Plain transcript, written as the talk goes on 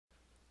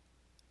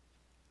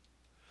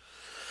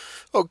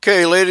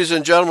Okay, ladies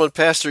and gentlemen,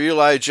 Pastor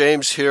Eli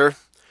James here.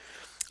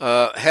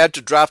 Had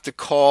to drop the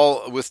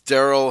call with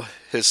Daryl.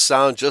 His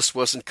sound just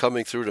wasn't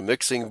coming through the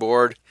mixing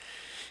board,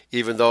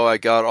 even though I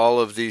got all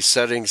of these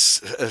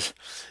settings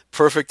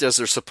perfect as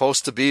they're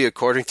supposed to be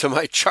according to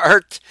my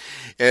chart,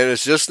 and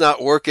it's just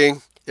not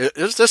working.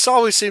 This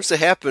always seems to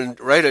happen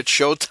right at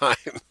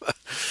showtime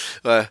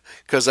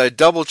because I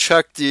double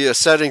checked the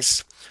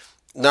settings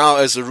now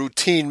as a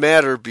routine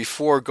matter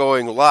before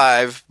going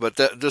live, but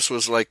this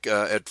was like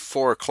at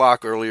 4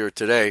 o'clock earlier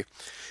today,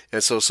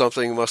 and so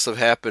something must have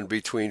happened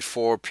between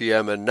 4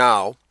 p.m. and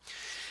now.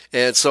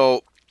 And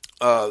so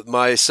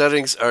my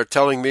settings are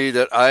telling me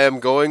that I am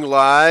going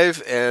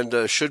live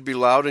and should be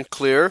loud and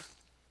clear,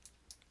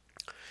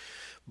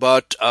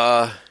 but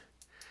now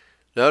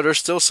there's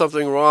still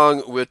something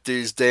wrong with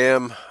this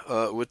damn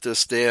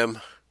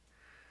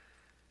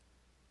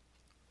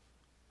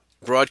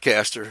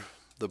broadcaster.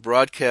 The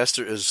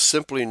broadcaster is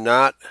simply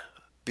not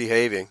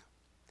behaving.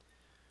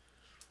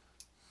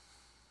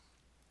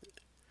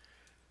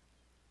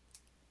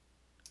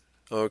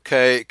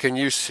 Okay, can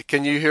you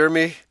hear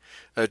me?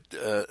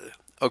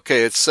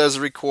 Okay, it says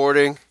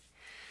recording,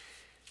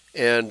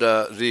 and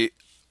the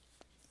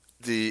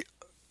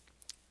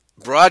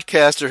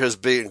broadcaster has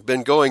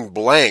been going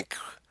blank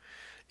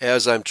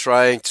as I'm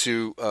trying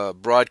to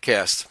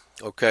broadcast.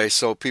 Okay,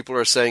 so people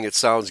are saying it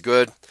sounds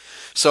good.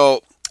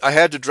 So I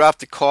had to drop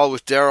the call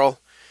with Daryl,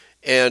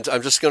 and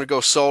I'm just going to go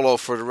solo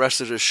for the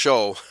rest of the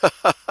show.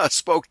 I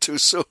spoke too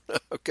soon.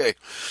 Okay.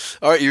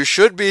 All right, you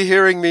should be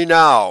hearing me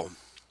now.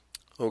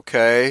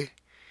 Okay.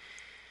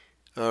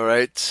 All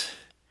right.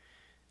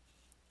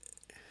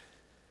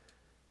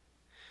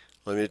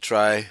 Let me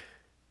try.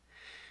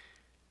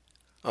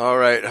 All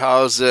right,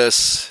 how's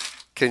this?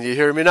 Can you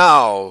hear me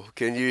now?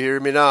 Can you hear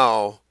me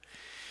now?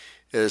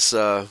 It's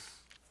the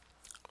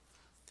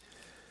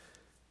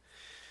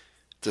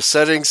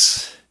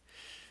settings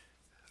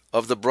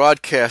of the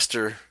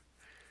broadcaster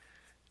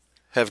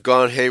have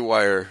gone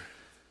haywire.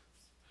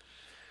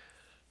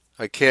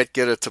 I can't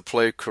get it to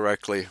play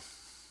correctly.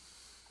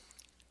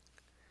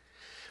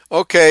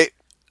 Okay,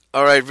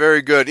 all right,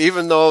 very good.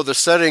 Even though the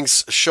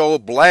settings show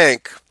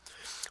blank,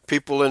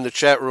 people in the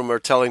chat room are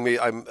telling me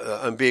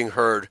I'm being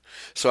heard.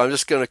 So I'm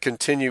just going to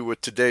continue with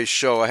today's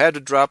show. I had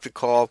to drop the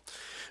call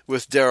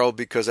with Daryl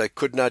because I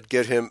could not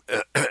get him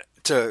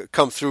to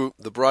come through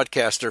the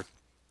broadcaster.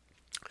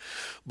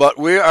 But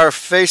we are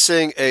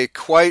facing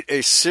quite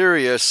a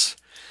serious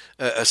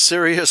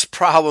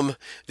problem.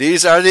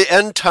 These are the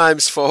end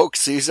times,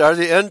 folks. These are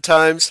the end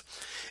times,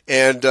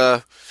 and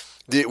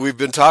we've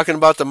been talking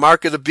about the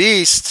mark of the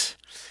beast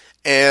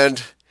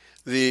and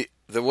the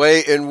way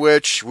in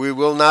which we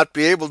will not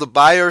be able to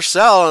buy or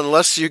sell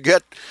unless you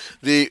get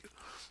the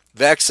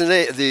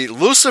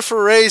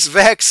luciferase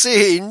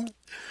vaccine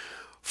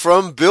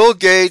from Bill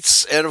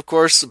Gates and, of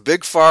course,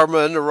 Big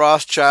Pharma and the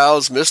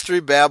Rothschilds,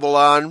 Mystery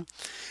Babylon,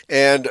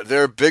 and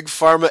their Big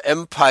Pharma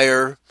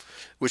empire,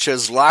 which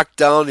has locked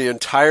down the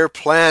entire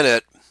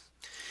planet.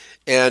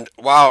 And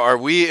wow, are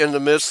we in the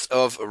midst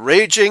of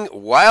raging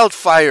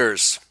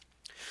wildfires?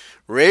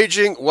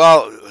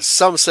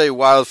 Some say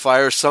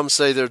wildfires, some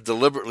say they're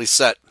deliberately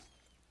set.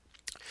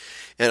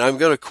 And I'm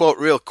going to quote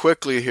real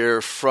quickly here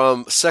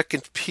from 2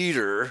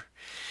 Peter,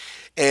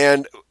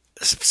 and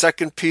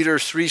 2 Peter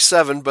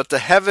 3:7, but the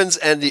heavens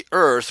and the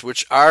earth,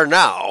 which are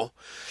now,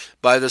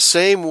 by the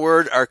same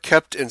word are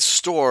kept in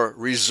store,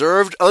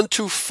 reserved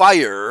unto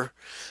fire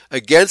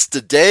against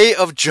the day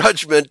of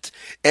judgment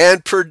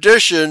and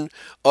perdition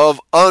of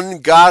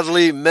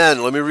ungodly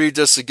men. Let me read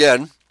this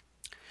again.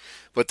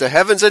 But the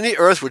heavens and the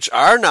earth, which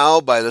are now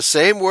by the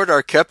same word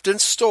are kept in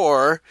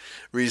store,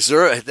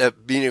 reserved,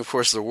 that being of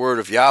course the word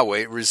of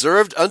Yahweh,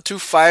 reserved unto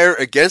fire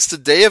against the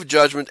day of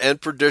judgment and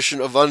perdition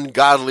of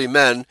ungodly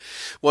men.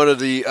 One of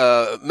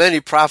the many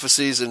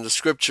prophecies in the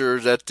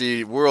scripture that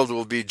the world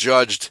will be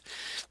judged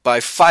by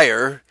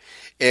fire,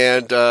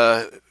 and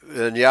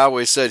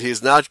Yahweh said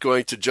he's not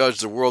going to judge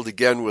the world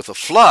again with a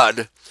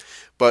flood,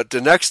 but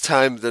the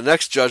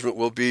next judgment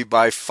will be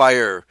by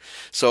fire.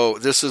 So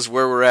this is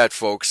where we're at,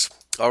 folks.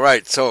 All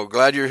right, so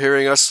glad you're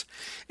hearing us.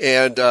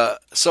 And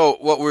so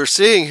what we're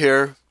seeing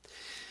here,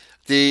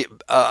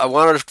 I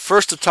wanted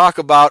first to talk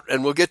about,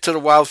 and we'll get to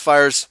the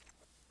wildfires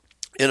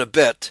in a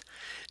bit,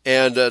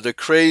 and the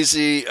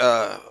crazy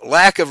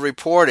lack of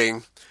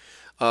reporting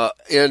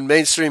in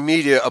mainstream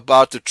media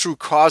about the true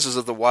causes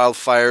of the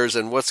wildfires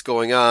and what's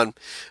going on.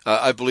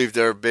 I believe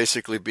they're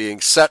basically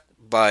being set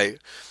by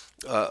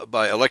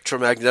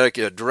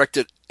electromagnetic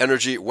directed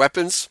energy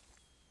weapons,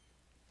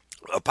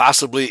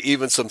 possibly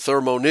even some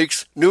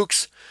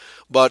thermonukes.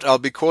 But I'll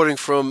be quoting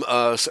from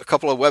a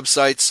couple of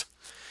websites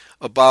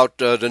about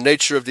the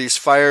nature of these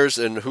fires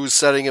and who's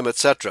setting them,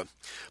 etc.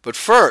 But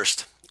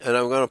first, and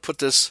I'm going to put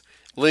this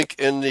link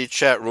in the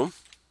chat room,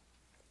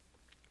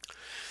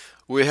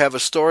 we have a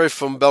story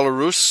from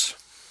Belarus,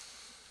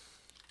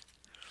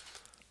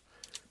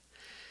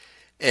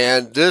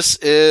 and this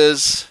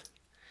is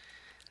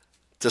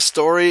The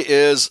story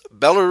is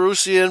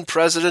Belarusian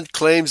president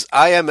claims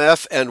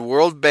IMF and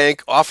World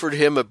Bank offered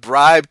him a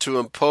bribe to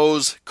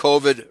impose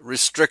COVID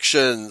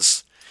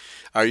restrictions.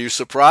 Are you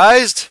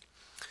surprised?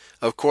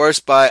 Of course,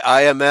 by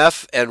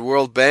IMF and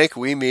World Bank,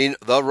 we mean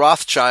the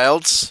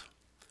Rothschilds,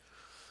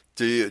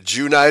 the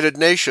United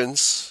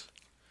Nations.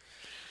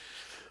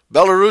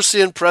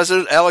 Belarusian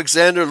President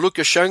Alexander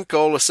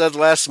Lukashenko said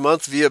last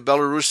month via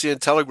Belarusian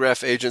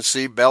telegraph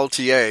agency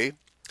Belta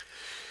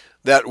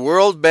that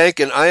World Bank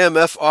and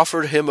IMF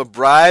offered him a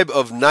bribe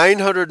of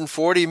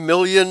 $940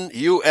 million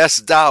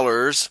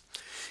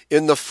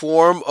in the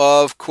form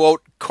of,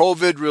 quote,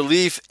 COVID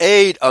relief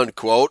aid,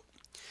 unquote.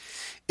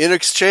 In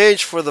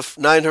exchange for the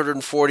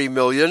 $940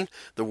 million,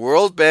 the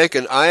World Bank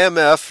and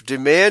IMF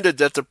demanded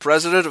that the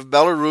president of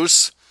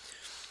Belarus,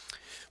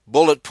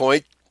 bullet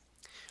point,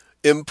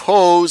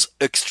 impose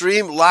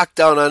extreme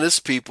lockdown on his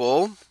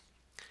people,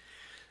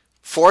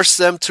 force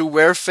them to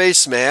wear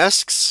face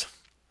masks,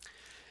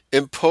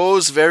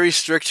 impose very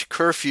strict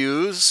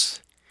curfews,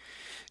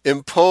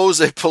 impose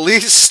a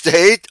police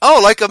state,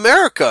 like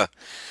America,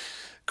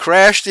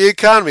 crash the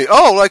economy,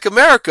 like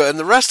America and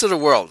the rest of the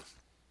world.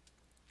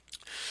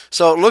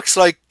 So it looks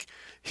like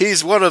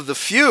he's one of the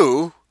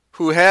few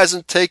who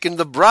hasn't taken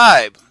the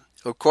bribe.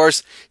 Of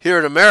course, here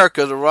in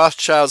America, the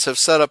Rothschilds have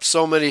set up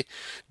so many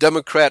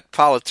Democrat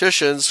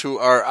politicians who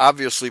are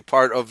obviously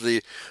part of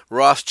the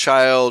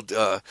Rothschild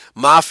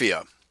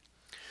mafia.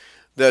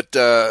 That,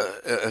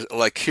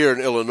 like here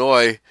in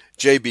Illinois,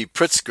 J.B.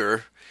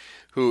 Pritzker,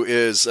 who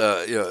is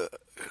a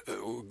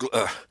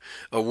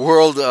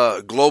world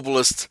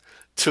globalist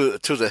to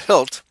the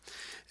hilt,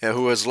 and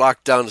who has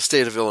locked down the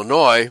state of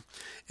Illinois,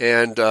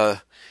 and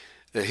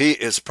he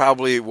is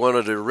probably one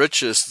of the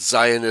richest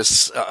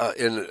Zionists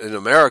in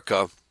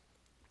America,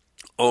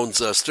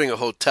 owns a string of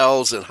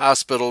hotels and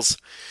hospitals,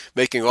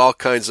 making all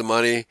kinds of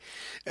money,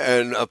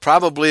 and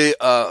probably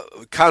a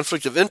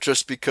conflict of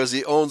interest because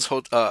he owns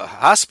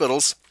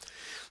hospitals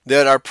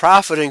that are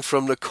profiting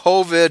from the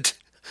COVID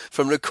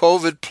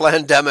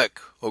pandemic.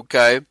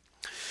 Okay,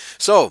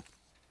 so,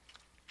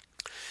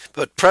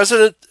 but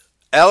President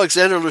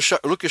Alexander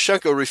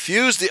Lukashenko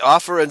refused the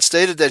offer and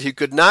stated that he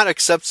could not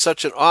accept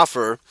such an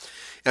offer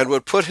and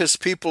would put his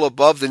people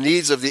above the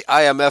needs of the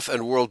IMF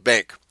and World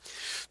Bank.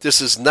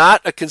 This is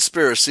not a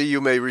conspiracy. You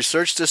may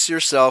research this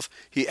yourself.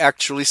 He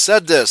actually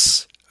said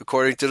this,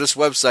 according to this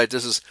website.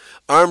 This is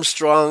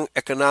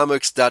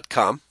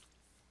ArmstrongEconomics.com.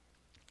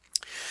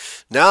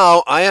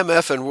 Now,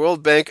 IMF and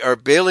World Bank are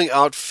bailing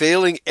out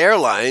failing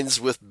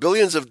airlines with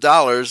billions of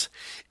dollars,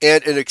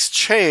 and in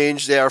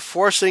exchange, they are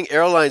forcing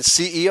airline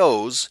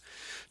CEOs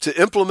to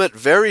implement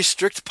very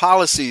strict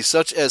policies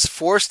such as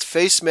forced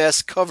face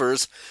mask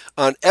covers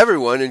on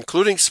everyone,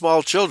 including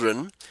small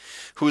children,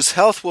 whose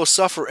health will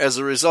suffer as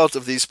a result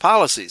of these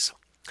policies.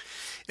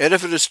 And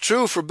if it is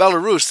true for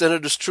Belarus, then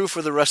it is true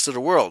for the rest of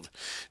the world.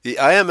 The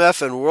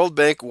IMF and World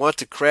Bank want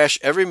to crash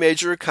every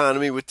major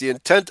economy with the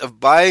intent of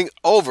buying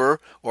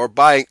over or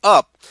buying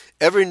up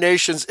every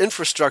nation's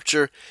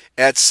infrastructure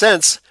at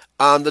cents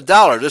on the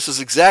dollar. This is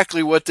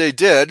exactly what they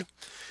did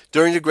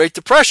during the Great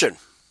Depression.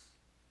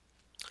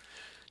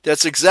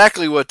 That's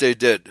exactly what they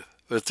did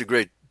with the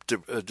Great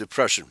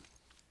Depression.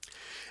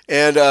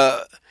 And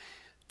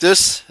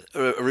this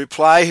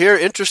reply here,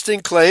 interesting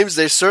claims.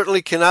 They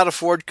certainly cannot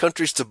afford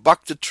countries to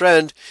buck the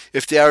trend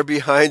if they are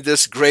behind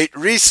this great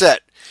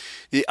reset.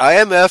 The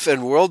IMF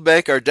and World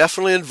Bank are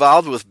definitely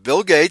involved with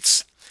Bill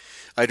Gates.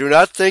 I do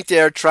not think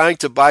they are trying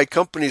to buy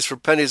companies for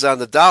pennies on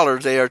the dollar.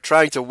 They are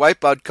trying to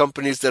wipe out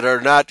companies that are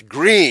not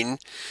green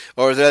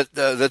or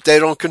that they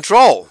don't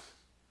control.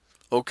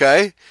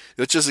 Okay?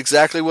 Which is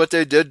exactly what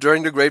they did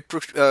during the Great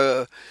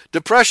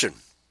Depression.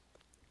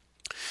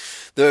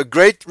 The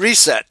Great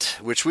Reset,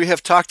 which we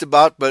have talked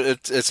about, but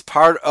it's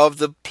part of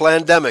the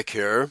pandemic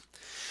here.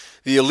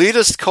 The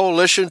Elitist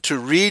Coalition to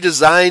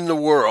Redesign the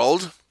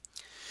World.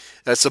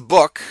 That's a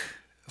book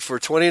for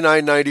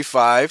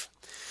 $29.95.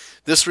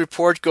 This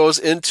report goes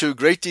into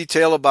great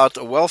detail about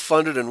a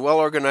well-funded and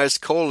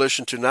well-organized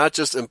coalition to not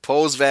just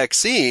impose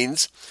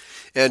vaccines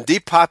and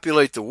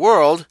depopulate the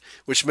world,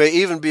 which may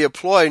even be a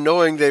ploy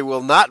knowing they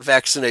will not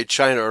vaccinate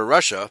China or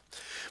Russia,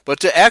 but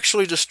to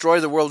actually destroy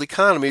the world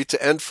economy to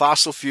end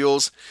fossil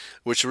fuels,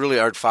 which really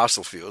aren't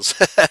fossil fuels,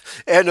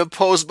 and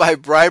impose by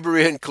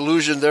bribery and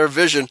collusion their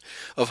vision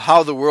of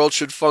how the world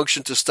should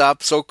function to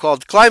stop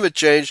so-called climate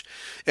change,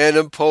 and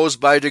impose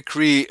by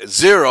decree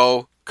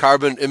zero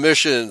carbon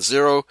emissions,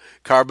 zero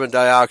carbon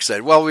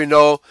dioxide. Well, we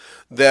know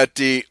that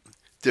the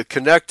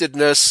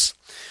connectedness,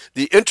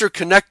 the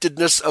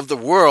interconnectedness of the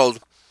world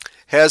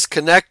has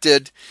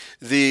connected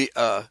the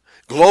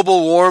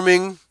global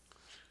warming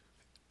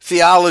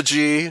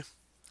theology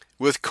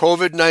with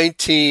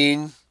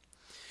COVID-19,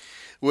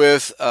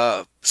 with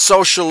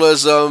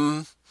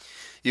socialism.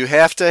 You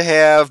have to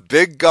have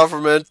big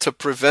government to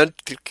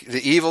prevent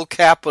the evil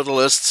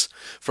capitalists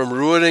from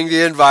ruining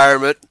the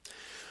environment.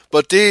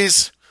 But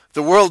the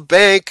World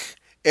Bank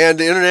and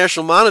the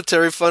International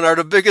Monetary Fund are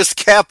the biggest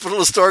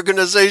capitalist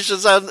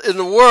organizations in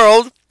the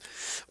world,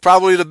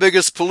 probably the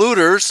biggest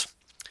polluters.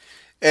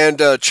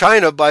 And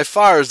China, by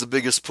far, is the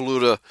biggest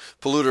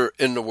polluter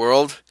in the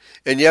world.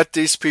 And yet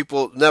these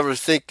people never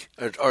think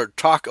or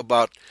talk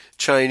about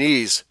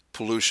Chinese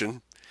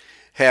pollution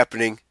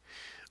happening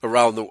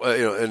around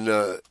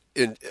the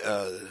in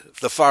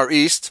the Far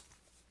East.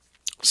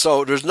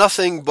 So there's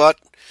nothing but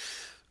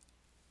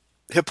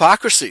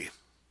hypocrisy.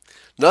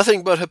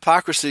 Nothing but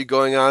hypocrisy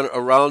going on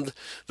around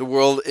the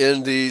world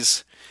in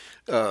these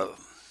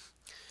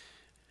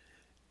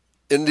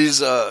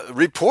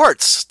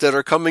reports that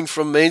are coming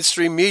from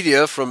mainstream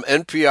media, from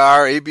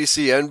NPR,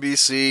 ABC,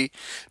 NBC,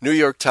 New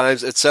York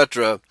Times,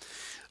 etc.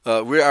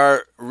 We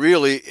are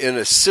really in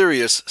a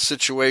serious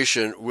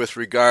situation with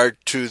regard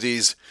to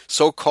these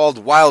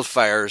so-called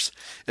wildfires,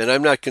 and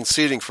I'm not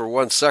conceding for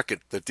 1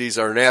 second that these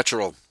are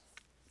natural.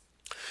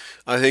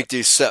 I think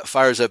these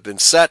fires have been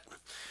set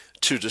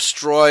to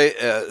destroy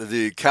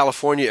the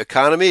California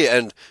economy,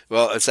 and,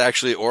 well, it's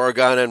actually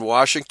Oregon and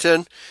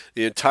Washington.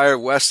 The entire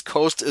West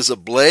Coast is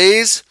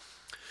ablaze,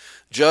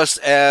 just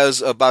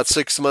as about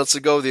 6 months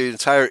ago the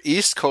entire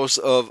East Coast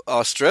of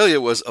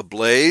Australia was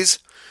ablaze.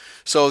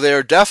 So they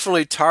are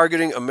definitely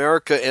targeting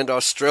America and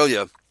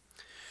Australia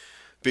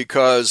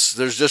because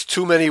there's just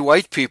too many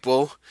white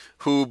people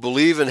who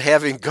believe in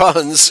having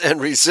guns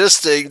and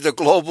resisting the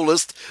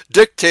globalist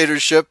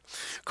dictatorship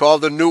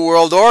called the New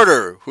World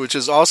Order, which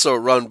is also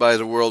run by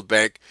the World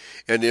Bank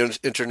and the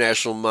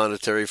International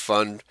Monetary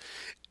Fund,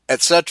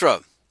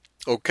 etc.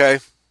 Okay?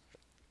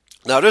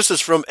 Now, this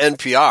is from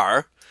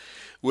NPR,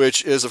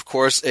 which is, of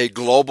course, a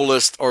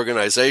globalist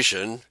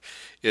organization.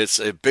 It's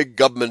a big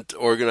government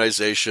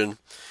organization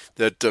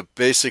that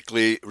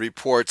basically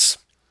reports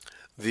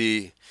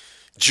the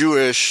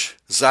Jewish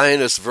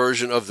Zionist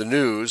version of the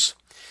news.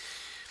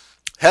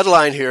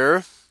 Headline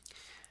here: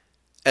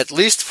 at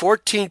least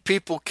 14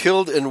 people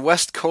killed in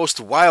West Coast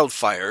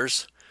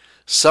wildfires,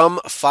 some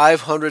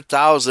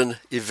 500,000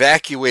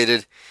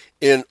 evacuated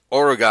in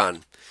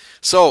Oregon.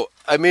 So,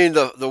 I mean,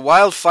 the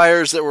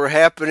wildfires that were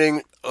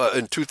happening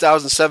in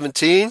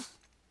 2017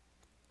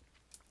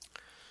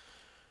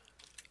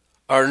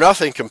 are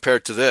nothing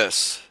compared to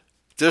this.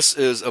 This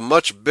is a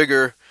much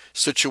bigger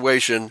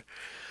situation.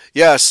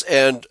 Yes,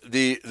 and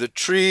the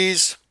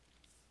trees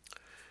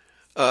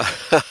in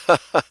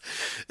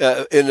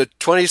the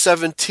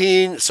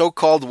 2017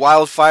 so-called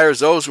wildfires,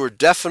 those were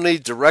definitely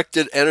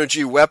directed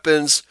energy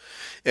weapons.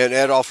 And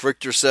Adolf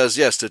Richter says,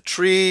 yes, the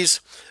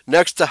trees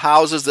next to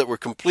houses that were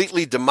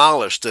completely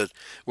demolished, that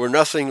were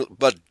nothing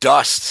but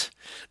dust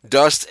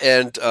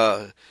and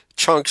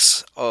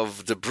chunks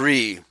of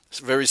debris,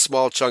 very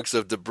small chunks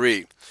of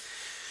debris.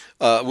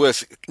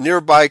 With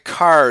nearby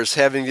cars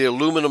having the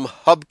aluminum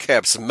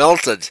hubcaps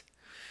melted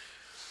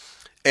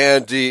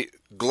and the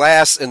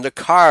glass in the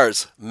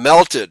cars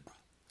melted.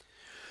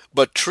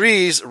 But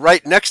trees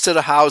right next to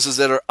the houses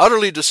that are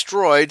utterly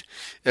destroyed,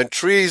 and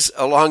trees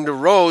along the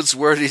roads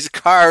where these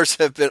cars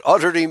have been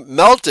utterly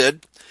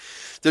melted,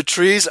 the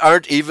trees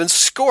aren't even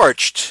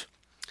scorched.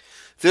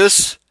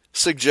 This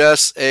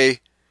suggests a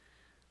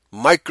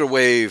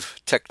microwave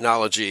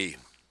technology.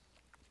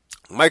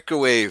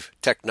 Microwave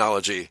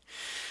technology.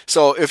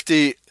 So if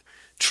the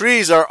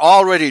trees are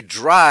already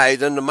dry,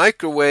 then the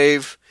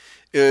microwave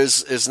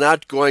is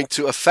not going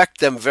to affect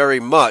them very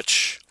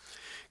much,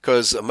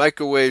 because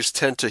microwaves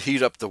tend to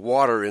heat up the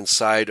water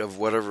inside of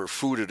whatever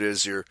food it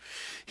is you're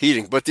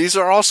heating. But these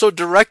are also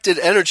directed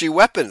energy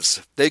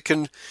weapons. They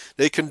can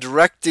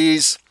direct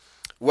these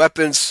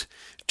weapons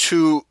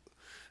to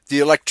the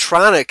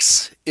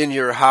electronics in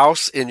your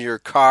house, in your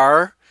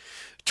car,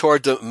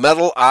 toward the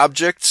metal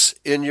objects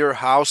in your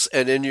house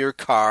and in your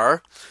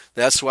car.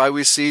 That's why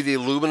we see the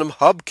aluminum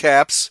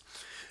hubcaps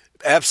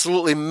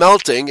absolutely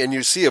melting, and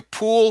you see a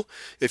pool.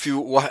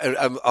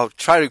 I'll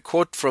try to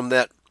quote from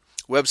that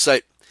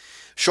website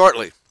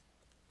shortly.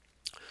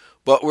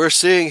 But we're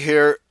seeing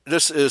here,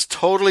 this is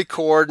totally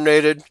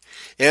coordinated,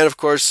 and of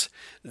course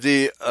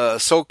the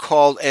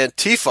so-called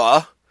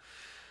Antifa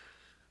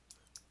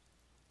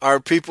are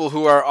people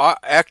who are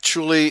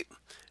actually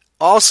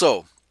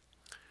also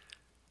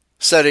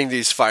setting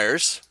these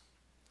fires.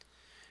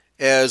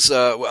 As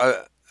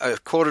I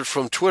quoted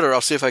from Twitter.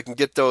 I'll see if I can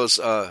get those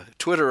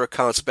Twitter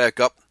accounts back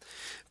up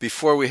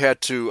before we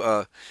had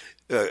to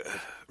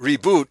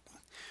reboot.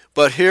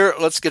 But here,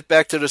 let's get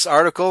back to this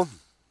article.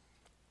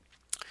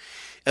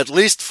 At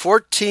least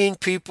 14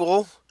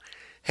 people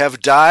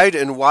have died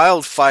in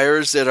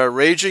wildfires that are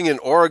raging in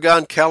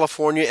Oregon,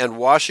 California, and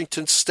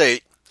Washington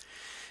state,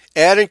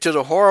 adding to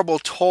the horrible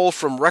toll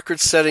from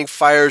record-setting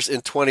fires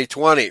in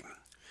 2020.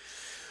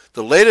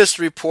 The latest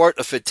report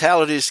of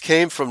fatalities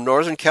came from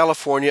Northern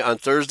California on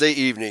Thursday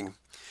evening.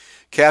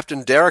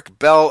 Captain Derek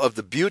Bell of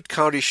the Butte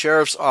County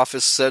Sheriff's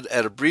Office said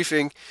at a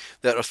briefing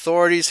that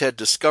authorities had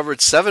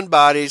discovered 7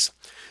 bodies,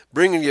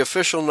 bringing the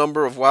official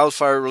number of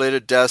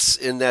wildfire-related deaths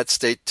in that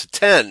state to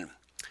 10.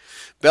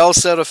 Bell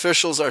said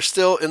officials are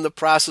still in the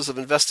process of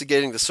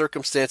investigating the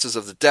circumstances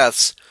of the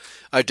deaths,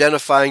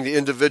 identifying the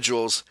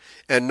individuals,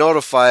 and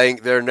notifying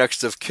their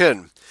next of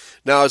kin.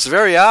 Now, it's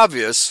very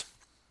obvious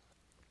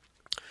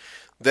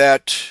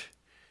that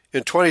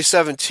in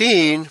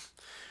 2017,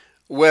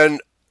 when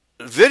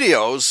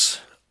videos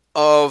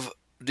of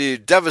the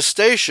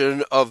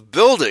devastation of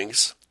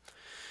buildings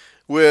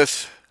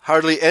with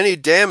hardly any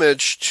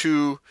damage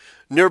to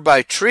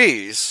nearby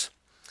trees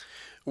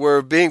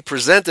were being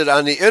presented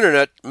on the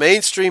internet,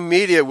 mainstream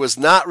media was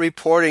not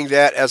reporting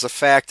that as a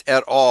fact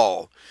at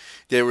all.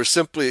 They were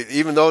simply,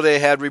 even though they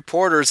had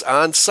reporters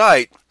on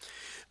site,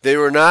 they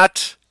were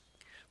not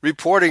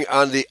reporting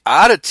on the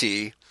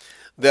oddity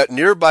that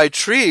nearby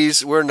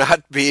trees were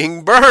not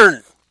being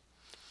burned.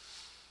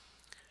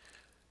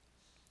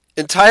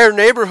 Entire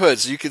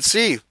neighborhoods, you can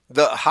see,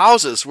 the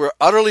houses were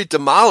utterly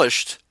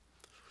demolished,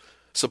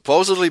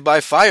 supposedly by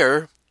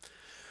fire,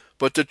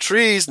 but the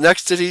trees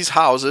next to these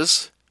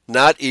houses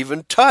not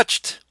even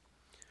touched.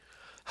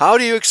 How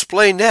do you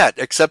explain that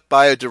except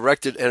by a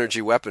directed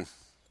energy weapon?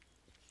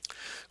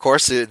 Of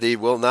course, they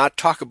will not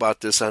talk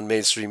about this on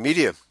mainstream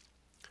media.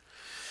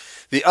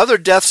 The other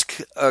deaths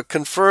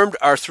confirmed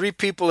are 3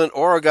 people in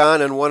Oregon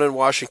and 1 in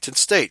Washington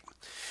State.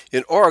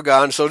 In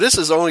Oregon, so this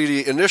is only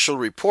the initial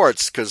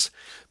reports because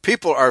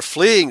people are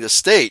fleeing the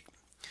state.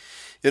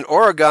 In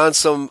Oregon,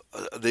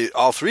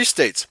 all 3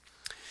 states.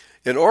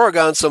 In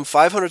Oregon, some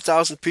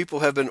 500,000 people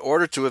have been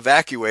ordered to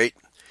evacuate,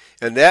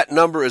 and that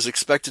number is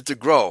expected to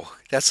grow.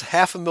 That's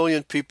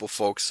 500,000 people,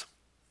 folks.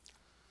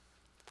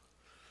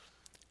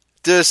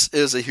 This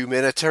is a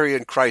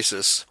humanitarian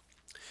crisis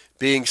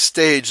being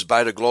staged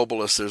by the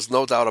globalists. There's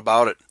no doubt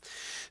about it.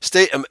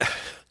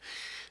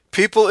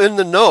 People in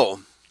the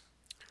know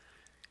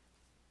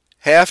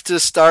have to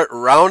start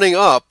rounding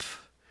up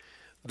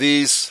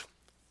these,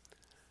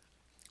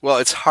 well,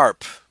 it's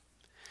HAARP,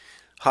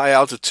 high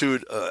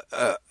altitude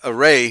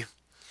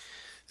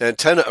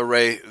antenna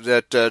array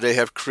that they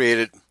have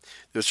created.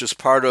 It's just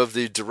part of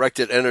the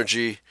directed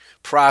energy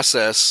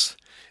process,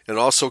 and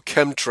also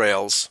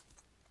chemtrails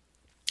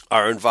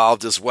are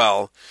involved as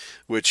well,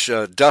 which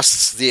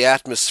dusts the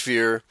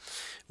atmosphere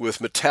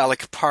with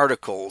metallic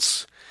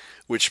particles,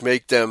 which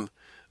make them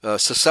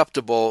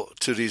susceptible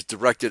to these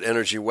directed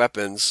energy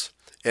weapons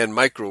and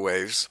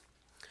microwaves.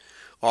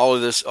 All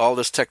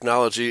this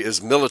technology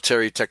is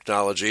military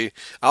technology.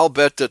 I'll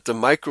bet that the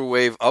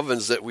microwave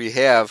ovens that we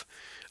have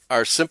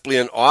are simply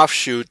an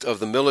offshoot of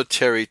the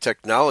military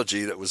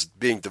technology that was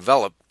being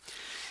developed.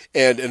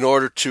 And in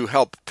order to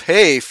help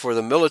pay for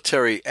the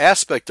military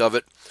aspect of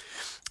it,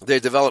 they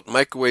developed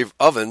microwave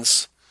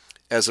ovens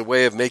as a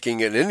way of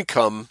making an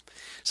income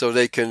so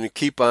they can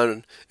keep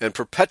on and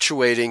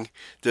perpetuating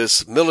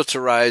this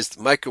militarized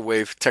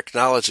microwave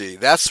technology.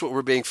 That's what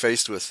we're being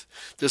faced with.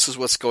 This is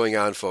what's going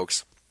on,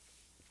 folks.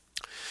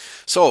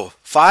 So,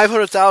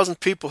 500,000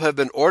 people have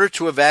been ordered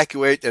to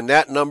evacuate, and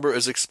that number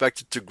is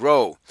expected to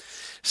grow.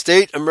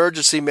 State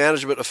emergency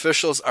management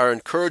officials are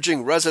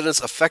encouraging residents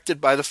affected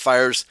by the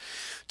fires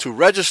to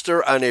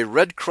register on a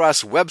Red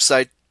Cross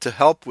website to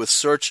help with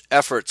search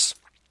efforts.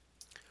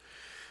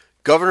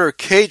 Governor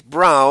Kate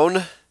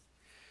Brown,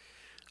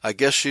 I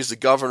guess she's the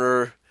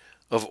governor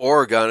of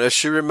Oregon. Is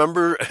she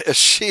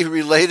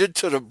related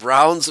to the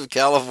Browns of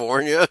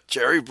California,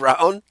 Jerry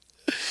Brown?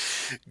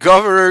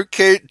 Governor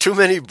Kate, too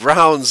many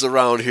Browns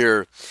around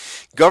here.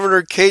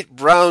 Governor Kate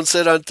Brown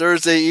said on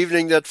Thursday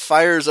evening that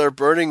fires are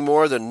burning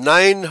more than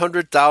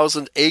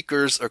 900,000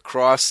 acres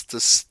across the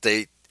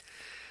state.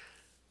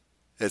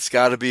 It's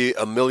got to be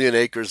 1 million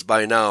acres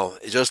by now,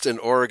 just in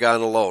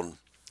Oregon alone.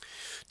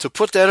 To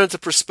put that into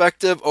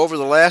perspective, over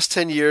the last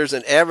 10 years,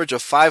 an average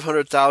of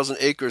 500,000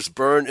 acres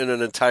burned in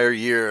an entire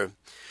year.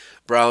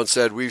 Brown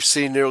said, "We've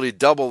seen nearly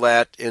double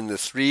that in the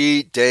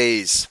 3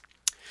 days."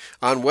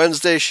 On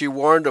Wednesday, she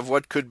warned of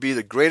what could be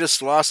the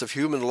greatest loss of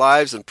human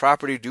lives and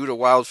property due to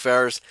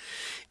wildfires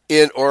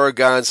in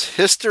Oregon's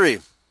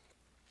history.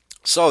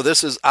 So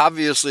this is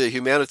obviously a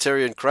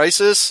humanitarian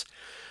crisis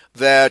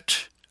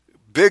that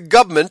big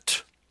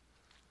government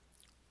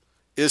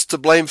is to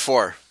blame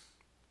for.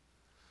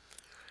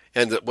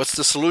 And what's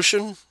the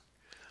solution?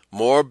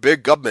 More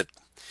big government.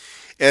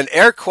 And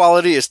air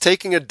quality is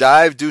taking a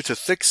dive due to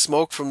thick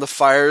smoke from the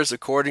fires,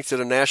 according to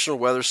the National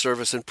Weather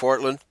Service in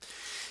Portland.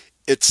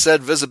 It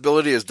said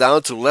visibility is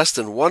down to less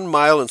than 1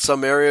 mile in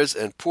some areas,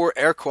 and poor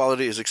air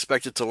quality is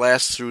expected to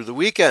last through the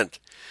weekend.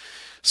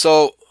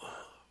 So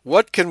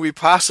what can we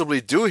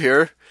possibly do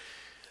here?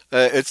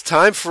 It's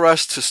time for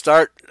us to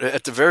start,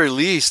 at the very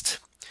least,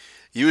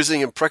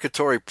 using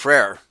imprecatory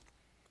prayer.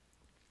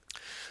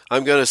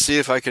 I'm going to see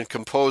if I can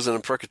compose an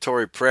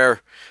imprecatory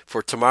prayer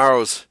for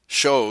tomorrow's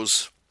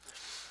shows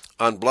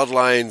on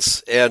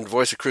Bloodlines and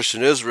Voice of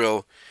Christian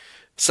Israel.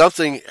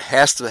 Something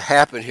has to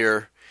happen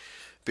here,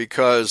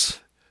 because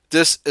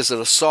this is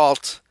an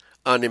assault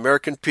on the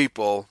American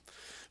people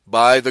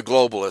by the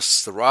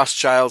globalists, the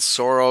Rothschilds,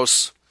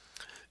 Soros,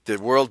 the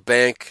World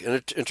Bank,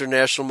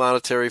 International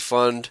Monetary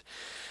Fund,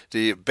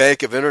 the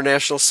Bank of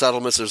International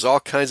Settlements. There's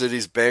all kinds of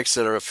these banks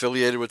that are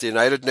affiliated with the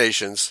United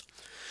Nations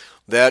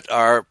that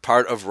are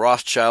part of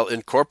Rothschild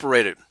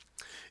Incorporated.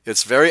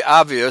 It's very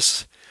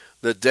obvious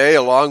that they,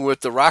 along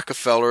with the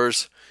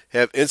Rockefellers,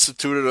 have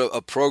instituted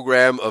a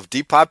program of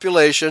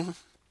depopulation.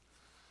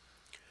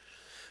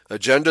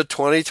 Agenda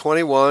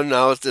 2021,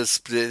 now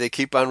they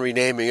keep on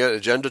renaming it,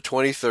 Agenda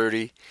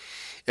 2030,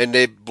 and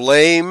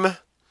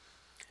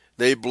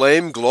they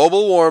blame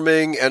global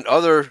warming and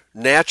other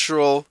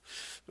natural,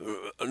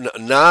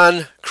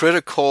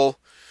 non-critical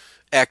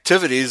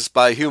activities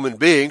by human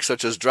beings,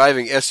 such as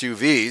driving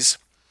SUVs,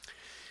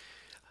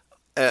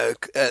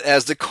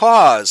 as the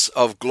cause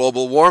of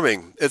global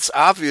warming. It's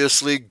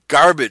obviously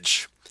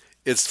garbage.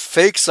 It's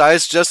fake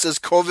science, just as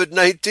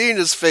COVID-19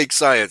 is fake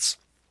science.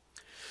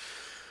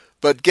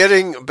 But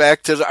getting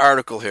back to the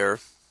article here,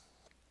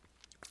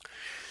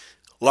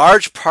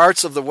 large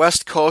parts of the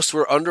West Coast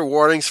were under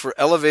warnings for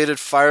elevated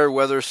fire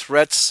weather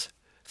threats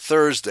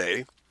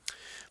Thursday,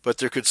 but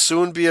there could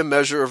soon be a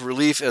measure of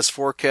relief as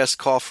forecasts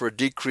call for a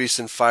decrease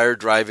in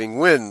fire-driving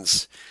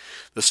winds.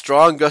 The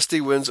strong gusty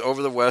winds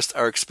over the west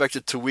are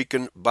expected to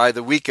weaken by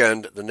the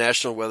weekend, the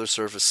National Weather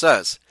Service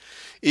says.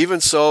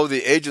 Even so,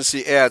 the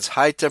agency adds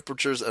high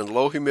temperatures and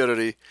low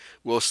humidity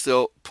will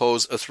still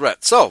pose a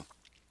threat. So,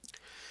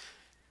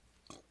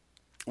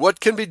 what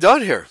can be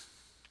done here?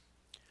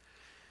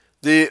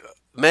 The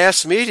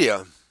mass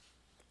media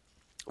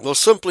will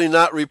simply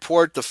not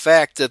report the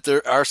fact that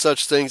there are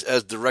such things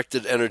as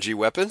directed energy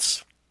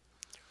weapons,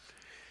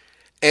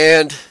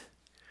 and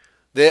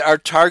they are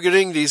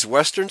targeting these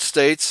western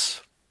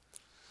states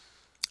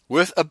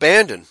with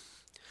abandon.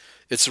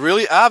 It's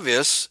really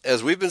obvious,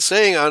 as we've been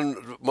saying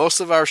on most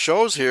of our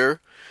shows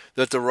here,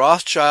 that the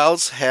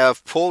Rothschilds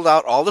have pulled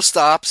out all the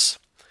stops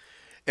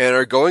and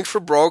are going for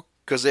broke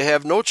because they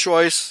have no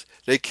choice.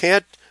 They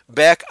can't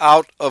back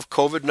out of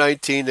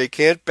COVID-19. They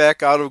can't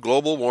back out of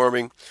global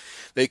warming.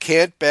 They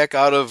can't back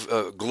out of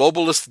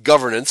globalist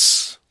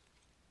governance.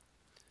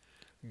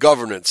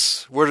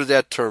 Governance. Where did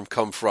that term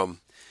come from?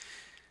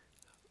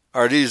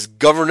 Are these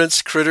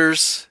governance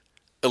critters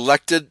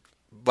elected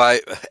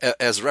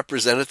as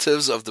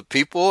representatives of the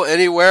people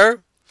anywhere?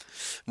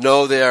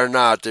 No, they are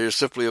not. They are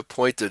simply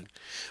appointed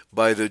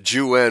by the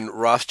Jew-N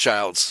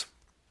Rothschilds.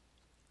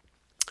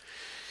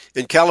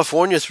 In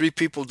California, 3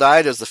 people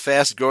died as the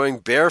fast-growing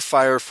Bear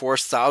Fire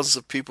forced thousands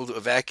of people to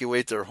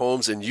evacuate their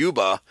homes in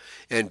Yuba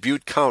and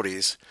Butte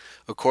counties,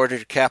 according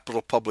to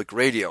Capital Public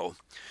Radio.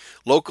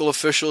 Local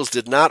officials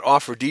did not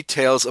offer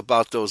details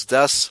about those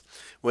deaths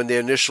when they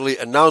initially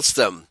announced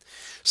them.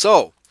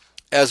 So,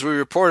 as we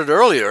reported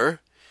earlier,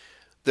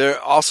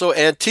 there also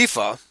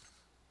Antifa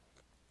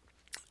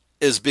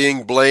is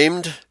being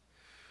blamed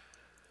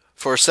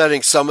for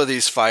setting some of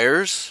these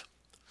fires.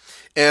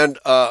 And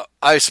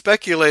I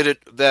speculated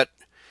that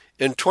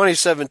in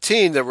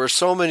 2017 there were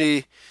so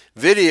many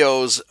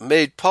videos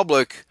made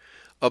public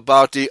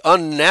about the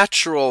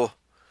unnatural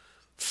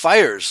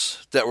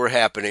fires that were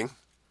happening,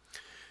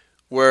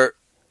 where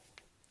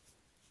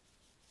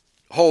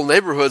whole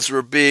neighborhoods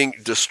were being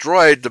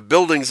destroyed, the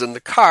buildings and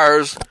the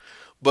cars,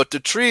 but the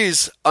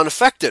trees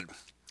unaffected.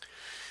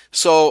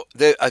 So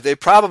they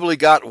probably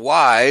got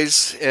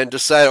wise and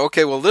decided,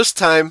 okay, well, this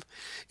time,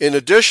 in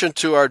addition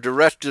to our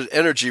directed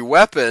energy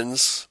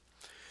weapons,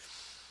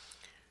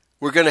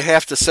 we're going to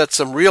have to set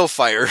some real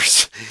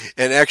fires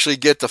and actually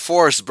get the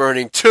forest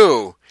burning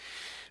too.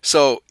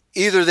 So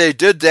either they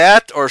did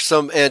that or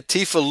some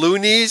Antifa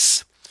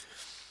loonies,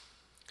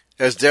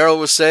 as Daryl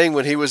was saying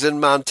when he was in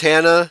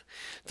Montana,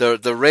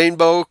 the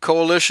Rainbow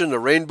Coalition, the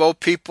Rainbow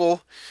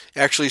People,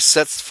 actually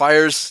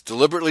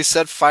deliberately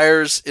set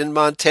fires in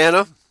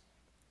Montana.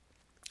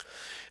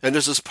 And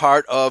this is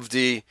part of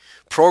the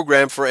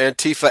program for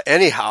Antifa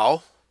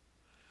anyhow.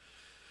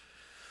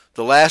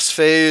 The last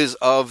phase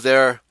of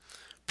their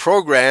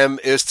program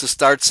is to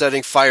start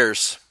setting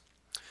fires.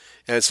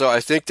 And so I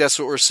think that's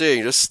what we're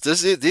seeing.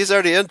 These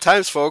are the end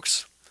times,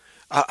 folks.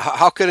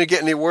 How can it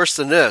get any worse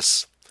than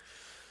this?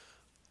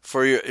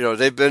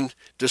 They've been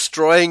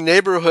destroying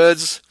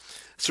neighborhoods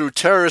through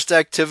terrorist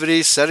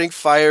activities, setting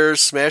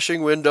fires,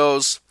 smashing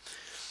windows,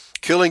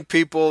 killing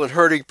people and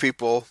hurting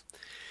people.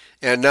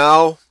 And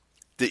now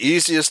the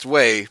easiest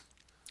way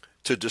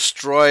to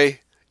destroy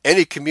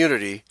any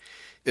community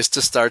is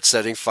to start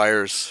setting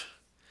fires.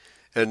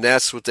 And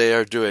that's what they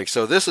are doing.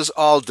 So this is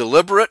all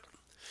deliberate.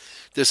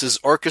 This is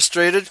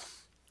orchestrated.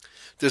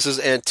 This is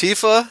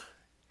Antifa.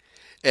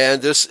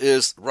 And this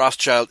is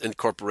Rothschild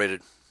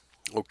Incorporated.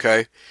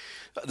 Okay?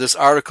 This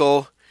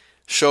article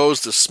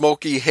shows the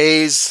smoky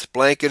haze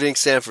blanketing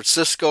San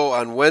Francisco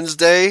on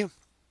Wednesday.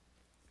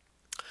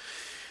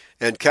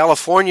 And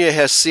California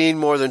has seen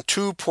more than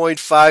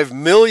 2.5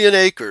 million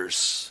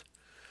acres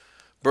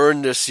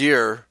burned this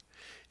year.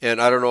 And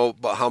I don't know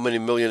about how many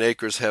million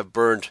acres have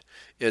burned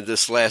in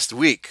this last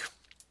week.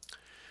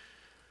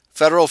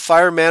 Federal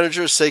fire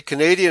managers say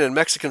Canadian and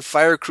Mexican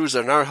fire crews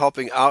are now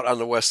helping out on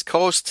the West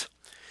Coast.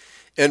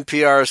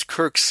 NPR's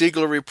Kirk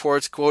Siegler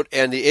reports, quote,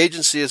 and the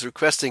agency is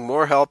requesting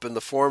more help in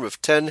the form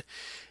of 10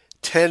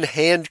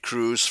 hand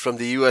crews from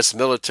the U.S.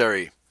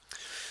 military.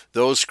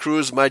 Those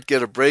crews might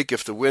get a break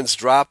if the winds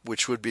drop,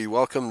 which would be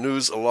welcome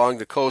news along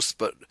the coast,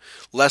 but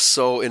less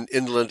so in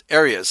inland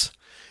areas,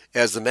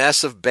 as the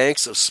massive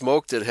banks of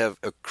smoke that have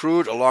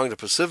accrued along the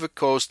Pacific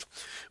coast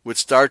would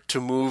start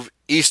to move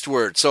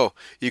eastward. So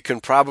you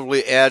can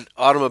probably add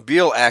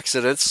automobile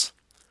accidents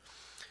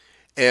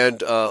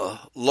and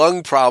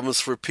lung problems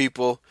for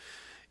people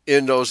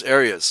in those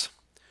areas.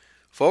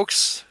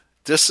 Folks,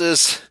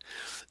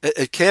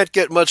 it can't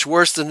get much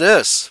worse than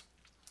this.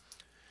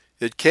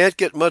 It can't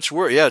get much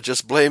worse. Yeah,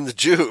 just blame the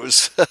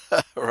Jews,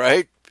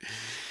 right?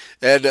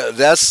 And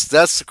that's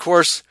of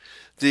course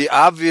the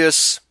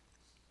obvious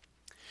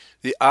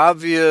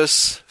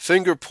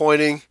finger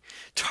pointing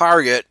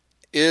target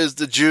is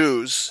the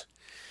Jews.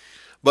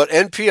 But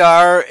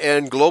NPR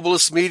and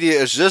globalist media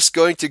is just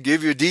going to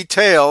give you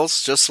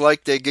details, just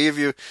like they gave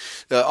you,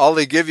 all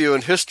they give you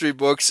in history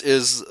books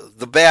is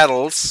the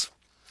battles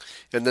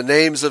and the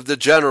names of the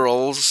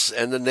generals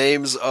and the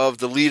names of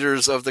the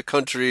leaders of the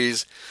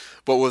countries,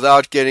 but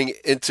without getting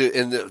into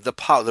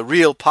the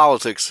real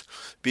politics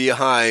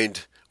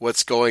behind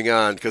what's going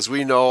on. Because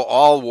we know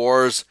all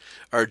wars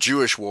are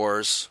Jewish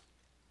wars.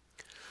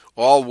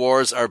 All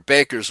wars are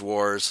bankers'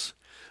 wars.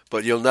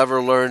 But you'll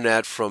never learn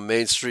that from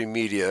mainstream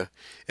media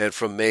and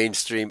from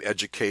mainstream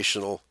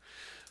educational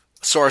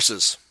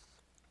sources.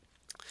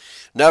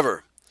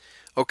 Never.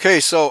 Okay,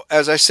 so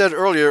as I said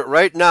earlier,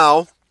 right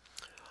now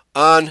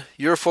on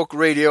Your Folk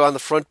Radio on the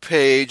front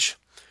page,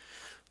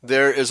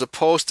 there is a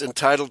post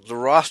entitled The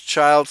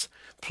Rothschilds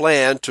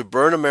Plan to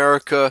Burn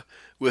America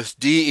with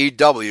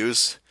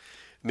DEWs,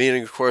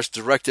 meaning, of course,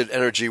 directed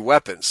energy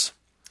weapons.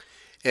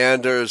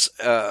 And there's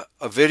a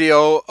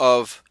video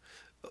of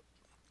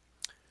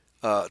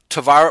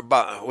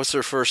what's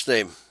her first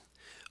name?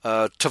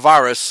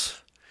 Tavares,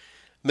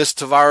 Miss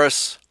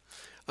Tavares,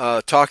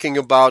 talking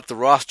about the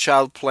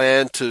Rothschild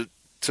plan to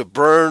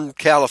burn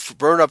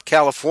up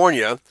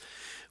California,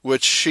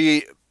 which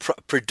she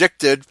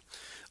predicted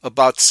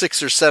about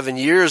 6 or 7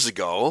 years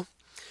ago.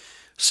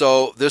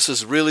 So this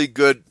is really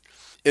good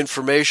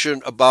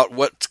information about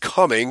what's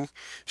coming.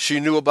 She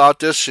knew about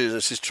this.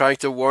 She's trying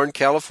to warn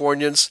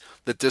Californians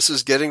that this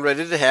is getting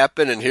ready to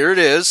happen, and here it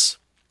is.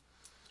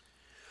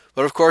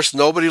 But of course,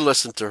 nobody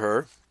listened to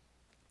her.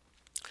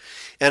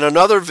 And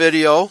another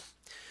video,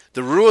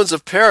 The Ruins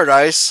of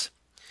Paradise,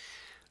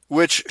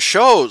 which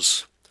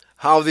shows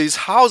how these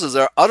houses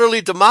are utterly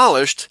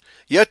demolished,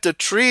 yet the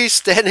trees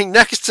standing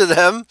next to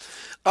them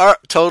are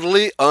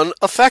totally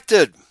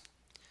unaffected.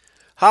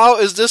 How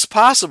is this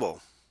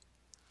possible?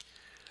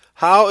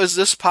 How is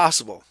this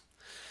possible?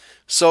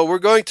 So we're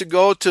going to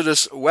go to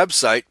this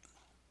website,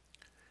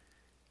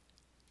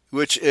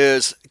 which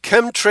is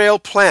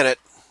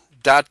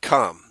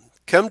chemtrailplanet.com.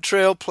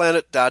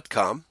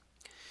 chemtrailplanet.com,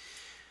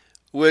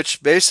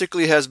 which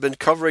basically has been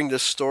covering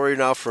this story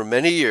now for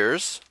many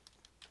years,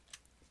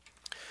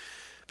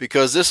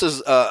 because this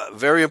is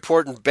very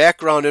important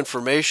background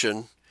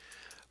information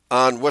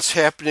on what's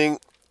happening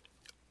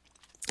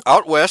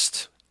out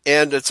west,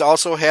 and it's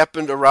also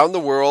happened around the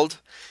world,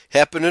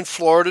 happened in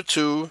Florida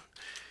too.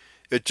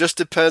 It just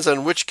depends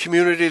on which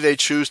community they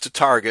choose to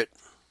target.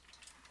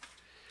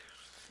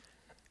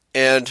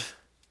 And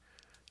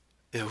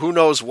who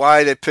knows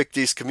why they picked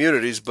these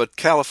communities, but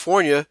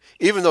California,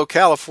 even though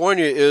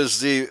California is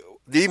the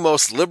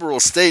most liberal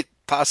state,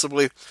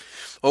 possibly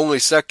only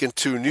second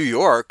to New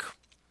York,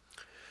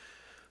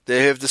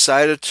 they have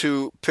decided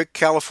to pick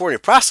California,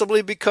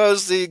 possibly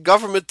because the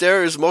government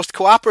there is most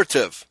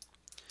cooperative.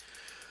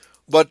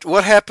 But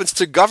what happens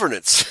to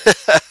governance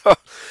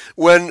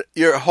when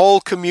your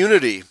whole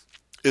community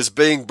is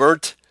being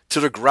burnt to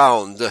the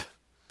ground?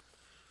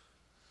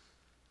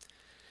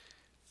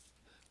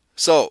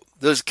 So,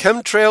 there's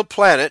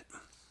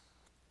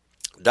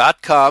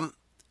chemtrailplanet.com.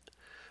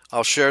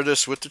 I'll share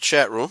this with the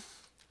chat room.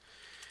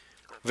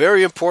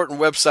 Very important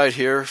website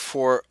here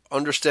for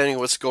understanding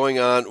what's going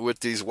on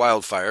with these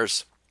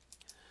wildfires.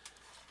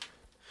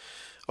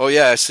 Oh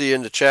yeah, I see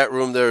in the chat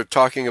room they're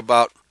talking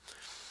about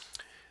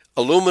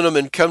aluminum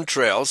and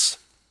chemtrails.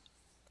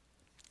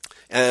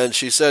 And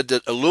she said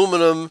that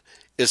aluminum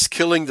is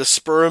killing the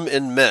sperm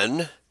in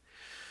men.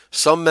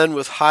 Some men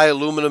with high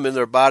aluminum in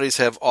their bodies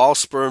have all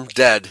sperm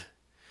dead.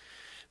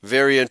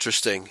 Very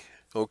interesting.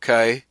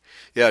 Okay.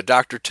 Yeah,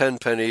 Dr.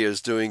 Tenpenny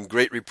is doing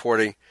great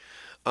reporting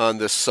on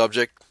this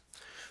subject.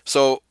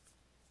 So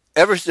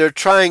they're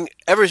trying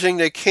everything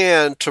they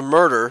can to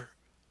murder,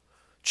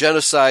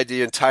 genocide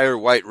the entire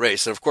white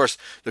race. And of course,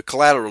 the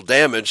collateral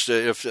damage,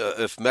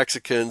 if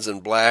Mexicans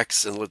and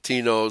blacks and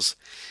Latinos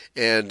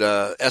and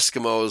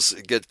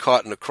Eskimos get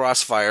caught in a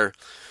crossfire,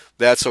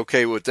 that's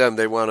okay with them.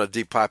 They want to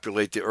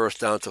depopulate the earth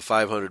down to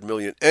 500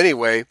 million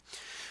anyway.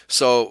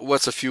 So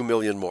what's a few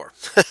million more?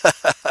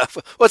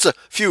 What's a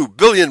few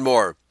billion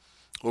more?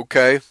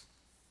 Okay.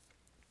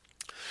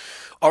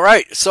 All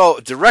right, so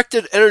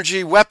directed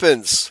energy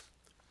weapons.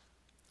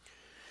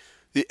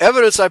 The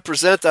evidence I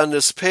present on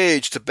this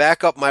page to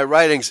back up my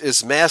writings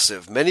is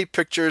massive. Many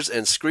pictures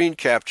and screen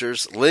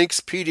captures, links,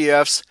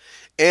 PDFs,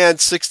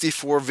 and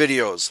 64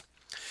 videos.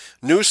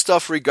 New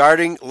stuff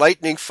regarding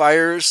lightning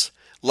fires,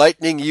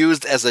 lightning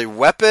used as a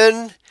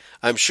weapon.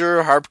 I'm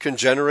sure HAARP can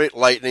generate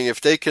lightning. If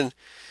they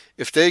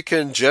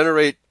can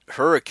generate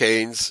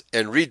hurricanes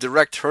and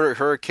redirect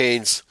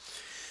hurricanes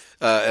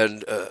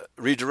and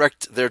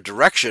redirect their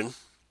direction,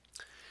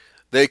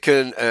 they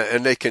can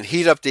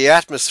heat up the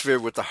atmosphere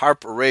with the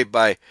HAARP array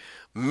by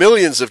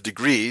millions of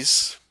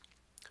degrees.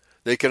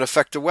 They can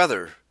affect the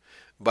weather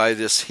by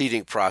this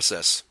heating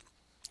process.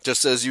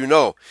 Just as you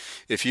know,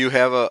 if you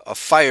have a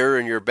fire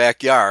in your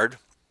backyard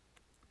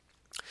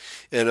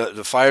and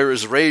the fire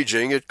is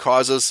raging, it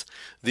causes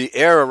the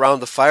air around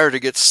the fire to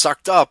get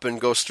sucked up and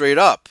go straight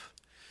up.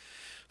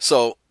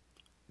 So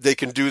they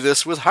can do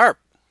this with HAARP.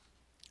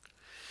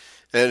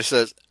 And it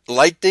says,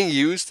 lightning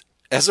used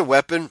as a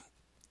weapon,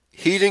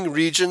 heating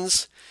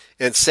regions,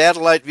 and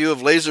satellite view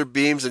of laser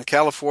beams in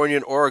California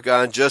and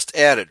Oregon just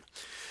added.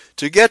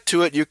 To get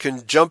to it, you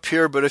can jump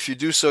here, but if you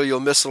do so, you'll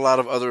miss a lot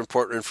of other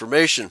important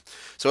information.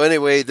 So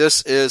anyway,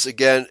 this is,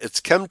 again, it's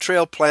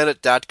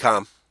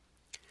chemtrailplanet.com,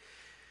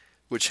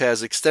 which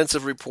has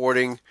extensive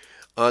reporting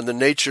on the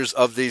natures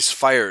of these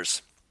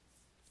fires.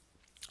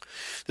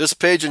 This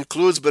page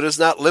includes, but is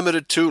not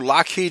limited to,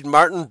 Lockheed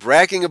Martin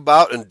bragging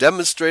about and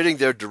demonstrating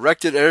their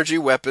directed energy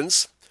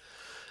weapons,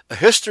 a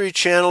History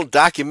Channel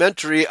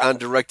documentary on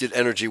directed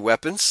energy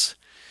weapons,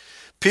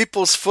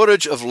 people's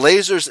footage of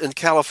lasers in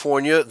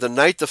California the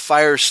night the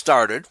fire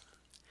started,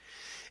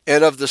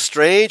 and of the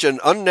strange and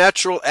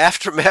unnatural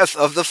aftermath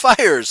of the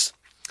fires.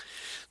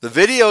 The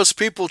videos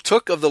people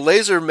took of the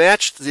laser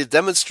matched the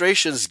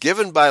demonstrations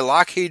given by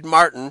Lockheed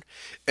Martin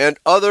and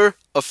other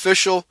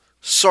official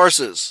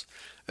sources.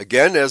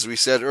 Again, as we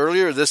said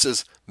earlier, this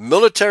is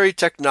military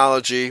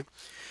technology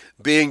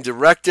being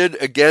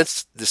directed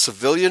against the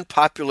civilian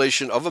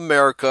population of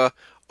America,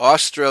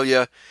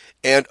 Australia,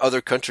 and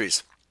other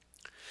countries.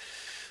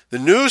 The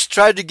news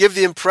tried to give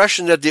the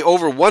impression that the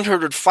over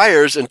 100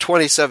 fires in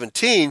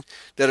 2017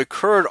 that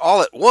occurred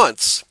all at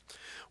once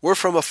were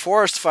from a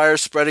forest fire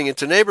spreading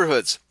into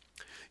neighborhoods.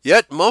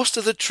 Yet most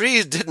of the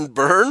trees didn't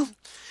burn,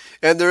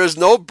 and there is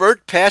no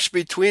burnt patch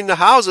between the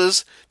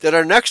houses that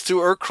are next to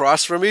or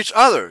across from each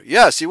other.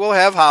 Yes, you will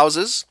have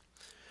houses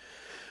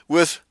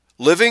with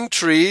living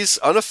trees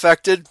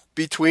unaffected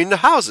between the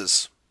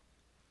houses.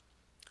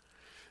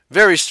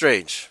 Very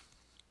strange,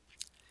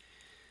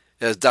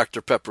 as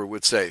Dr. Pepper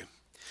would say.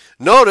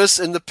 Notice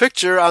in the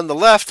picture on the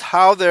left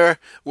how there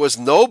was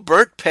no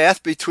burnt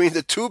path between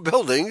the two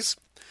buildings,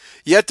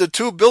 yet the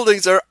two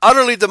buildings are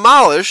utterly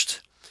demolished,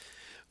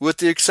 with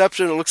the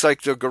exception, it looks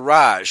like the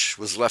garage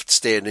was left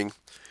standing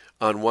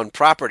on one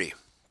property.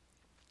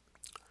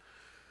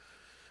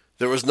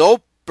 There was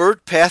no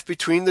burnt path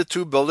between the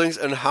two buildings,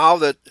 and how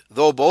that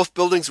though both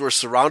buildings were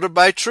surrounded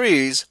by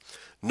trees,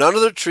 none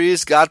of the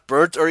trees got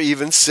burnt or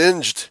even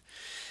singed.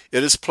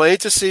 It is plain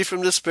to see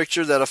from this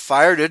picture that a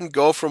fire didn't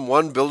go from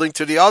one building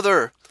to the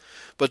other,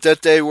 but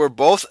that they were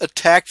both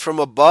attacked from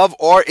above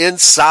or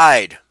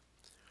inside.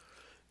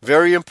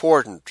 Very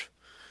important.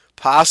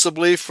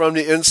 Possibly from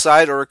the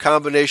inside or a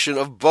combination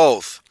of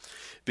both,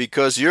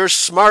 because your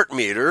smart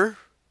meter,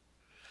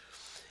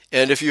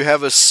 and if you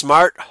have a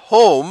smart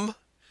home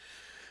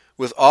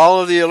with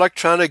all of the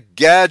electronic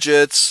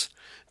gadgets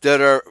that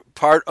are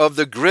part of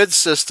the grid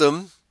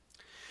system,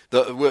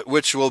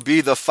 which will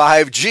be the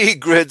 5G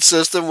grid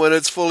system when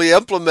it's fully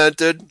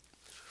implemented.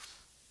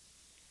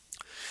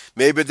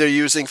 Maybe they're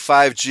using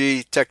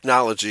 5G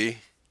technology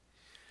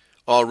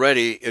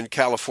already in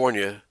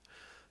California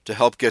to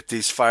help get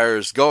these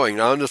fires going.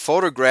 Now in the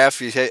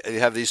photograph, you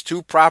have these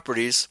two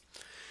properties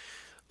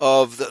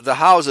of the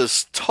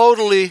houses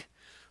totally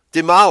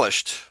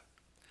demolished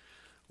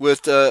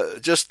with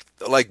just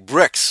like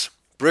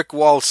brick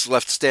walls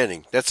left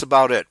standing. That's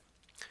about it.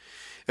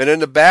 And in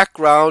the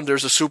background,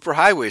 there's a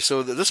superhighway.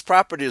 So this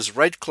property is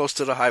right close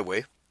to the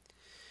highway.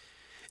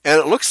 And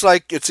it looks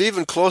like it's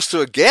even close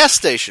to a gas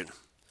station.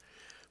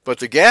 But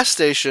the gas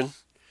station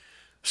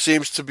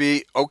seems to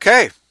be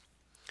okay.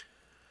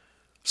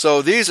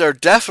 So these are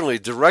definitely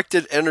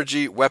directed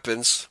energy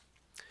weapons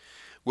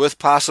with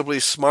possibly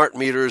smart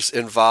meters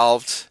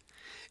involved.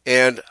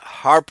 And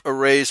HAARP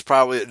arrays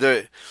probably,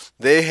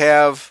 they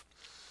have,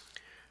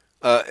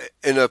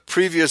 in a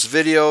previous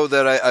video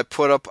that I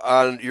put up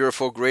on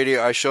Eurofolk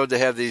Radio, I showed they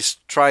have these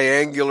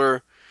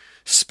triangular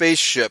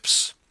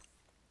spaceships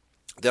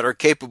that are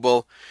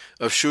capable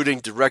of shooting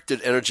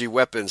directed energy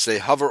weapons. They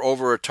hover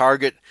over a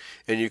target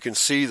and you can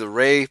see the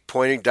ray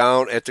pointing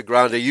down at the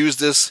ground. They use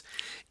this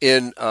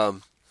in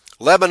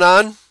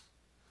Lebanon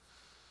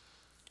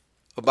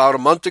about a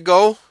month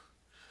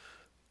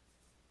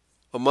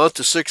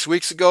to 6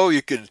 weeks ago.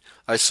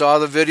 I saw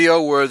the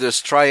video where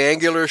this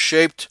triangular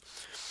shaped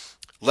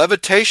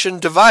levitation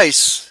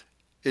device,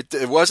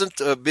 it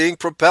wasn't being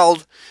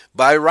propelled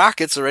by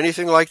rockets or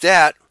anything like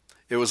that.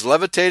 It was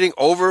levitating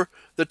over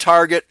the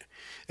target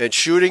and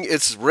shooting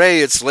its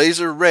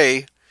laser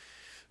ray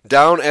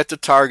down at the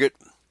target.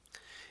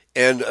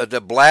 And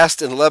the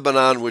blast in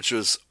Lebanon, which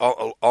was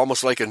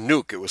almost like a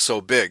nuke, it was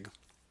so big,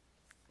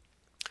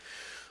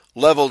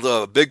 leveled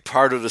a big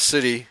part of the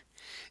city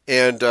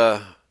and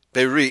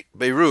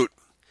Beirut.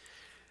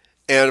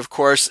 And of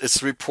course,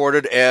 it's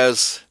reported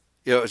as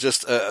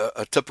just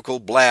a typical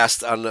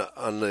blast on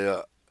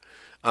the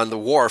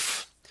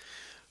wharf.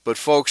 But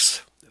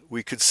folks,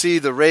 we could see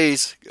the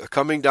rays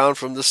coming down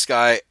from the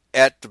sky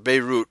at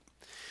Beirut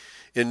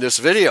in this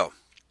video.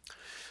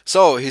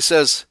 So he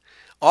says,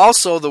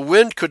 Also, the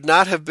wind could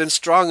not have been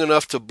strong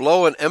enough to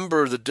blow an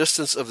ember the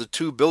distance of the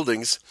two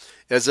buildings,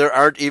 as there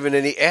aren't even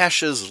any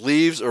ashes,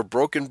 leaves, or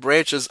broken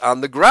branches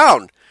on the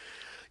ground.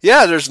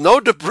 Yeah, there's no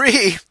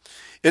debris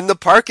in the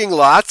parking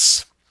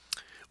lots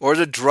or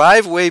the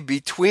driveway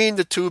between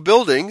the two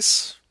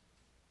buildings.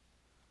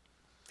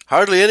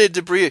 Hardly any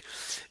debris.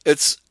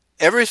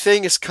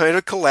 Everything is kind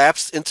of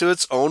collapsed into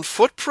its own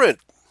footprint.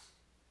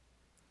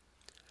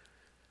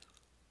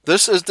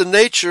 This is the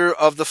nature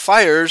of the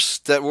fires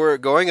that were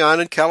going on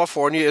in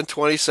California in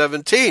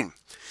 2017.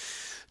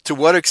 To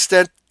what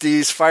extent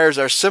these fires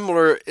are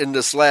similar in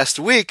this last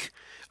week,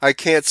 I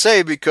can't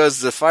say because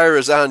the fire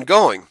is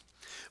ongoing.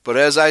 But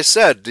as I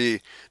said,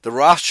 the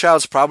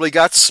Rothschilds probably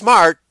got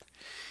smart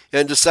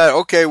and decided,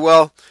 okay,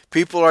 well,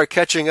 people are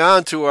catching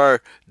on to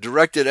our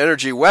directed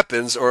energy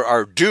weapons, or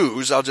our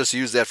DEWs, I'll just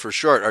use that for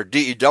short, our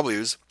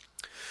DEWs,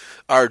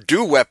 our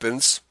DEW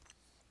weapons.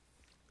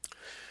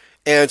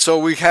 And so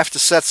we have to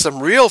set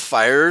some real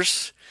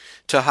fires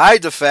to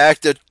hide the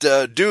fact that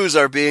DEWs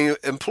are being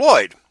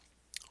employed.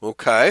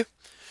 Okay.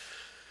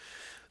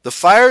 The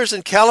fires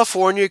in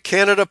California,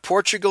 Canada,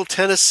 Portugal,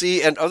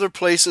 Tennessee, and other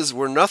places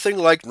were nothing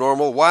like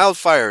normal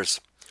wildfires.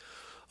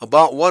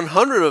 About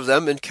 100 of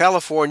them in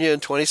California in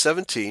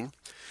 2017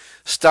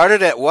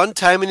 started at one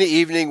time in the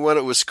evening when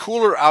it was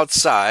cooler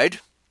outside,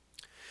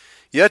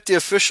 yet the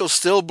officials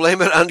still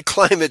blame it on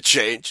climate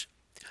change.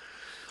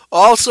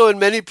 Also, in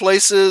many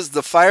places,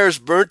 the fires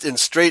burnt in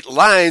straight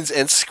lines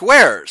and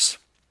squares.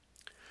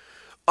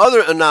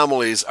 Other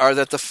anomalies are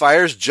that the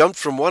fires jumped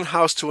from one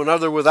house to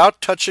another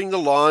without touching the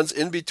lawns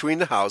in between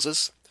the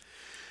houses,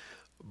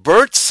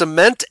 burnt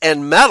cement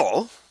and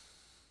metal,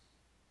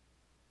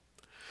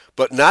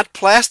 but not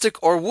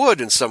plastic or wood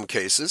in some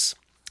cases,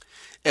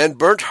 and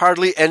burnt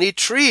hardly any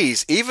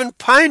trees, even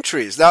pine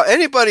trees. Now,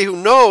 anybody who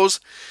knows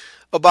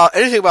about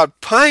anything about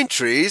pine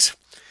trees,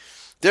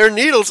 their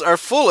needles are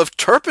full of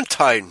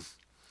turpentine.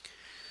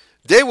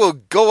 They will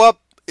go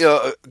up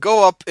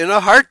in a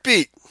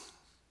heartbeat.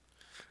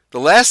 The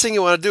last thing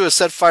you want to do is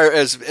set fire,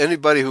 as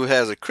anybody who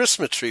has a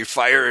Christmas tree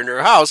fire in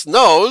their house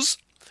knows.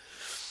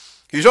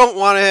 You don't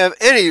want to have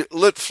any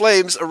lit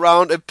flames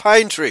around a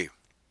pine tree.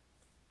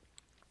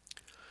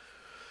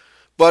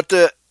 But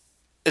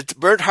it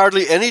burnt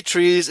hardly any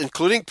trees,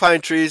 including pine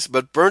trees,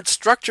 but burnt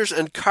structures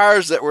and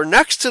cars that were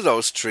next to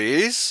those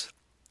trees.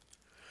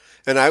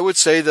 And I would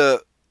say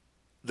the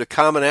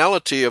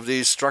commonality of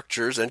these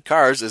structures and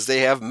cars is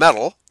they have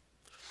metal.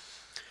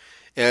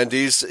 And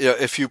these,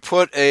 if you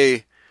put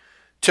a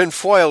tin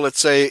foil, let's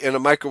say, in a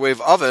microwave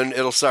oven,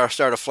 it'll start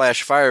a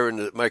flash fire in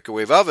the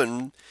microwave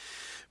oven.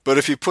 But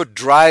if you put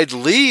dried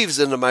leaves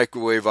in the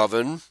microwave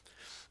oven,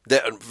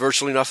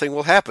 virtually nothing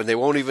will happen. They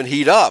won't even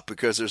heat up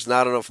because there's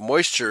not enough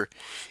moisture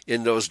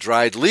in those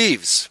dried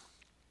leaves.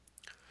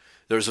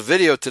 There's a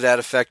video to that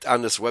effect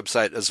on this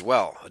website as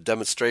well, a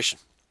demonstration.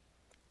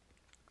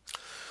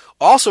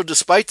 Also,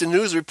 despite the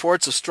news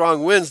reports of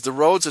strong winds, the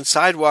roads and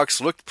sidewalks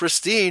looked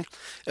pristine,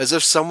 as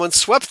if someone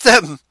swept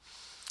them.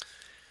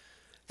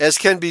 As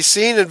can be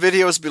seen in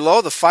videos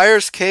below, the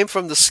fires came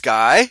from the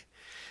sky,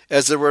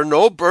 as there were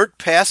no burnt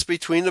paths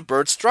between the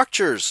burnt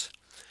structures.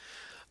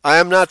 I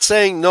am not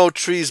saying no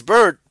trees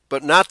burnt,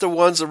 but not the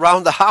ones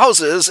around the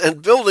houses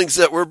and buildings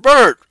that were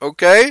burnt,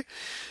 okay?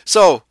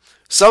 So,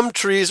 some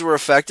trees were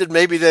affected.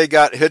 Maybe they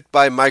got hit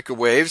by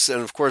microwaves,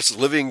 and of course,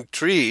 living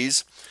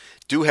trees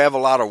do have a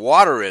lot of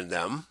water in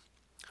them.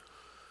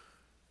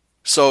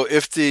 So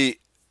if the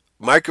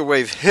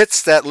microwave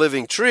hits that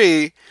living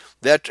tree,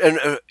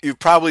 and you've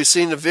probably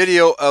seen the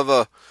video of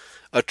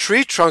a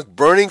tree trunk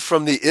burning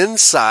from the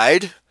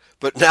inside,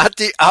 but not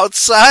the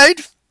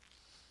outside.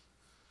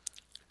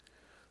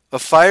 A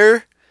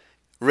fire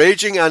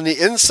raging on the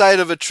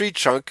inside of a tree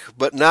trunk,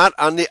 but not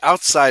on the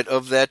outside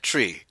of that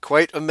tree.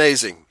 Quite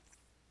amazing.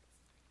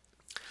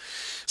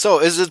 So,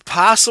 is it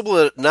possible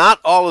that not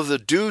all of the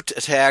DEW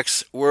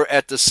attacks were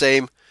at the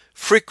same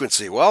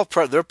frequency? Well,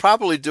 they're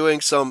probably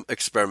doing some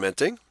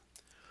experimenting.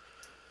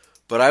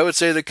 But I would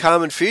say the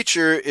common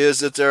feature is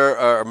that there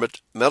are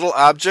metal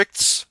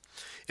objects,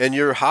 and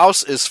your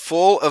house is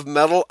full of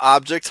metal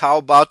objects. How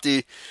about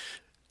the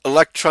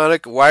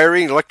electronic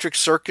wiring, electric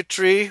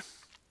circuitry,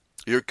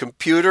 your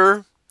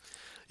computer,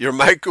 your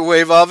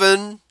microwave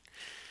oven?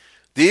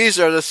 These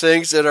are the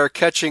things that are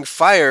catching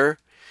fire.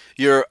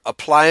 Your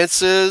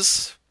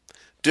appliances,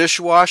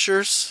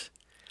 dishwashers,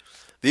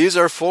 these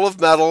are full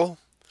of metal,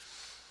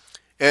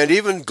 and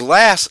even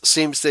glass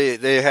seems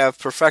they have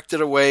perfected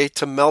a way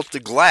to melt the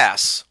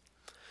glass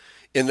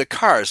in the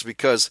cars,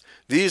 because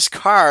these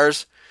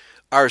cars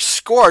are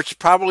scorched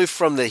probably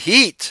from the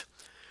heat,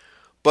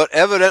 but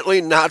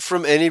evidently not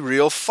from any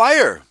real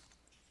fire.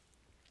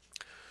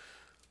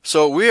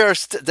 So we are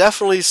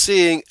definitely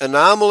seeing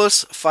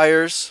anomalous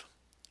fires.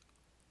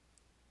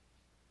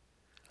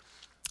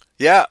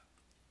 Yeah,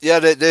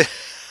 they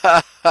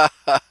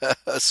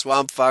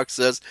Swamp Fox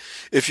says,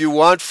 if you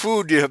want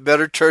food, you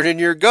better turn in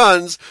your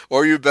guns,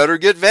 or you better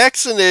get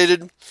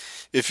vaccinated.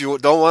 If you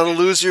don't want to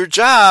lose your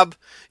job,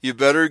 you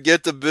better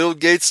get the Bill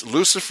Gates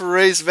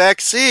luciferase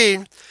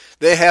vaccine.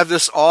 They have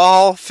this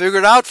all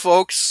figured out,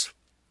 folks.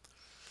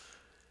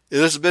 It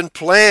has been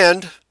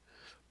planned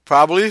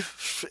probably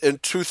in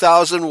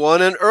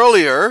 2001 and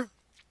earlier.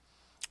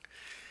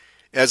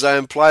 As I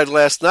implied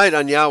last night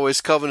on Yahweh's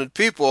Covenant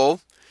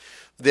People,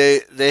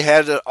 they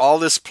had all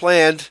this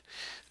planned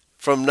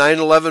from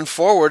 9/11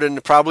 forward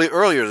and probably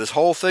earlier. This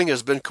whole thing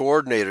has been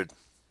coordinated.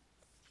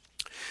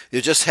 They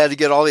just had to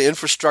get all the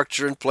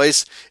infrastructure in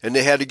place, and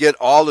they had to get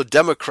all the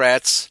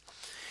Democrats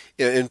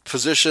in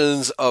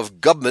positions of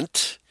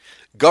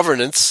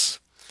governance,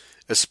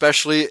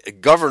 especially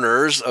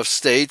governors of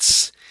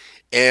states.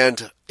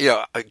 And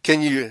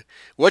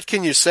what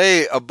can you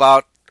say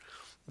about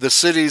the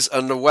cities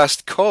on the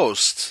West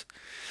Coast?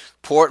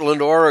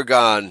 Portland,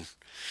 Oregon,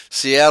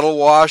 Seattle,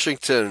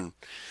 Washington,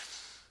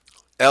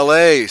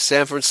 LA,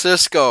 San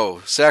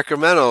Francisco,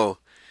 Sacramento.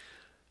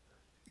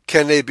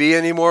 Can they be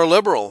any more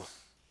liberal?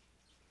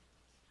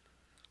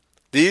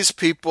 These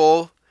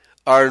people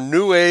are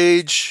New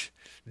Age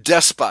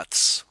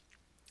despots.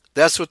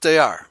 That's what they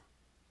are.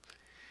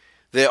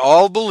 They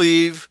all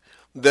believe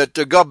that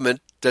the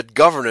government, that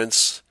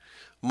governance,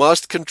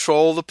 must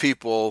control the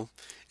people,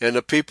 and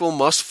the people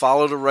must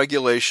follow the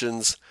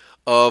regulations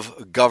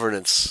of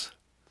governance.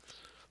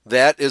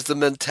 That is the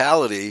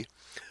mentality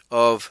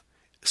of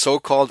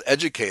so-called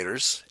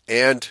educators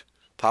and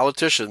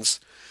politicians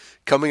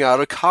coming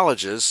out of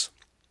colleges,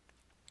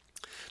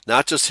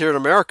 not just here in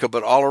America,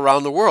 but all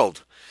around the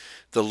world.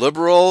 The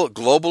liberal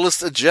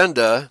globalist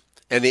agenda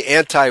and the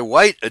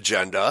anti-white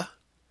agenda.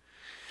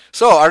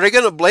 So, are they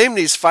going to blame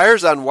these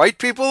fires on white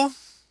people?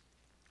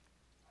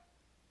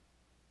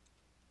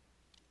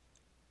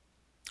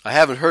 I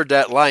haven't heard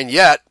that line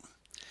yet,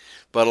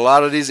 but a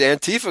lot of these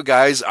Antifa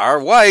guys are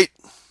white,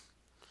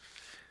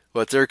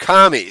 but they're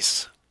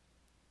commies.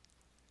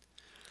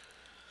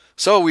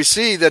 So we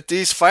see that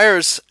these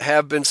fires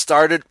have been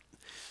started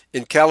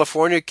in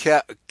California,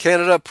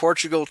 Canada,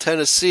 Portugal,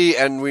 Tennessee,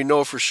 and we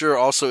know for sure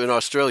also in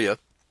Australia.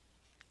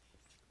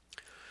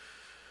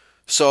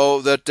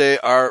 So that they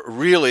are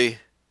really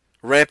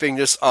ramping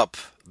this up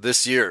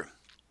this year.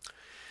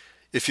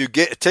 If you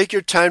take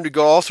your time to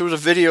go all through the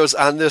videos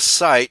on this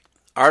site,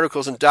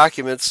 articles and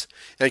documents,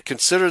 and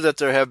consider that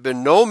there have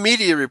been no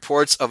media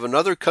reports of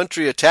another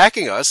country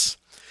attacking us,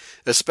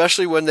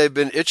 especially when they've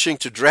been itching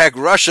to drag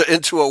Russia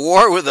into a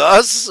war with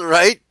us,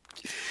 right?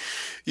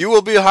 You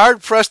will be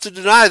hard-pressed to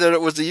deny that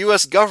it was the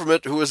U.S.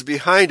 government who was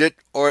behind it,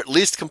 or at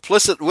least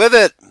complicit with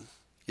it.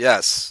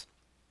 Yes.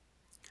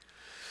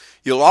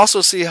 You'll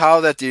also see how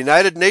that the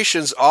United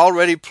Nations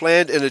already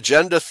planned an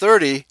Agenda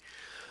 30,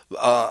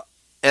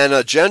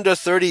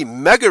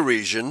 mega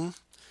region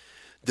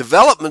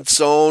development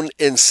zone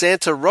in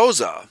Santa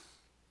Rosa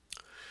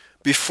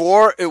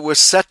before it was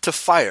set to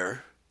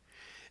fire,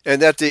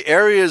 and that the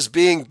areas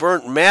being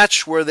burnt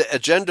match where the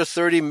Agenda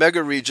 30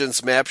 mega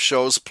regions map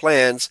shows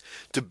plans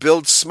to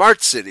build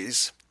smart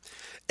cities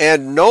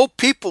and no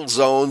people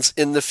zones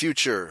in the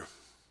future.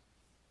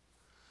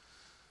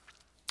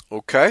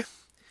 Okay.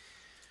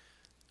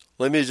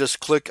 Let me just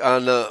click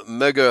on the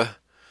mega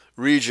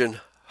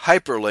region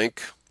hyperlink.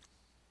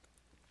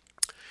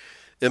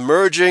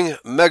 Emerging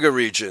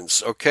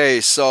megaregions. Okay,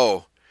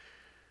 so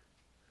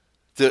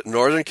the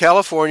Northern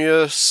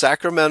California,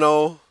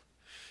 Sacramento,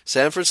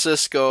 San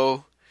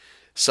Francisco,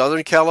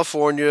 Southern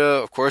California,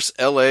 of course,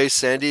 LA,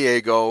 San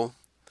Diego,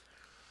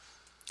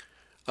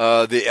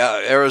 the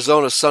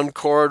Arizona Sun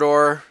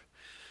Corridor,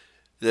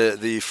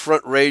 the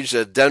Front Range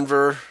of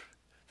Denver,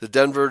 the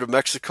Denver to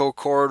Mexico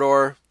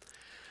corridor,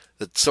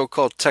 the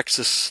so-called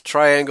Texas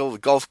Triangle, the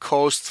Gulf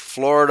Coast,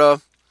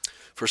 Florida.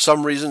 For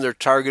some reason, they're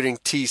targeting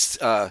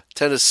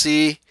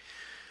Tennessee,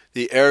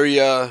 the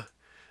area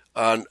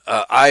on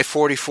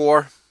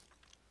I-44.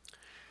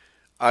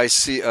 I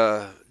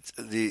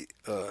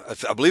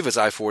believe it's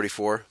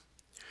I-44.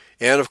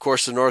 And, of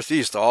course, the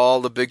Northeast, all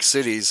the big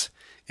cities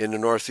in the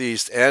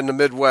Northeast, and the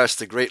Midwest,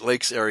 the Great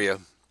Lakes area.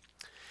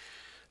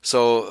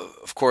 So,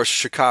 of course,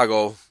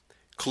 Chicago,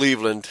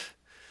 Cleveland,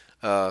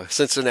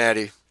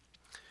 Cincinnati,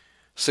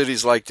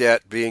 cities like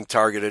that being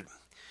targeted.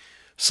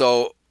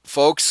 So,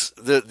 folks,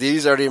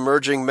 these are the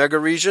emerging mega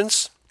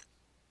regions,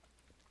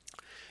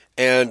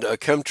 and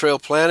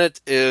Chemtrail Planet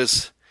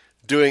is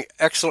doing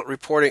excellent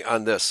reporting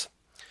on this.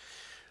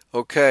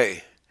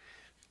 Okay,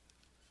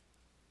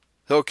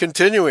 so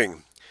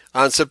continuing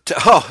on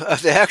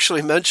they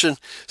actually mentioned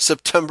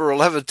September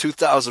 11,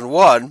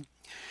 2001.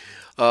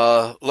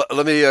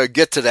 Let me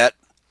get to that.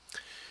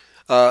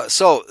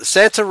 So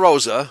Santa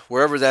Rosa,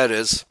 wherever that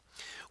is.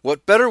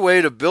 What better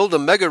way to build a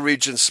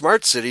mega-region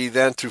smart city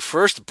than to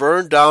first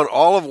burn down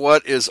all of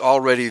what is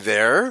already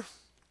there?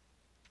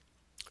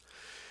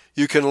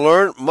 You can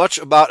learn much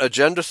about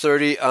Agenda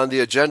 30 on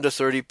the Agenda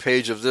 30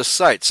 page of this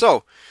site.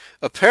 So,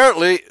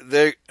 apparently,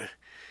 the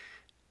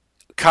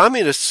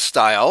communist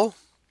style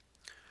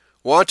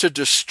want to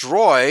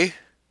destroy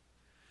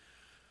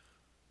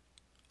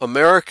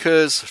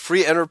America's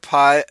free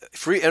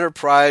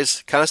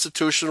enterprise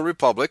constitutional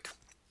republic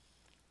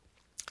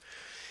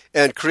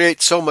and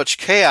create so much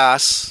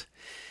chaos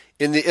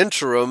in the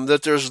interim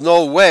that there's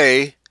no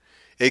way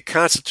a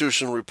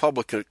constitutional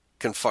republic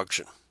can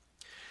function.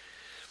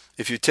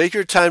 If you take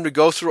your time to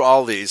go through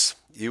all these,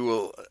 you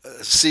will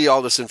see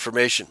all this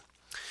information.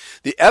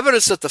 The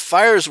evidence that the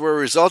fires were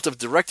a result of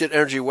directed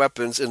energy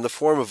weapons in the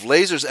form of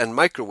lasers and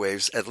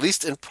microwaves, at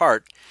least in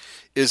part,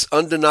 is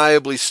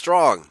undeniably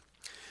strong.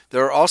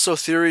 There are also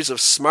theories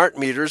of smart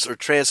meters or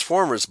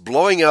transformers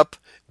blowing up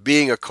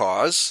being a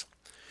cause,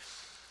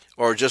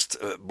 or just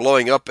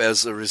blowing up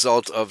as a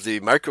result of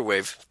the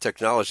microwave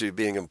technology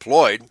being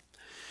employed.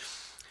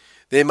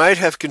 They might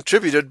have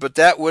contributed, but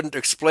that wouldn't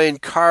explain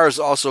cars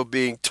also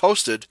being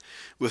toasted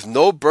with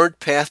no burnt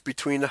path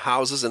between the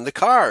houses and the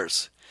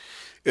cars.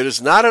 It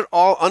is not at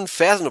all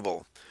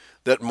unfathomable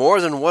that more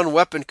than one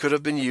weapon could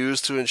have been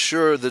used to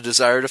ensure the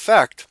desired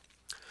effect.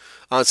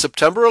 On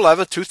September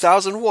 11,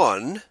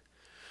 2001,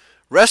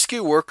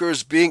 rescue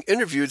workers being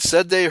interviewed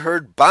said they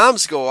heard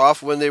bombs go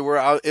off when they were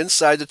out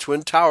inside the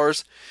Twin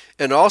Towers,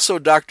 and also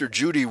Dr.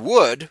 Judy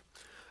Wood,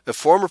 a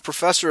former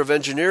professor of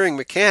engineering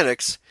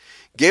mechanics,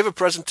 gave a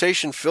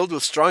presentation filled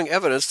with strong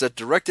evidence that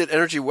directed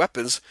energy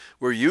weapons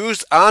were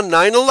used on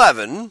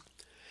 9/11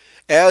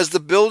 as the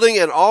building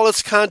and all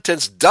its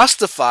contents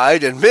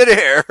dustified in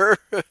midair.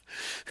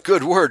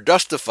 Good word,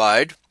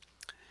 dustified.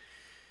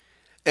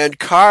 And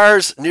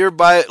cars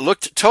nearby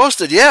looked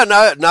toasted. Yeah,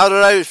 now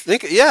that I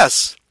think,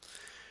 yes.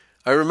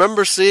 I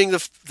remember seeing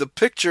the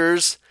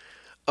pictures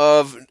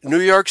of New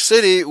York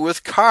City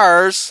with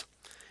cars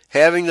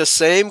having the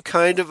same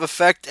kind of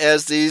effect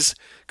as these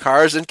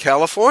cars in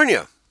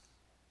California.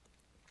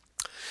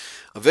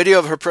 A video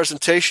of her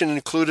presentation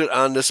included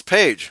on this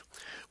page.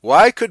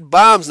 Why could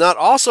bombs not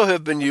also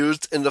have been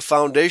used in the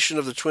foundation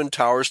of the Twin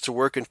Towers to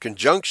work in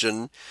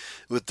conjunction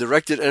with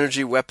directed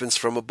energy weapons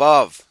from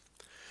above?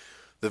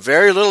 The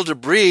very little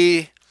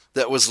debris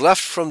that was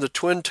left from the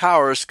Twin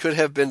Towers could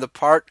have been the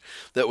part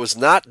that was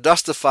not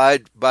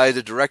dustified by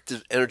the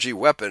directed energy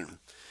weapon,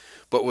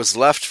 but was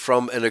left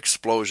from an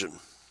explosion.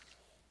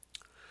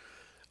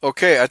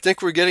 Okay, I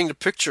think we're getting the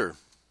picture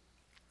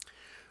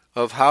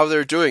of how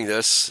they're doing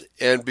this,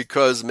 and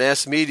because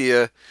mass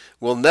media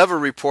will never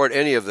report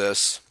any of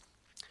this,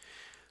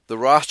 the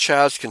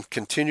Rothschilds can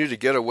continue to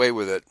get away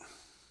with it.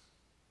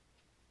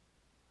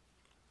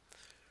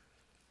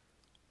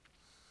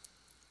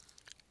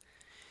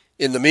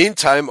 In the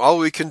meantime, all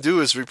we can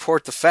do is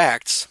report the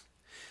facts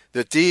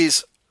that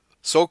these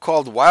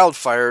so-called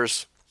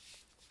wildfires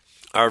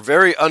are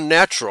very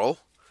unnatural,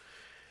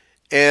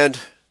 and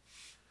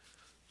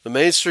the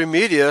mainstream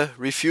media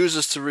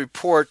refuses to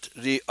report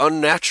the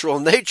unnatural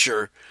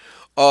nature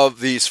of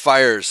these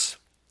fires.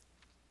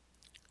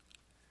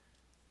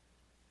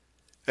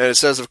 And it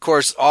says, of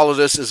course, all of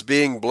this is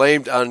being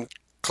blamed on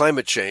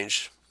climate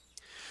change.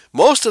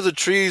 Most of the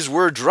trees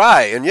were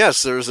dry, and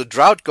yes, there was a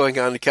drought going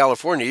on in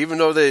California. Even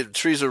though the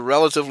trees are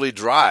relatively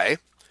dry,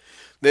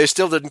 they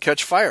still didn't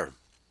catch fire.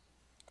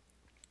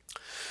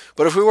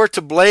 But if we were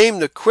to blame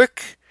the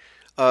quick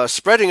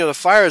spreading of the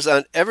fires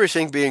on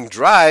everything being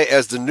dry,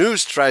 as the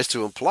news tries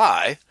to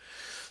imply,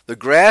 the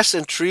grass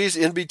and trees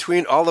in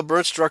between all the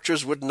burnt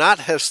structures would not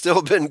have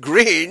still been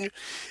green.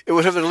 It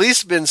would have at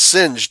least been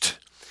singed.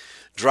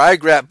 Dry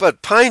grass,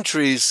 but pine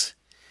trees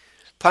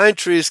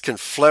can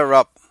flare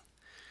up.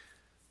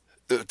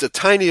 The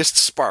tiniest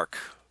spark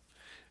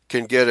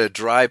can get a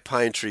dry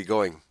pine tree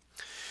going.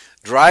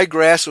 Dry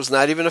grass was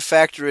not even a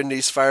factor in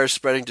these fires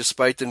spreading,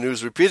 despite the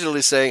news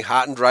repeatedly saying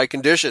hot and dry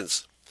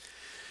conditions.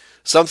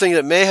 Something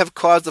that may have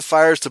caused the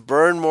fires to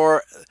burn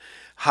more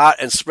hot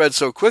and spread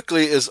so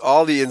quickly is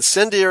all the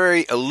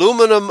incendiary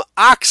aluminum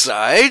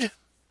oxide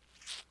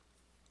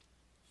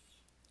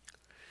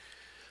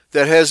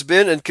that has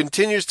been and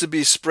continues to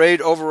be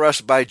sprayed over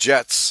us by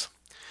jets.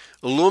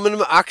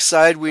 Aluminum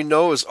oxide, we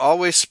know, is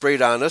always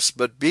sprayed on us,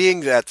 but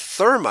being that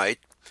thermite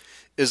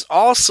is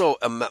also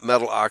a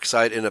metal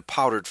oxide in a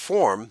powdered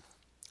form,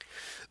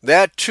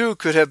 that too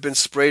could have been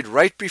sprayed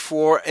right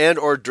before and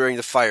or during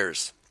the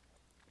fires.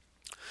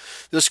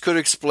 This could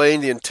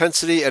explain the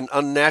intensity and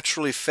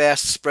unnaturally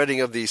fast spreading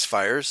of these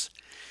fires.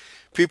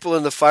 People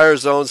in the fire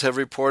zones have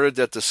reported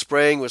that the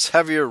spraying was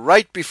heavier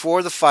right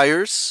before the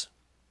fires.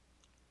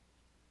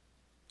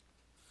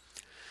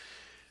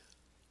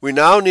 We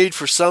now need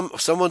for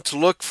someone to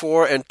look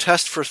for and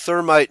test for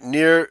thermite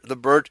near the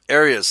burnt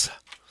areas.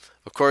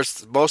 Of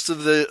course, most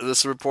of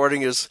this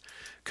reporting is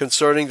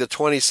concerning the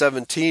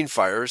 2017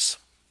 fires.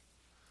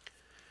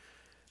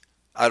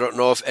 I don't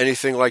know if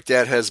anything like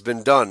that has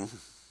been done.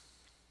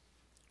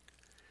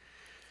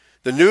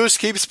 The news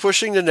keeps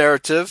pushing the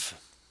narrative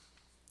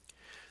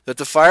that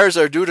the fires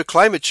are due to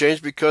climate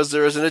change because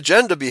there is an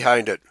agenda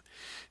behind it.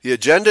 The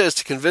agenda is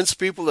to convince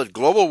people that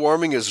global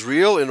warming is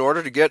real in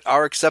order to get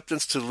our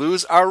acceptance to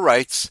lose our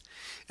rights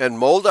and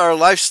mold our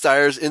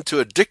lifestyles into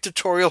a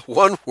dictatorial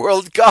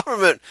one-world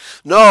government.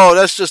 No,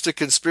 that's just a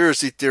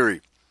conspiracy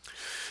theory.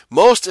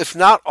 Most, if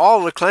not all,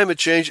 of the climate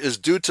change is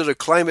due to the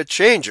climate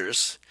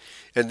changers,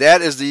 and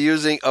that is the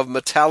using of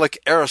metallic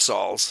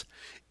aerosols,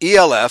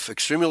 ELF,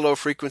 extremely low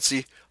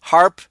frequency,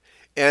 HAARP,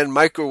 and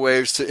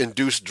microwaves to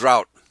induce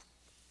drought.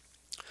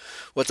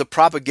 What the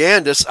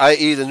propagandists,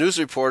 i.e. the news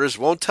reporters,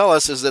 won't tell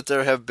us is that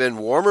there have been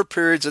warmer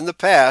periods in the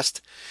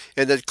past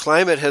and that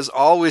climate has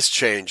always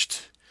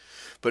changed.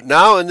 But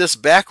now in this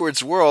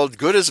backwards world,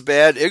 good is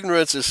bad,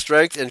 ignorance is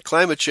strength, and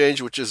climate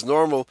change, which is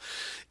normal,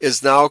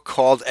 is now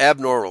called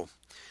abnormal.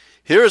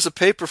 Here is a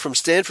paper from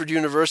Stanford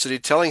University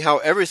telling how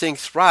everything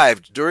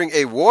thrived during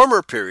a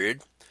warmer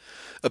period,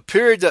 a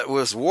period that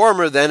was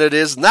warmer than it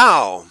is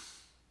now.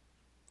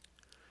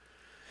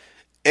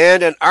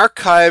 And an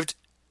archived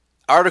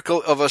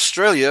article of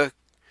Australia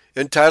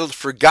entitled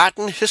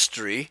Forgotten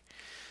History,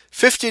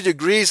 50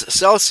 degrees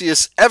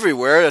Celsius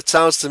everywhere. That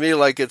sounds to me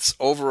like it's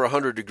over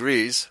 100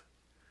 degrees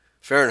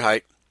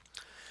Fahrenheit,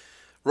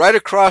 right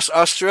across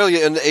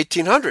Australia in the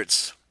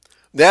 1800s.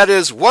 That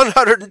is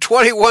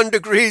 121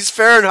 degrees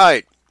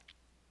Fahrenheit.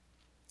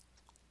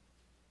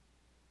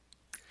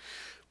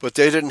 But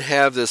they didn't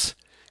have this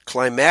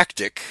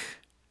climactic,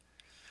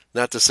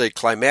 not to say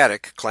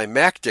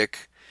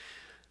climactic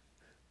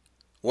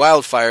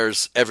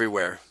wildfires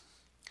everywhere.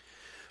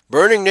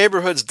 Burning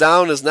neighborhoods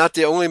down is not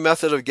the only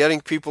method of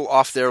getting people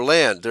off their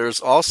land. There is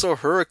also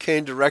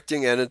hurricane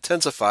directing and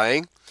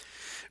intensifying,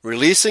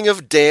 releasing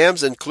of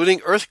dams,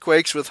 including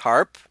earthquakes with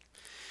HAARP,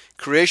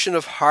 creation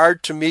of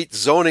hard-to-meet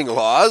zoning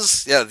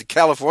laws. Yeah,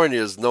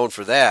 California is known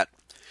for that.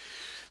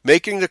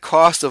 Making the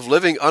cost of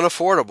living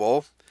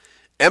unaffordable,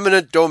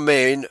 eminent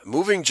domain,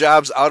 moving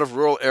jobs out of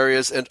rural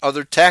areas, and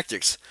other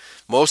tactics.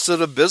 Most of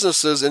the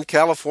businesses in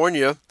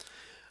California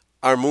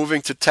are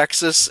moving to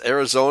Texas,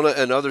 Arizona,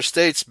 and other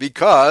states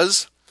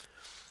because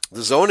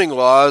the zoning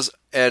laws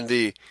and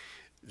the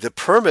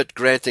permit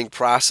granting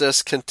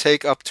process can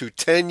take up to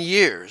 10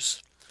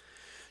 years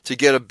to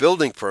get a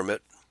building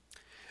permit,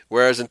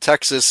 whereas in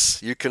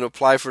Texas, you can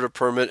apply for the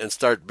permit and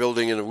start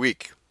building in a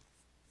week.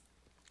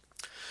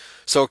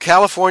 So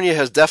California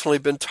has definitely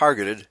been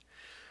targeted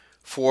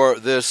for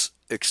this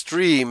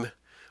extreme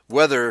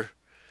weather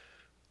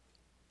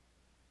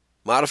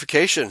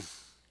modification.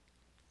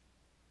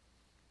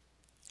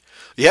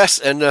 Yes,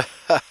 and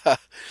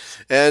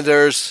and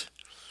there's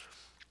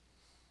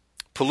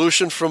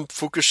pollution from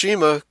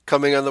Fukushima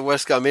coming on the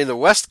west coast. I mean, the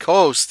West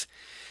Coast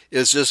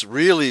is just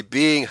really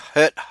being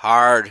hit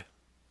hard.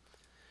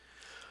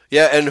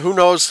 Yeah, and who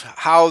knows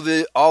how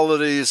all of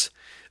these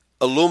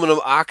aluminum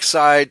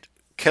oxide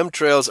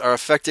chemtrails are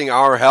affecting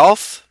our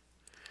health?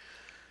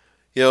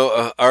 You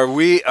know, are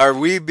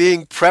we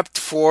being prepped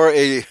for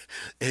a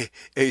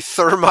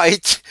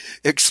thermite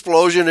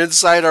explosion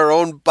inside our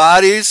own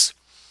bodies,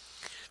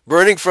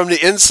 burning from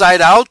the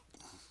inside out?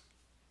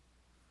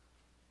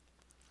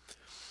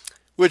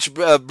 Which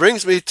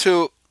brings me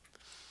to,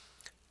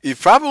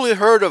 you've probably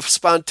heard of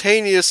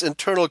spontaneous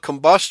internal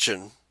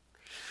combustion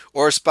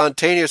or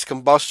spontaneous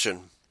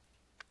combustion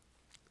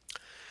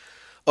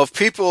of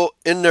people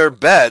in their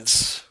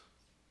beds.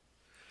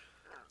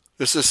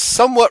 This is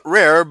somewhat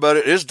rare, but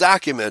it is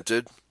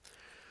documented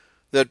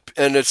that,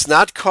 and it's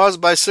not caused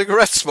by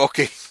cigarette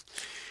smoking,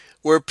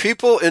 where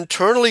people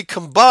internally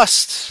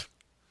combust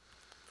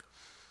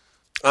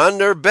on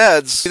their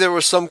beds. There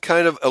was some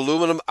kind of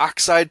aluminum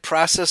oxide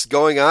process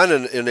going on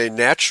in a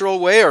natural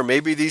way, or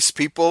maybe these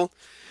people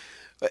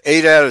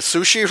ate at a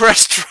sushi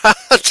restaurant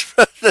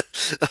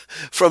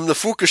from the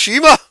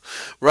Fukushima,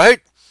 right?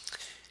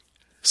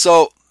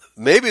 So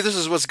maybe this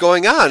is what's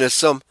going on, is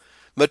some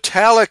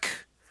metallic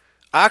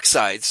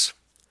oxides,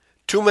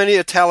 too many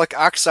metallic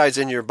oxides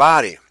in your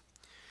body.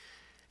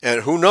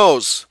 And who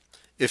knows,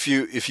 if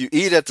you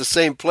eat at the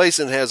same place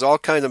and has all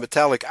kinds of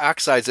metallic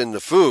oxides in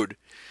the food.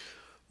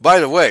 By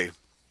the way,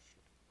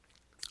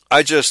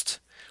 I just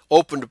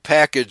opened a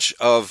package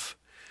of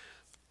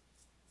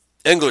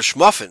English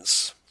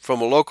muffins from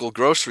a local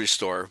grocery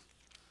store,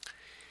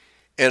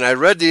 and I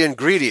read the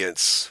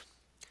ingredients,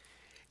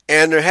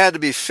 and there had to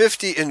be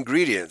 50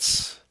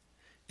 ingredients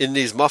in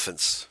these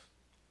muffins.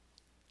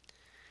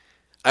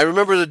 I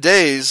remember the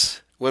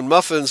days when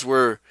muffins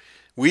were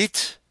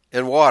wheat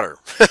and water,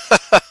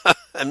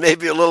 and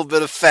maybe a little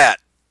bit of fat.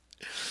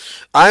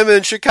 I'm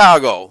in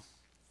Chicago,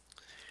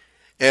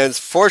 and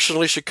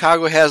fortunately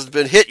Chicago hasn't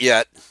been hit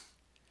yet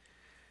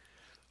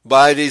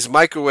by these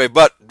microwave,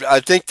 but I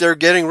think they're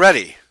getting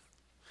ready.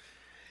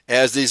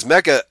 As these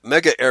mega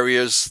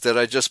areas that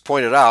I just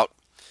pointed out,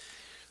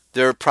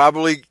 they're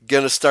probably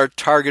going to start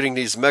targeting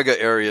these mega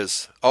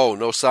areas. Oh,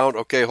 no sound?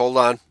 Okay, hold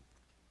on.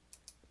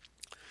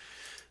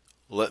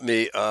 Let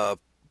me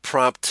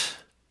prompt.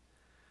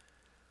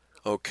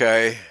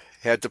 Okay,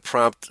 had to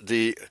prompt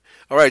the...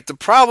 All right, the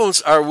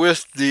problems are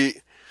with the...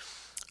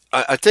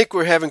 I think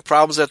we're having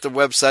problems at the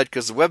website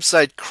because the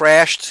website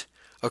crashed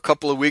a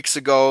couple of weeks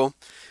ago,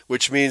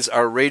 which means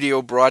our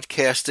radio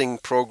broadcasting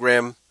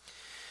program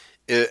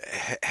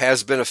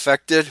has been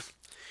affected.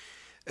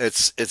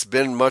 It's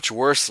been much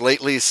worse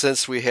lately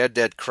since we had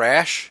that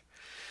crash.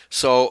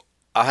 So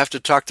I'll have to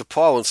talk to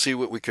Paul and see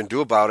what we can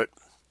do about it.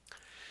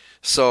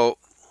 So,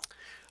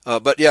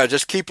 but yeah,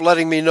 just keep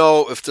letting me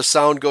know if the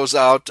sound goes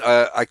out.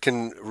 I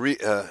can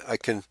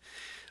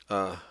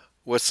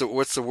what's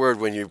the word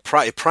when you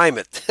prime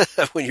it?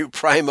 When you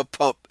prime a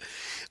pump,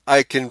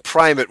 I can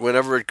prime it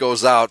whenever it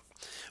goes out.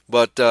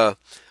 But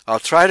I'll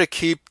try to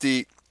keep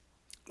the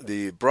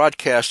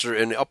broadcaster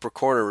in the upper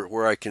corner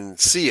where I can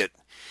see it.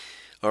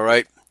 All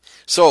right.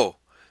 So,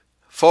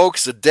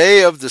 folks, the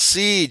day of the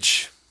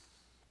siege.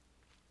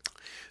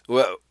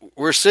 Well,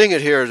 we're seeing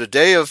it here. The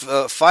day of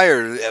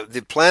fire.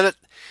 The planet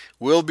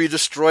will be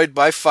destroyed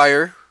by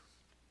fire,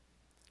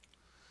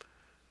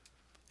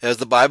 as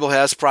the Bible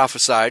has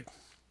prophesied.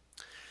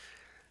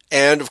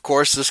 And, of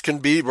course, this can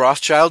be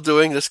Rothschild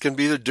doing. This can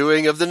be the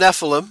doing of the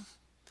Nephilim.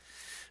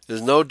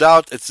 There's no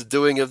doubt it's the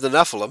doing of the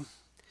Nephilim.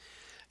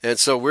 And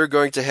so we're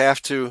going to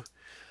have to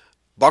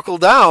buckle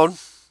down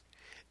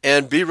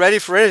and be ready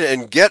for it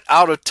and get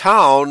out of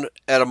town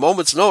at a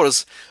moment's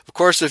notice. Of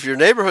course, if your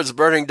neighborhood's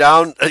burning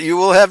down, you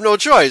will have no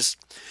choice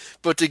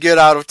but to get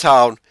out of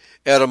town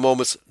at a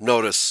moment's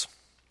notice.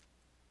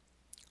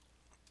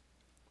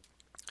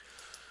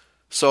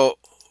 So,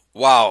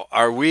 wow,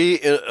 are we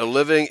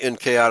living in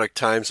chaotic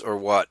times or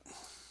what?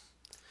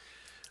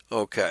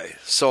 Okay,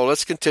 so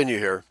let's continue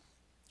here.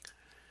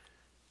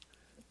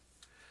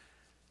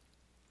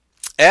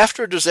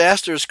 After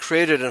disasters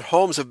created and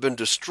homes have been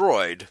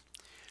destroyed,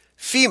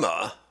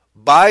 FEMA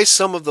buys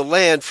some of the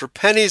land for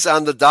pennies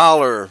on the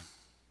dollar.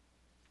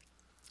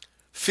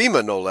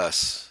 FEMA, no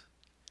less.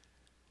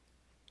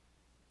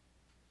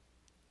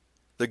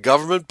 The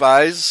government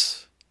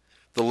buys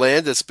the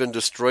land that's been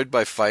destroyed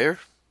by fire?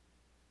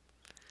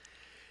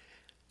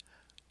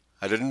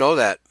 I didn't know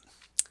that.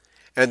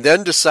 And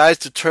then decides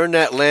to turn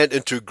that land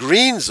into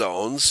green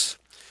zones,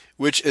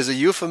 which is a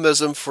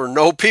euphemism for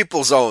no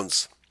people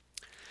zones.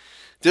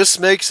 This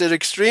makes it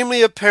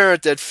extremely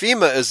apparent that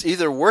FEMA is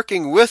either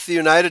working with the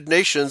United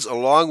Nations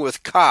along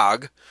with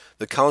COG,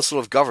 the Council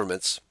of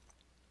Governments,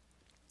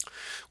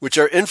 which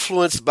are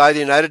influenced by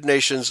the United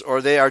Nations,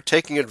 or they are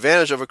taking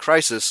advantage of a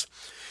crisis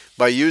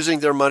by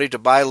using their money to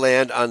buy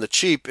land on the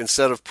cheap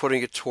instead of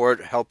putting it toward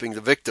helping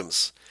the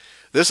victims.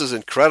 This is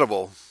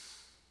incredible.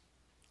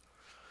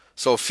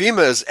 So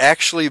FEMA is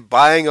actually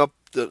buying up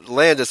the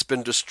land that's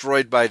been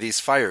destroyed by these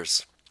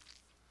fires.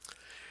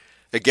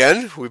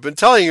 Again, we've been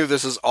telling you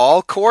this is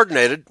all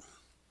coordinated.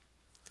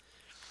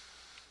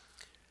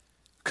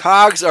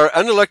 COGs are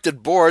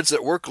unelected boards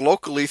that work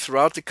locally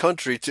throughout the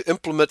country to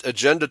implement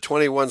Agenda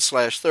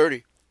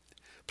 21/30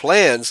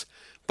 plans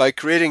by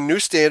creating new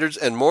standards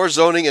and more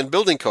zoning and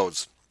building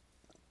codes.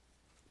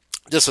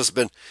 This has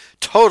been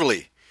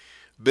totally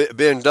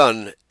been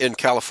done in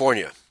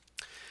California.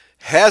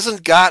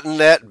 Hasn't gotten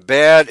that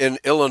bad in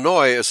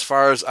Illinois as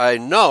far as I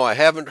know. I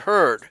haven't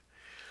heard.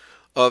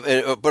 But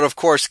of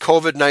course,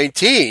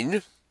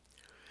 COVID-19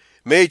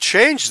 may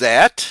change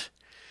that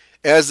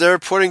as they're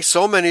putting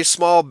so many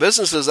small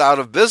businesses out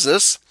of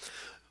business.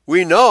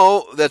 We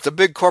know that the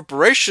big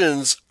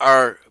corporations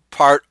are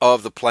part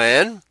of the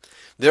plan.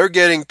 They're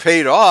getting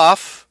paid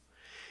off,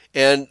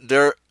 and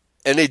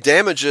any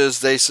damages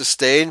they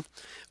sustain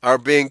are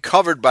being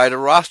covered by the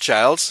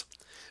Rothschilds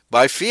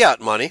by fiat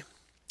money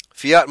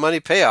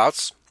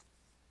payouts.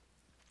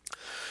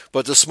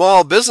 But the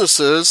small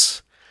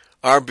businesses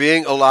are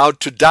being allowed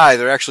to die.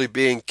 They're actually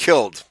being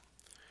killed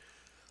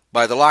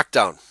by the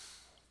lockdown.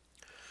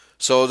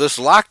 So this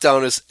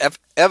lockdown is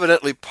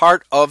evidently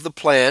part of the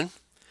plan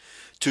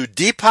to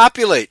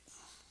depopulate.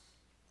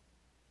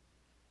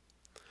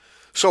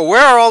 So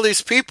where are all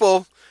these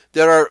people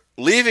that are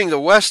leaving the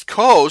West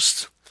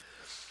Coast?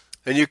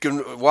 And you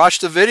can watch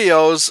the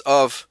videos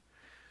of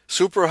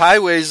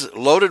superhighways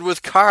loaded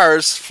with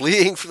cars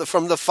fleeing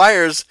from the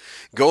fires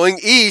going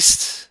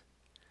east.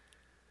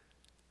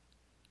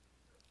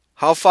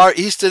 How far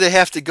east do they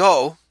have to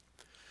go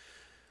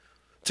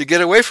to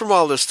get away from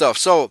all this stuff?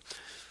 So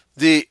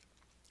the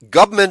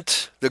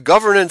governance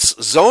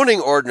zoning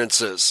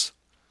ordinances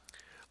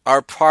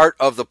are part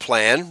of the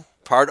plan,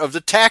 part of the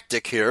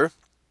tactic here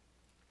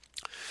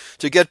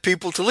to get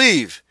people to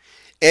leave.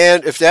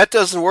 And if that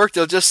doesn't work,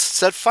 they'll just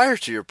set fire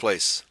to your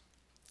place.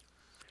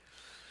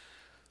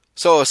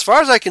 So as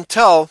far as I can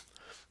tell,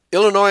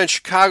 Illinois and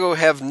Chicago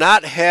have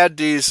not had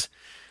these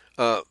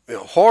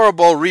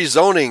horrible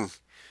rezoning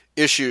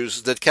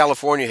issues that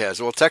California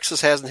has. Well, Texas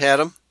hasn't had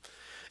them.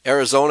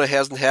 Arizona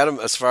hasn't had them,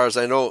 as far as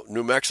I know.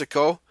 New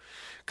Mexico,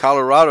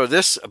 Colorado,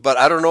 but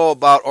I don't know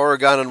about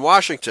Oregon and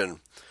Washington.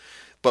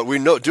 But we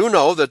do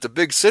know that the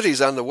big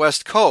cities on the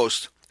West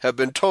Coast have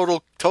been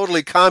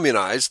totally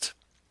communized.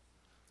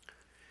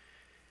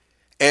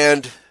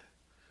 And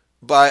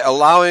by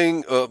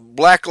allowing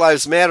Black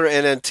Lives Matter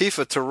and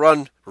Antifa to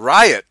run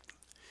riot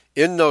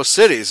in those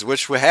cities,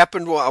 which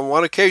happened on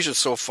one occasion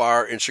so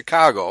far in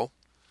Chicago,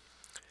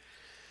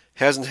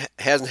 hasn't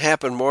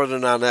happened more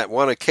than on that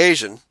one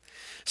occasion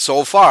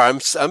so far.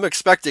 I'm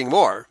expecting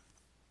more,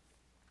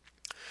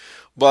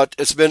 but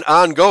it's been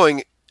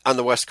ongoing on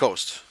the West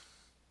Coast,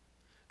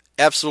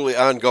 absolutely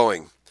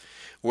ongoing,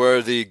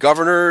 where the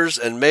governors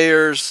and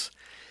mayors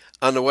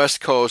on the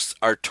West Coast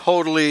are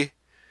totally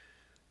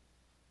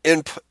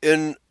in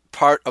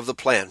part of the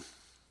plan.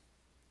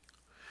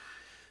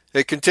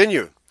 They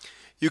continue.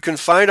 You can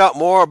find out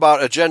more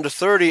about Agenda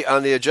 30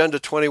 on the Agenda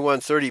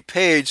 2130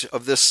 page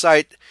of this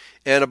site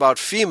and about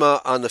FEMA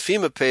on the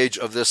FEMA page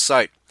of this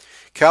site.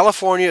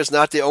 California is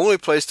not the only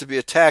place to be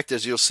attacked,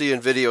 as you'll see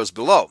in videos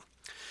below.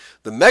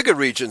 The mega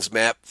regions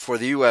map for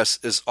the U.S.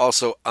 is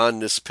also on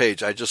this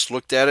page. I just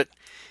looked at it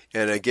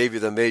and I gave you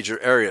the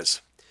major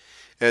areas.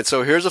 And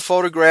so here's a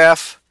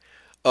photograph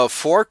of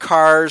 4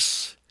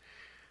 cars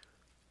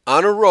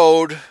on a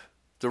road.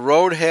 The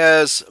road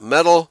has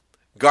metal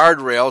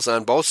guardrails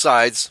on both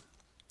sides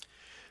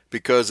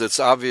because it's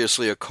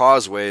obviously a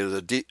causeway,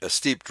 a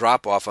steep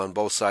drop-off on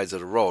both sides of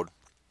the road.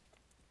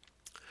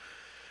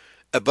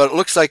 But it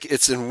looks like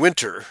it's in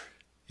winter.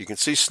 You can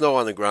see snow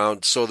on the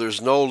ground, so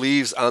there's no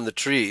leaves on the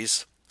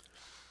trees.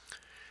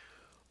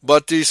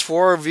 But these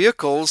 4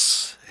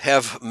 vehicles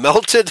have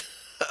melted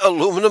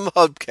aluminum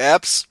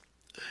hubcaps,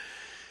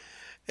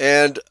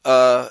 and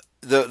all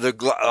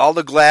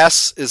the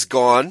glass is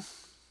gone.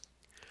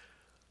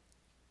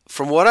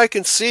 From what I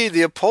can see,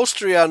 the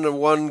upholstery on the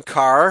one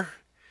car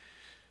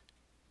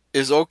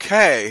is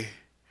okay,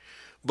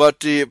 but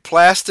the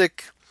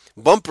plastic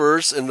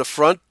bumpers in the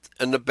front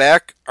and the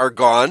back are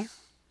gone.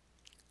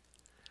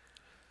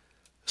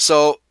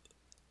 So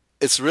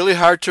it's really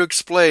hard to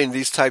explain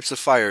these types of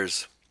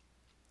fires.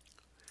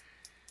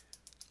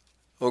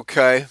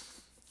 Okay.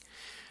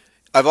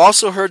 I've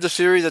also heard the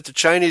theory that the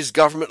Chinese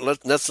government,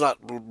 let's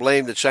not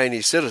blame the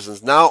Chinese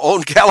citizens, now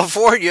own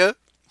California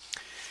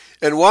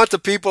and want the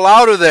people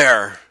out of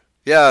there.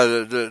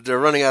 Yeah, they're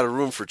running out of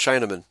room for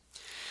Chinamen.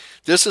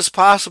 This is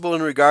possible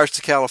in regards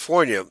to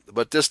California,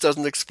 but this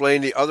doesn't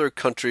explain the other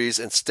countries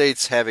and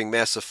states having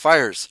massive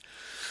fires.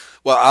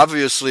 Well,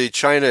 obviously,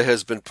 China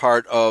has been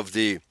part of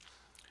the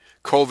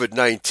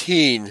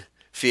COVID-19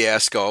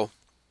 fiasco,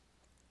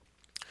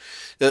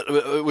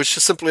 which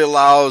simply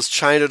allows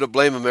China to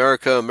blame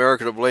America,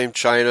 America to blame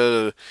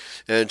China,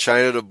 and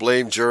China to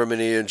blame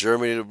Germany, and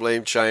Germany to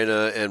blame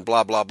China, and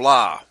blah, blah,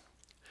 blah.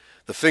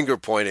 The finger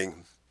pointing.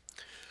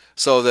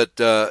 So that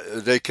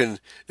they can,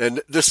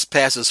 and this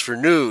passes for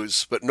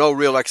news, but no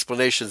real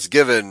explanations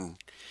given.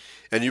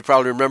 And you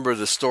probably remember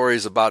the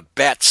stories about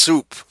bat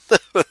soup.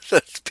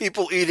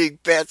 People eating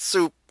bat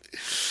soup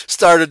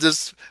started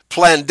this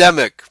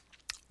pandemic.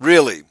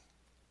 Really.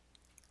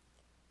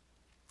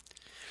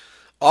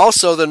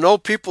 Also, the no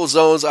people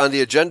zones on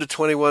the Agenda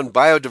 21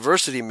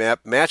 biodiversity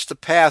map match the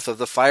path of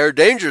the fire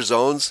danger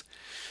zones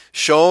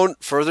shown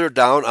further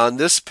down on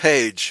this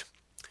page.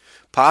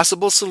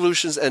 Possible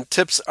solutions and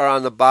tips are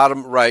on the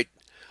bottom right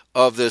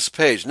of this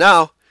page.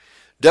 Now,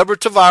 Deborah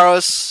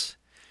Tavares,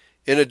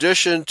 in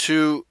addition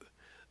to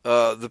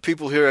the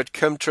people here at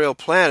Chemtrail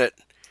Planet,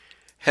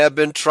 have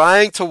been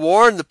trying to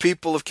warn the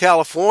people of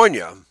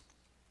California.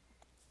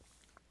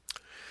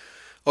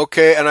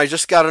 Okay, and I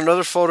just got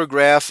another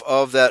photograph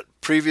of that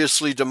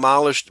previously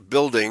demolished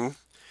building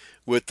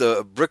with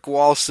the brick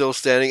wall still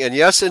standing. And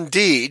yes,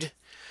 indeed,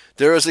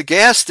 there is a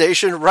gas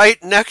station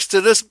right next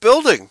to this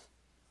building.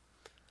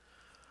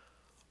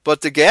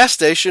 But the gas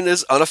station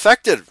is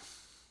unaffected.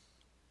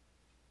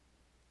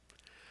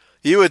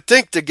 You would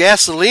think the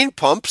gasoline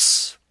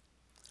pumps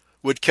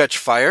would catch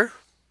fire.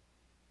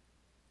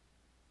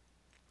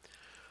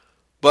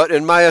 But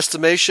in my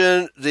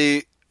estimation,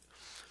 the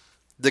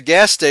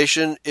gas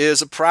station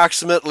is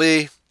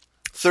approximately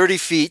 30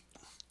 feet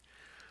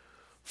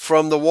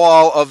from the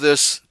wall of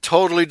this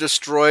totally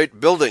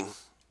destroyed building,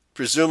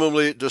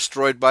 presumably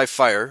destroyed by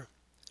fire.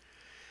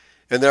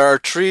 And there are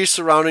trees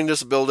surrounding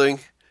this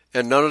building,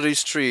 and none of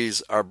these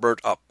trees are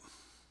burnt up.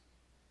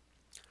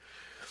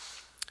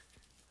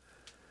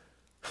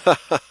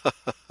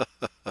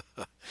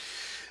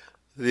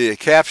 The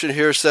caption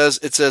here says,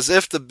 it's as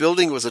if the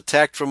building was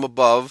attacked from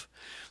above.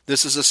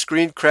 This is a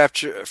screen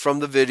capture from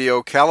the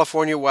video,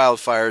 California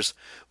Wildfires,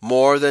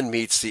 More Than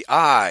Meets the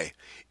Eye.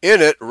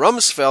 In it,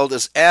 Rumsfeld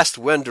is asked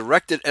when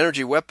directed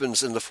energy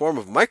weapons in the form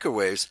of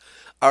microwaves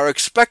are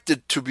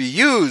expected to be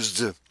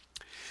used.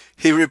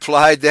 He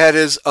replied, that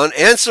is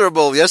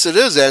unanswerable. Yes, it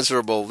is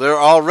answerable. They're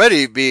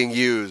already being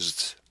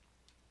used.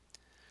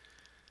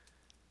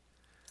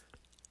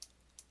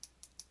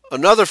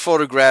 Another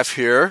photograph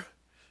here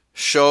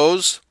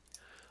shows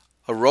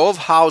a row of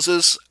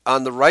houses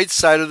on the right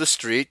side of the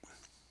street.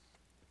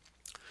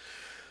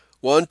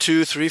 1,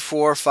 2, 3,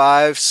 4,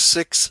 5,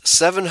 6,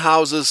 7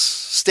 houses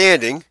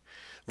standing,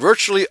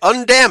 virtually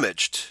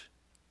undamaged.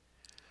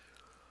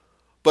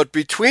 But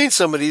between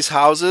some of these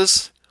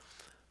houses,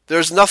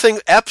 there's nothing,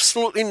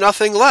 absolutely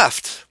nothing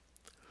left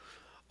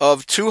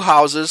of 2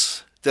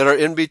 houses that are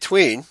in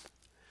between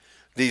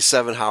these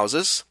 7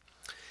 houses.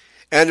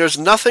 And there's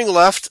nothing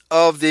left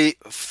of the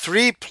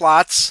 3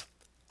 plots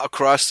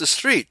across the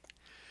street.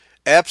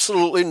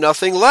 Absolutely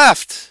nothing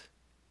left.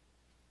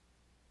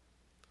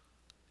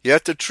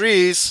 Yet the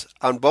trees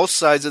on both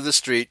sides of the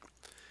street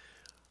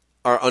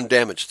are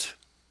undamaged.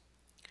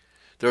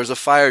 There's a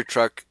fire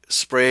truck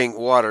spraying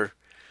water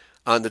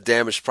on the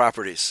damaged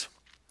properties.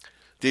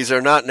 These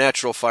are not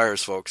natural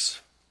fires,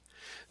 folks.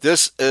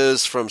 This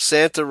is from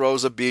Santa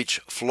Rosa Beach,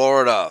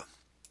 Florida.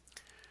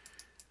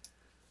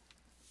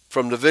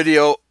 From the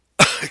video,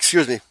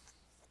 excuse me,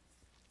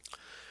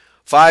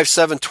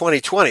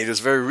 5/7/2020, this is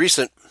very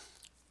recent,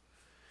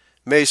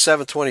 May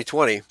 7,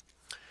 2020,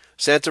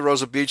 Santa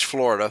Rosa Beach,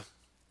 Florida.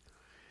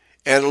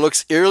 And it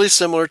looks eerily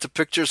similar to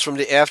pictures from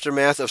the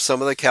aftermath of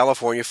some of the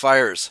California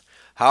fires.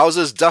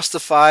 Houses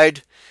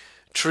dustified,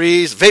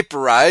 trees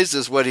vaporized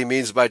is what he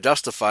means by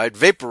dustified,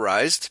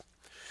 vaporized.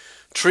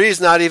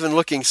 Trees not even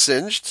looking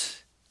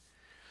singed.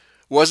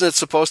 Wasn't it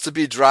supposed to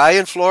be dry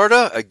in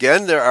Florida?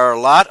 Again, there are a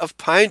lot of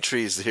pine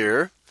trees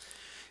here.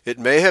 It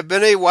may have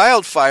been a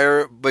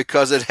wildfire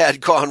because it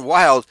had gone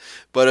wild,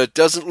 but it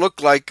doesn't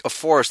look like a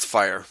forest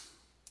fire.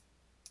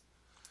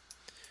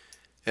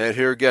 And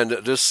here again,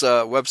 this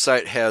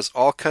website has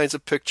all kinds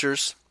of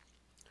pictures,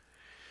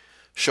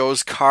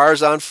 shows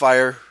cars on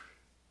fire,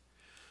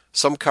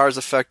 some cars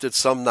affected,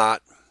 some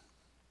not,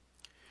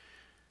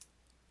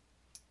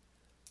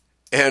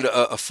 and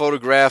a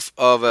photograph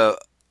of a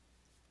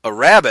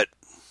rabbit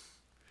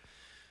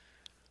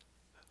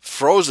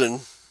frozen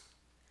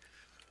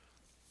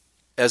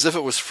as if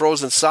it was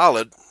frozen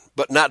solid,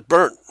 but not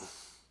burnt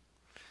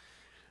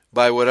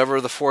by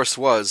whatever the force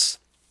was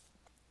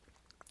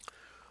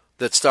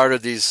that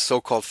started these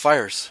so-called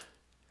fires.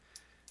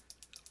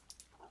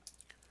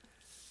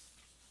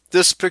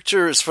 This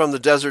picture is from the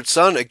Desert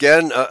Sun.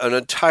 Again, an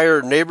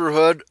entire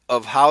neighborhood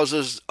of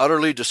houses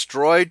utterly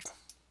destroyed.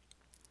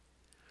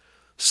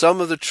 Some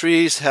of the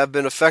trees have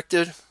been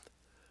affected,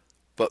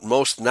 but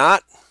most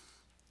not.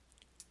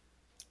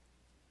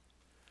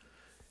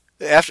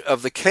 After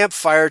of the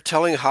campfire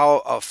telling how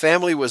a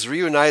family was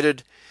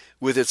reunited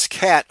with its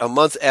cat a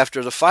month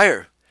after the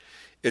fire.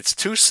 It's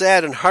too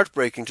sad and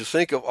heartbreaking to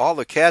think of all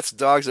the cats,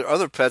 dogs, or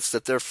other pets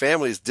that their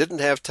families didn't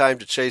have time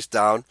to chase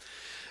down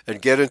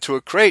and get into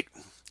a crate.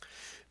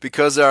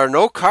 Because there are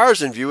no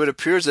cars in view, it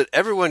appears that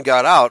everyone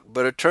got out,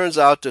 but it turns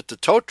out that the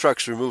tow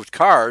trucks removed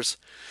cars,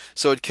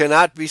 so it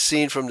cannot be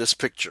seen from this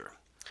picture.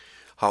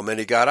 How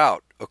many got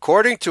out?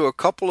 According to a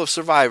couple of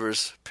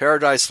survivors,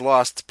 Paradise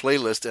Lost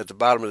playlist at the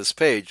bottom of this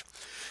page,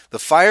 the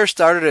fire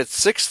started at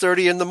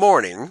 6:30 in the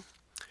morning,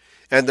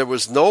 and there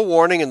was no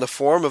warning in the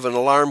form of an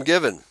alarm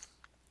given.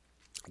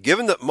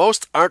 Given that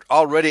most aren't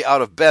already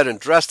out of bed and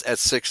dressed at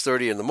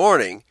 6:30 in the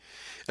morning,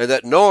 and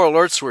that no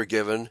alerts were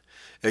given,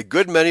 a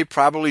good many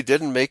probably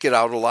didn't make it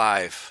out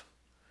alive.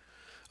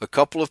 A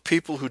couple of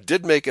people who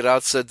did make it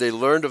out said they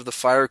learned of the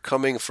fire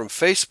coming from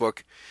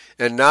Facebook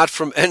and not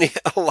from any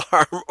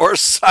alarm or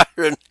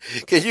siren.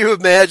 Can you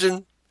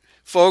imagine,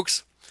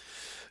 folks,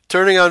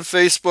 turning on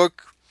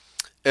Facebook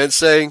and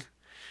saying,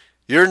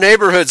 "Your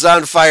neighborhood's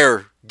on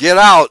fire, get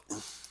out."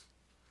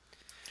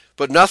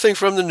 But nothing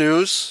from the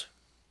news.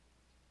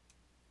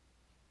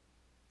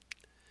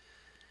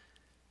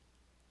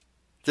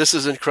 This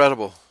is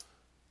incredible.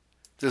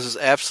 This is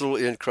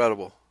absolutely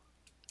incredible.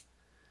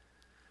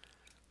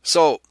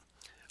 So,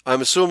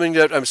 I'm assuming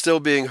that I'm still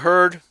being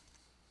heard.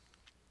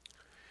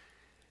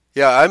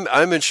 Yeah,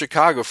 I'm in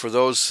Chicago for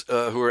those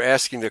who are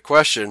asking the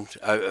question.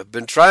 I've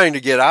been trying to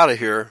get out of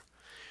here,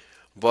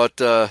 but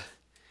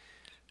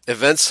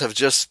events have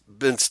just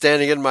been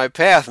standing in my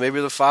path. Maybe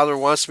the Father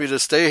wants me to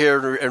stay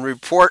here and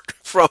report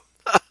from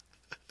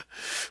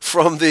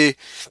from the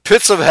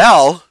pits of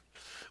hell.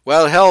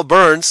 While hell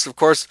burns, of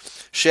course,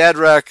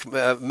 Shadrach,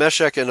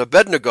 Meshach, and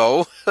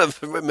Abednego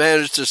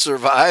managed to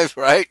survive,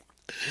 right?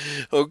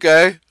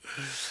 Okay,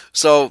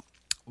 so,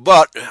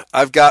 but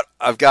I've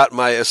got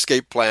my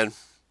escape plan.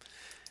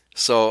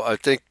 So I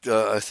think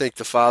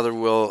the Father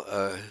will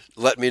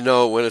let me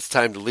know when it's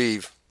time to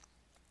leave.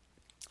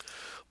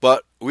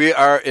 But we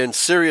are in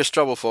serious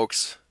trouble,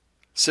 folks.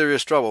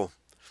 Serious trouble.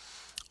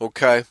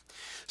 Okay,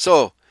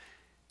 so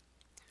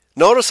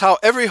notice how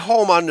every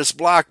home on this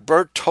block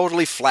burnt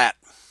totally flat.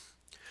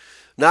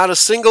 Not a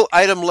single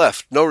item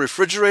left. No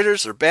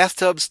refrigerators or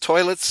bathtubs,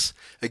 toilets.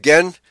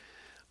 Again,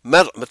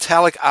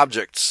 metallic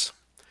objects.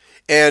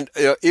 And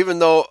even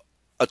though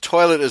a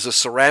toilet is a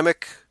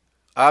ceramic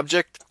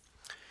object,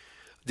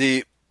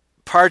 the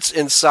parts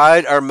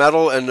inside are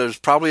metal, and there's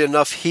probably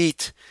enough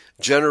heat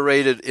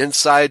generated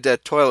inside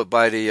that toilet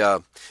by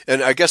the,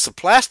 and I guess the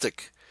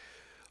plastic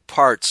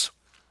parts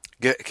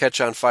catch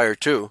on fire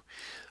too.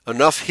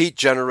 Enough heat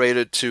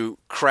generated to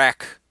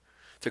crack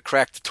the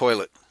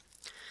toilet.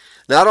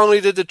 Not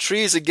only did the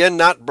trees again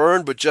not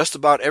burn, but just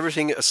about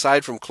everything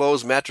aside from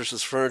clothes,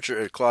 mattresses, furniture,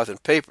 and cloth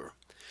and paper.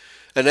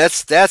 And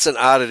that's an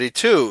oddity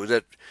too,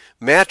 that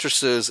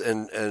mattresses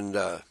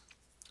and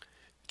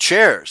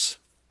chairs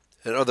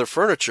and other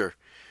furniture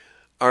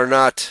are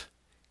not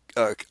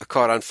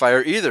caught on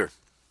fire either.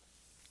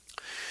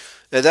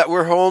 And that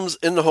where homes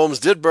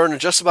did burn, and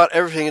just about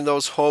everything in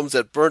those homes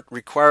that burnt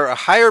require a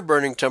higher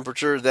burning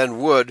temperature than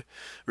wood.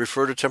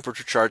 Refer to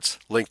temperature charts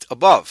linked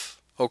above.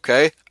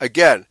 Okay,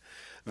 again,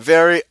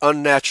 very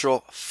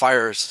unnatural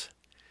fires.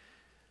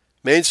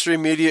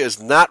 Mainstream media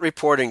is not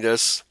reporting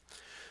this,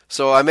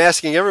 so I'm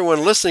asking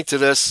everyone listening to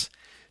this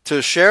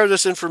to share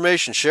this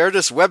information, share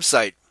this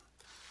website,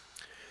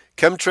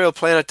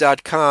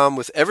 chemtrailplanet.com,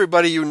 with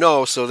everybody you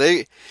know so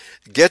they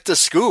get the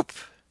scoop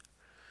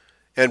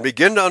and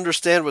begin to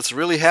understand what's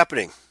really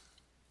happening.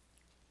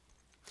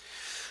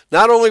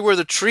 Not only were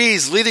the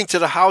trees leading to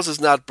the houses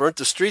not burnt,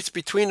 the streets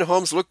between the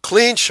homes looked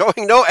clean,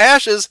 showing no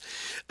ashes.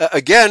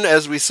 Again,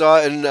 as we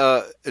saw in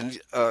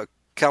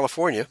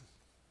California.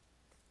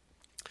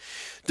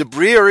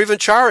 debris, or even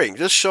charring.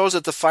 This shows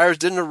that the fires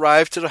didn't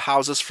arrive to the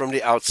houses from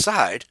the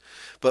outside,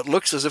 but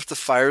looks as if the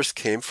fires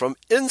came from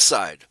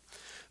inside.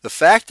 The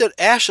fact that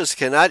ashes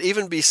cannot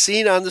even be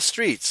seen on the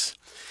streets,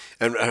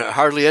 and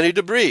hardly any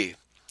debris,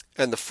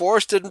 and the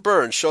forest didn't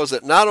burn shows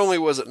that not only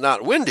was it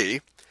not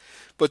windy,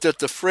 but that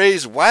the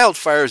phrase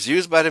wildfires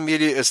used by the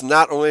media is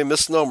not only a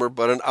misnomer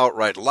but an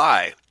outright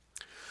lie.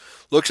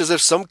 Looks as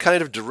if some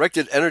kind of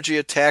directed energy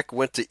attack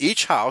went to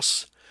each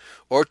house,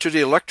 or to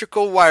the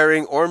electrical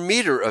wiring or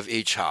meter of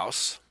each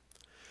house.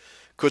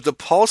 Could the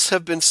pulse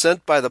have been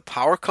sent by the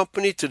power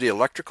company to the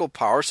electrical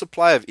power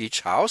supply of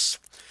each house?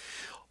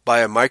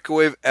 By a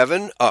microwave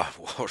a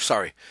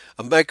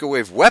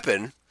microwave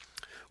weapon,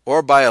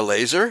 or by a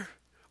laser,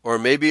 or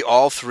maybe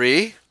all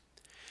three,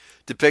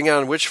 depending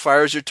on which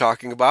fires you're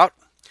talking about.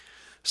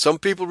 Some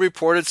people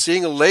reported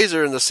seeing a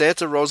laser in the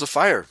Santa Rosa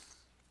fire.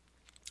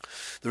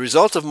 The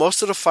result of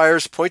most of the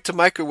fires point to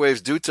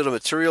microwaves due to the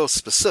material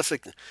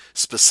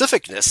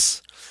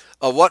specificness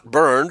of what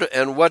burned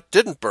and what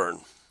didn't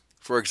burn.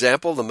 For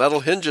example, the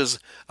metal hinges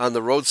on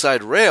the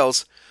roadside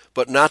rails,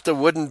 but not the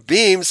wooden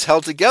beams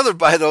held together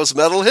by those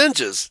metal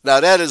hinges. Now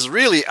that is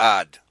really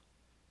odd.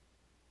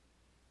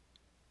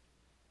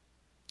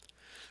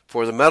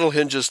 For the metal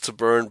hinges to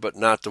burn, but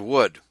not the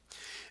wood.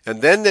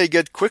 And then they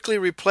get quickly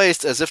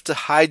replaced as if to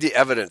hide the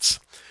evidence.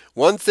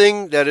 One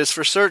thing that is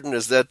for certain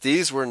is that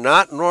these were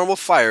not normal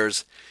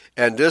fires,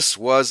 and this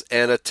was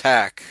an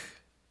attack.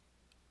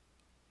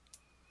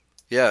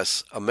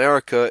 Yes,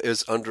 America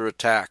is under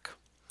attack.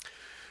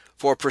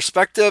 For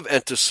perspective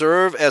and to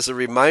serve as a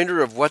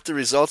reminder of what the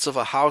results of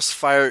a house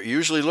fire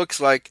usually looks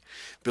like,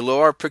 below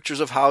are pictures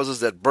of houses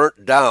that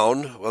burnt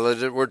down. Well,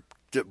 they weren't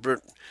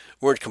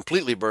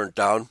completely burnt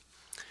down,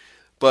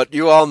 but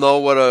you all know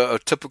what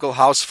a typical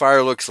house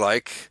fire looks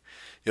like.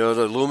 You know,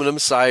 the aluminum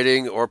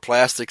siding or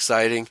plastic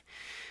siding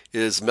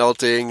is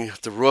melting,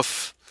 the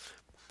roof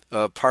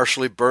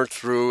partially burnt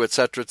through,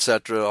 etc.,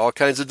 etc., all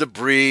kinds of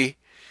debris,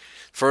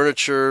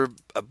 furniture,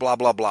 blah,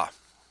 blah, blah.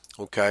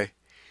 Okay?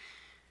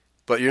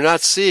 But you're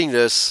not seeing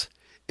this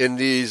in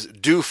these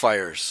DEW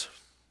fires,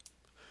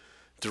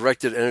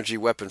 directed energy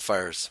weapon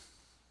fires.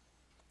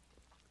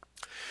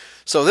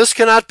 So this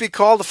cannot be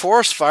called a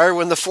forest fire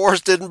when the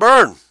forest didn't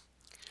burn.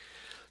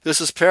 This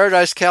is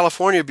Paradise,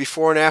 California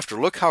before and after.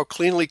 Look how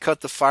cleanly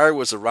cut the fire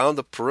was around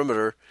the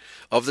perimeter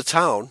of the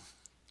town.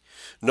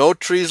 No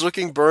trees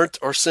looking burnt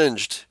or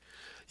singed.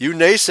 You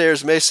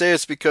naysayers may say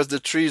it's because the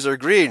trees are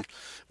green,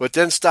 but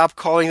then stop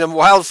calling them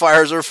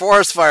wildfires or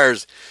forest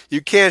fires. You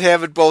can't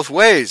have it both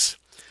ways.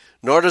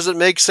 Nor does it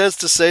make sense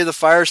to say the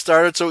fire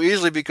started so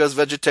easily because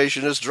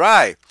vegetation is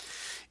dry.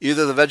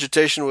 Either the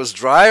vegetation was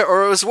dry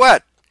or it was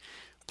wet.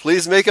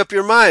 Please make up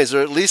your minds,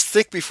 or at least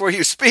think before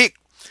you speak.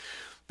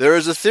 There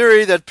is a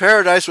theory that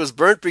Paradise was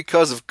burnt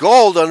because of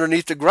gold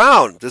underneath the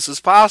ground. This is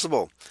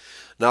possible.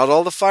 Not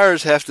all the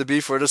fires have to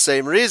be for the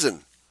same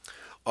reason.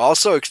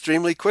 Also,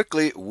 extremely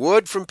quickly,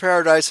 wood from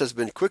Paradise has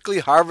been quickly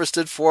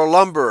harvested for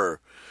lumber.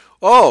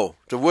 Oh,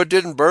 the wood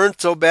didn't burn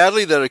so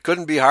badly that it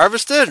couldn't be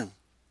harvested?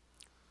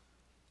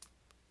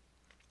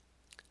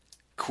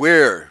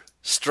 Queer.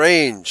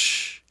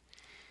 Strange.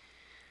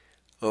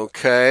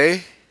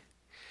 Okay.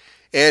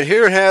 And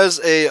here it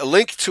has a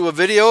link to a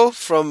video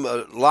from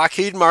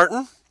Lockheed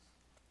Martin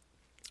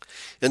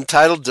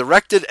entitled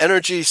Directed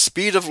Energy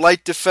Speed of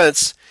Light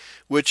Defense,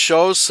 which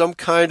shows some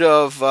kind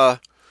of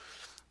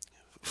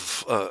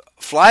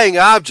flying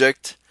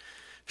object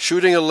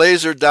shooting a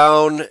laser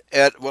down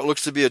at what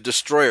looks to be a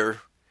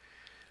destroyer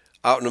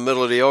out in the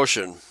middle of the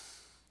ocean.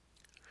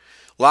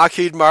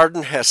 Lockheed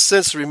Martin has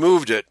since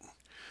removed it,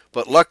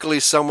 but luckily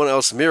someone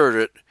else mirrored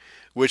it,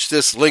 which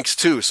this links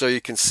to, so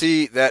you can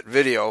see that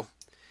video.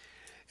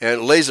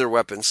 And laser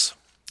weapons,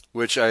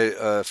 which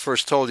I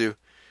first told you,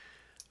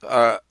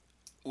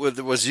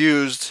 was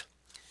used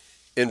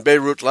in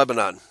Beirut,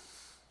 Lebanon.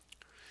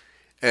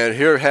 And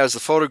here it has the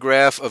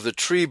photograph of the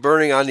tree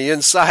burning on the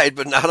inside,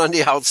 but not on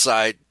the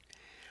outside.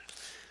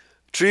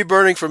 Tree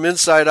burning from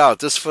inside out.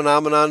 This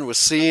phenomenon was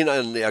seen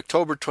in the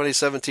October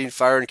 2017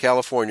 fire in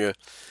California.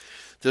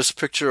 This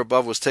picture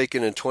above was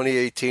taken in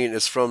 2018.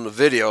 It's from the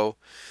video,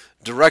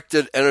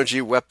 Directed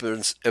Energy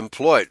Weapons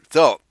Employed.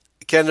 So,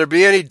 can there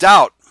be any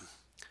doubt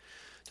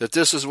that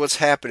this is what's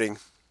happening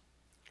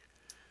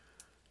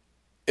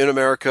in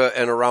America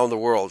and around the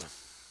world?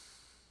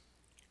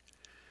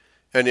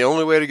 And the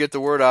only way to get the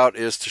word out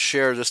is to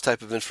share this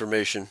type of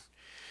information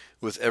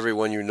with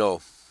everyone you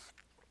know.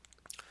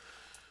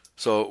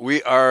 So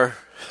we are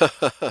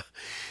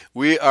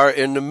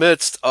in the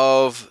midst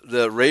of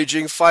the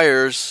raging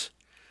fires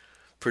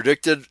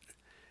predicted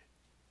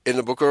in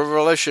the book of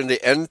Revelation,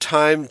 the end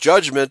time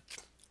judgment,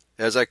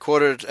 as I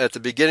quoted at the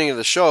beginning of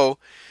the show.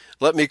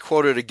 Let me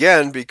quote it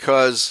again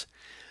because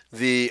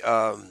we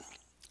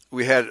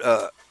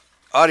had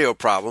audio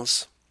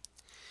problems.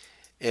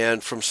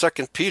 And from 2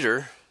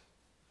 Peter,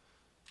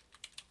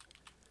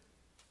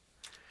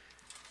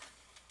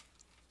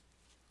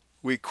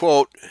 we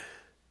quote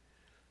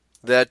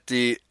that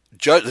the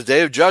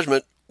day of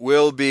judgment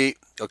will be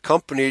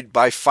accompanied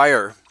by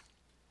fire.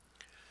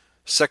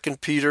 2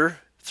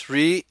 Peter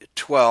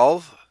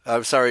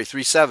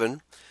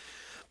 3:7.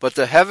 But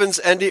the heavens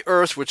and the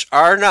earth, which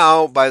are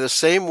now by the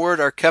same word,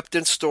 are kept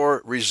in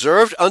store,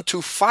 reserved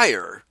unto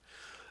fire,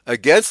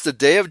 against the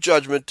day of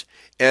judgment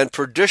and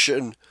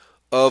perdition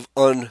of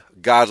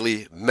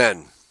ungodly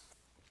men.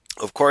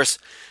 Of course,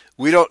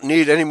 we don't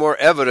need any more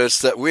evidence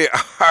that we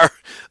are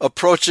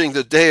approaching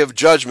the day of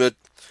judgment,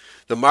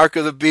 the mark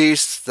of the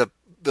beast, the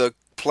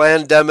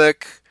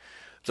pandemic,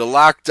 the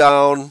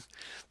lockdown,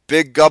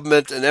 big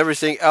government, and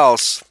everything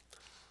else.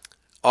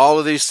 All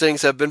of these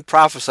things have been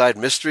prophesied.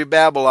 Mystery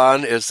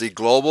Babylon is the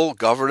global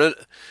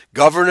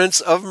governance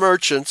of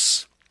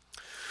merchants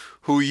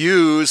who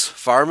use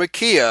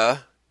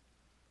pharmakia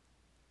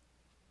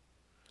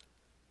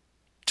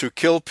to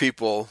kill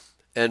people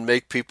and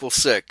make people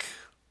sick.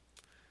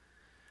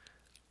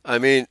 I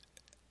mean,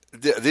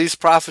 these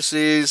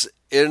prophecies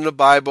in the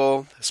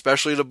Bible,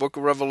 especially the book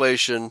of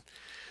Revelation,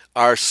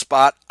 are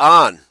spot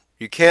on.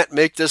 You can't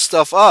make this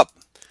stuff up.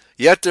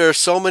 Yet there are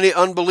so many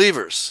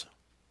unbelievers,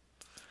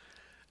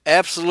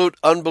 absolute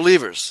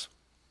unbelievers,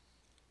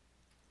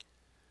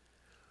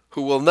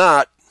 who will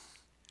not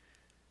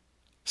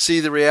see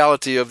the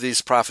reality of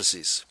these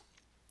prophecies.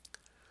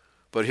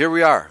 But here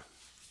we are.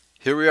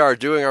 Here we are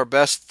doing our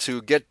best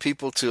to get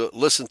people to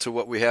listen to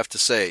what we have to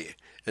say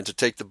and to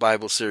take the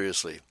Bible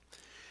seriously.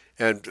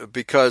 And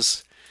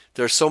because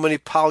there's so many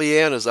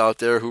Pollyannas out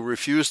there who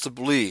refuse to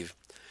believe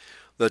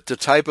that the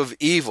type of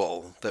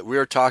evil that we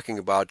are talking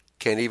about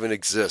can even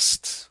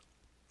exist.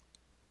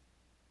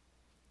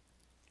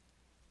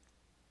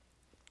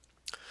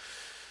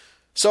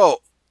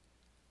 So,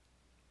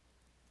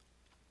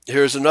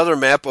 here's another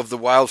map of the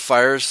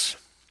wildfires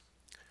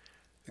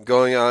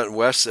going on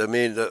west. I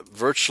mean,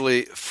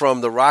 virtually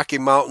from the Rocky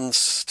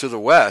Mountains to the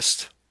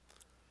west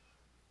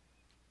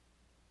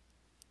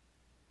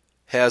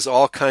has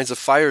all kinds of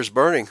fires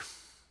burning.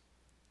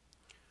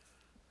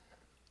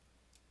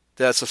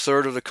 That's a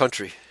third of the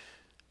country.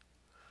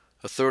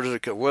 A third of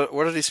the what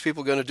are these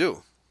people going to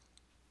do?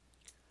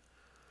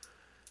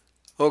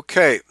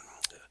 Okay.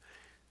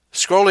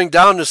 Scrolling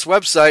down this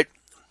website,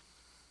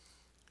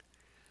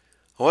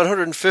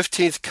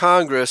 115th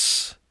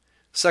Congress,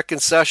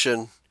 second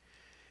session,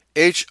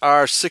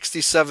 H.R.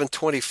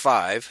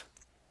 6725,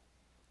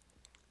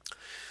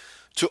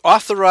 to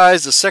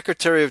authorize the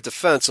Secretary of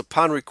Defense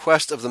upon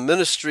request of the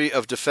Ministry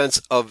of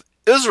Defense of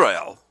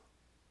Israel.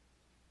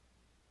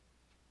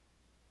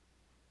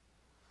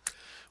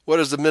 What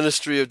does the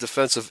Ministry of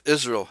Defense of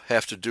Israel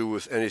have to do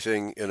with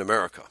anything in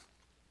America?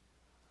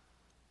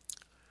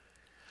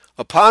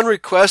 Upon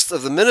request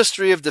of the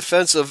Ministry of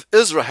Defense of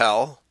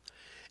Israel,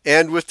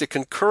 and with the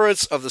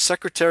concurrence of the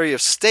Secretary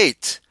of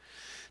State,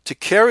 to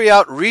carry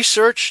out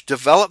research,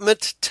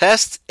 development,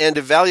 test, and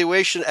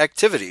evaluation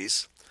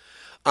activities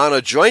on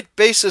a joint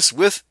basis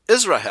with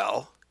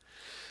Israel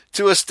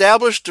to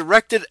establish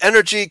directed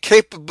energy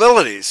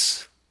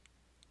capabilities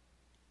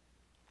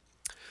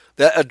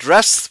that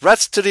address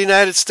threats to the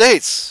United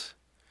States.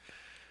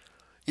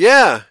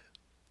 Yeah,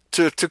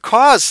 to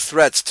cause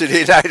threats to the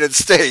United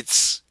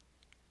States.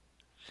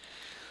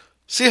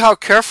 See how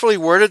carefully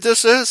worded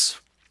this is?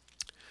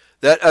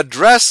 That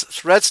address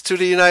threats to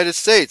the United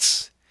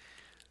States,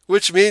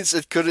 which means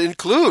it could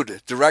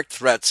include direct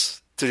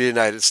threats to the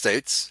United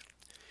States.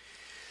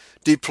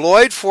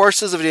 Deployed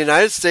forces of the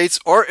United States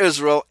or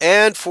Israel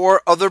and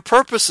for other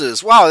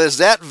purposes. Wow, is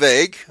that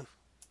vague?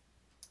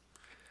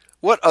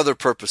 What other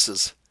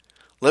purposes?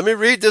 Let me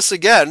read this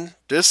again.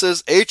 This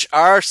is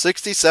H.R.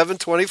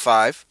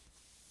 6725.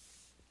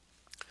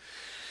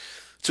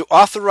 To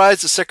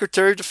authorize the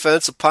Secretary of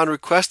Defense upon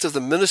request of the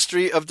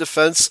Ministry of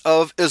Defense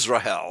of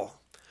Israel,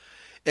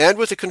 and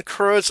with the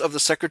concurrence of the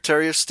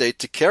Secretary of State,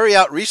 to carry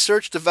out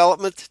research,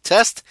 development,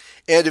 test,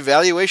 and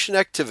evaluation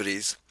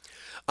activities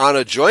on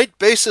a joint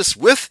basis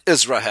with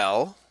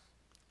Israel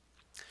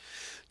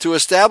to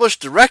establish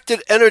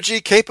directed energy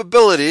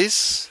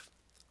capabilities,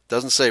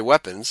 doesn't say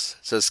weapons,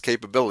 it says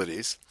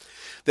capabilities,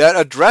 that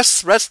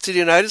address threats to the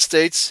United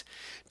States,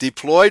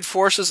 deployed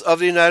forces of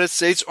the United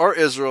States or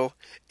Israel,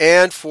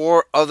 and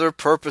for other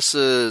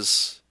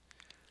purposes.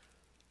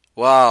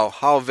 Wow,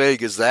 how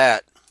vague is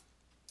that?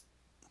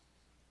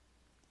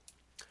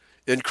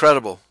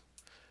 Incredible.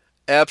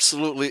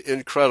 Absolutely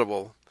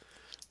incredible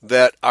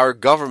that our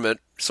government,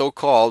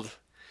 so-called,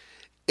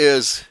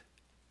 is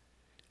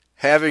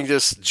having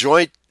this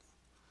joint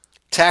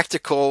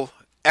tactical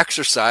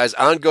exercise,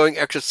 ongoing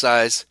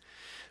exercise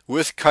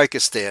with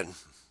Kyrgyzstan.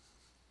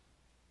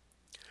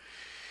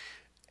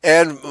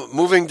 And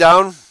moving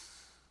down,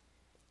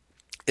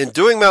 in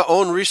doing my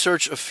own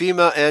research of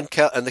FEMA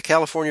and the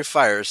California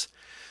fires,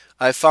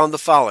 I found the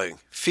following.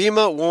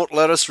 FEMA won't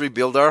let us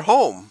rebuild our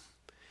home,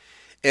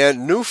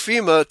 and new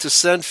FEMA to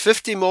send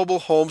 50 mobile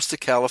homes to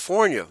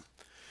California.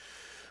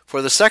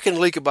 For the second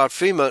leak about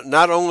FEMA,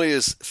 not only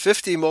is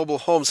 50 mobile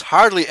homes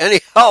hardly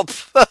any help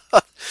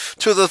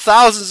to the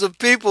thousands of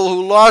people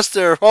who lost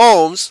their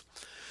homes,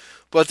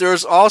 but there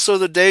is also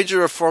the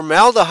danger of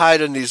formaldehyde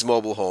in these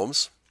mobile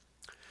homes.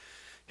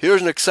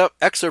 Here's an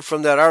excerpt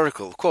from that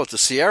article. Quote, the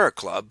Sierra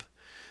Club,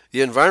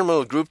 The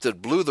environmental group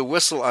that blew the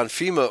whistle on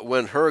FEMA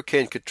when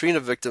Hurricane Katrina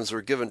victims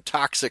were given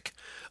toxic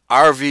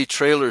RV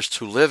trailers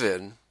to live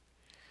in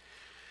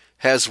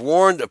has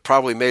warned,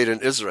 probably made in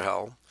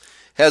Israel,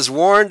 has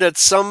warned that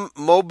some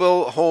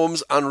mobile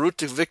homes en route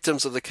to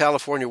victims of the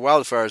California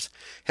wildfires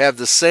have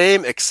the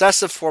same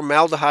excessive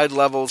formaldehyde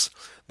levels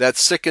that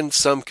sickened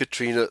some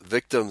Katrina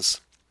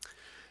victims.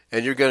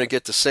 And you're going to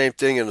get the same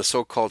thing in the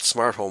so-called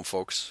smart home,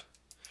 folks.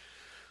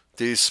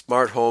 These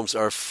smart homes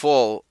are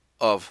full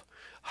of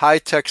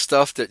high-tech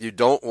stuff that you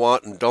don't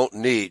want and don't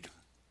need.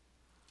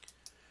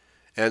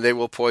 And they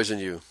will poison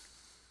you.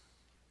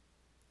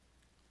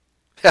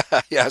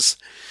 Yes.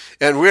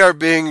 And we are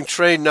being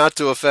trained not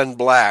to offend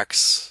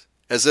blacks,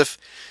 as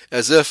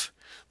if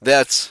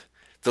that's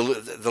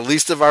the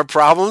least of our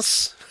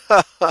problems.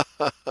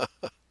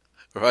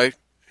 Right?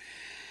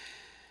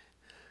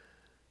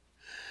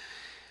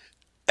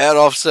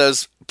 Adolf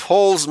says,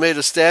 Poles made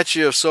a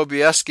statue of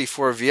Sobieski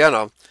for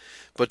Vienna,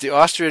 but the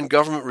Austrian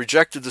government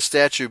rejected the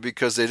statue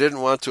because they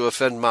didn't want to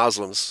offend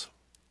Muslims.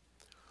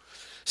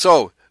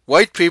 So,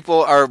 white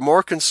people are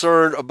more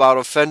concerned about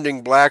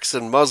offending blacks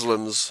and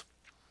Muslims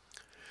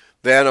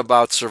than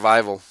about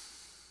survival.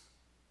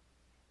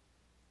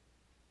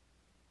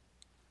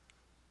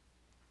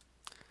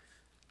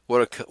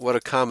 What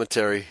a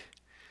commentary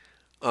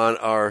on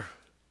our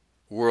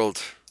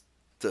world,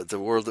 the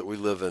world that we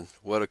live in.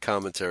 What a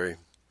commentary.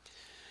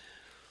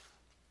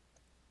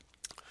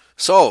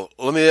 So,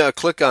 let me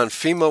click on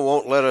FEMA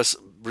won't let us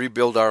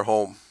rebuild our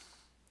home.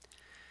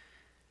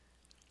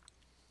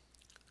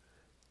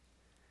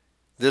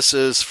 This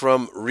is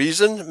from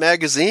Reason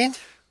magazine.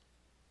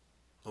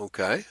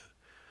 Okay.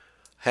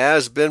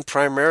 Has been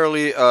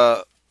primarily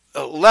a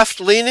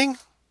left-leaning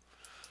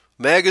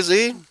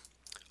magazine.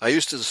 I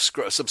used to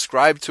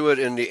subscribe to it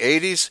in the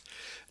 80s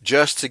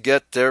just to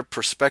get their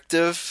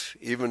perspective,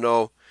 even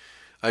though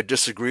I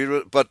disagreed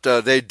with it. But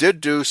they did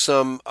do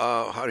some,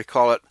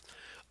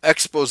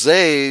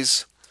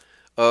 exposés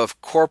of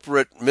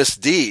corporate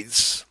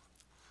misdeeds.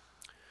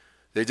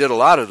 They did a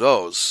lot of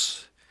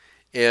those.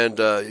 And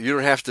you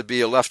don't have to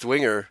be a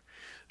left-winger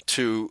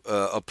to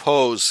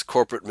oppose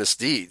corporate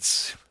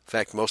misdeeds. In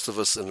fact, most of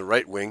us in the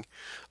right wing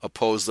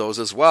oppose those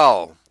as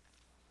well.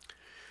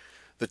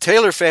 The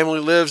Taylor family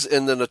lives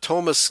in the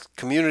Natomas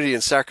community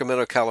in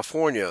Sacramento,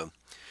 California.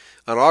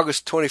 On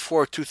August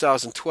 24,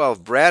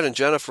 2012, Brad and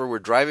Jennifer were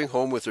driving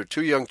home with their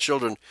 2 young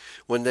children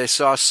when they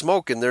saw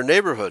smoke in their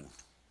neighborhood.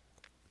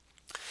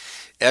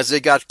 As they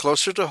got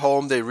closer to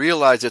home, they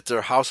realized that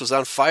their house was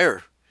on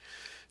fire.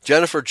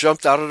 Jennifer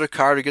jumped out of the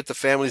car to get the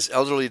family's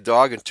elderly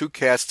dog and 2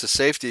 cats to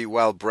safety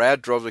while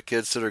Brad drove the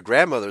kids to their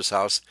grandmother's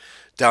house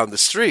down the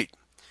street.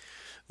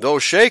 Though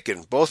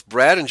shaken, both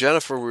Brad and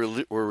Jennifer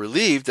were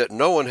relieved that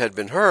no one had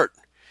been hurt.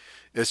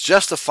 It's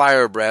just a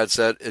fire, Brad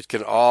said. It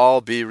can all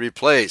be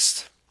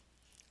replaced.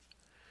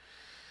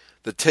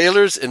 The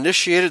Taylors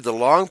initiated the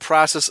long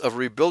process of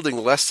rebuilding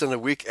less than a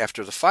week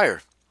after the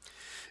fire.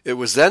 It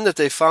was then that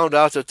they found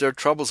out that their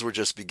troubles were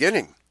just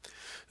beginning.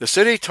 The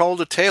city told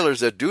the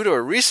Taylors that due to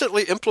a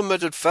recently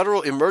implemented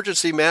Federal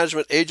Emergency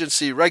Management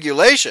Agency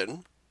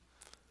regulation,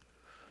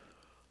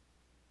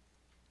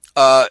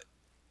 what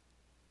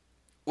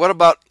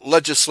about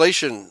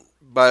legislation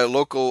by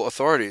local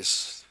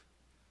authorities?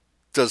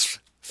 Does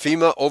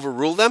FEMA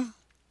overrule them?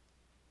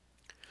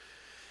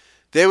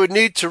 They would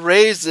need to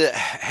raise the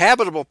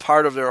habitable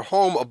part of their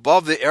home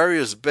above the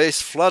area's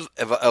base flood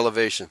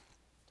elevation.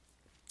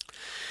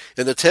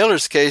 In the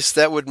Taylors' case,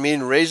 that would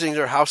mean raising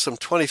their house some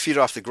 20 feet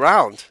off the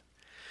ground.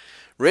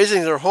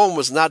 Raising their home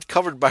was not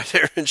covered by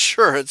their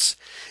insurance,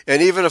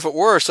 and even if it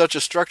were, such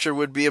a structure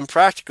would be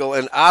impractical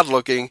and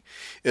odd-looking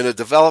in a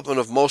development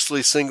of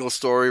mostly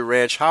single-story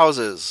ranch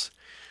houses.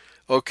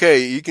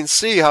 Okay, you can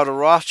see how the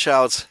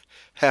Rothschilds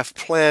have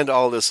planned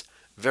all this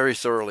very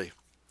thoroughly.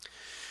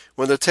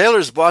 When the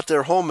Taylors bought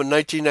their home in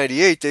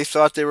 1998, they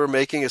thought they were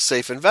making a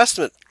safe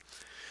investment.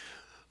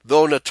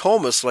 Though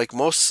Natomas, like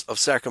most of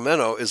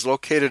Sacramento, is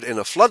located in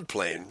a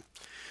floodplain,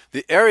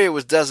 the area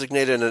was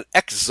designated an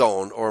X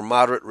zone or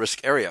moderate risk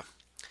area.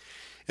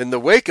 In the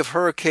wake of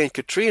Hurricane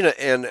Katrina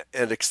and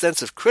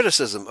extensive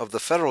criticism of the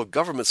federal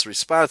government's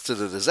response to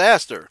the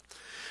disaster,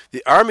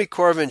 the Army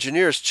Corps of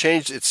Engineers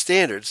changed its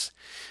standards,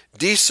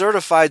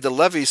 decertified the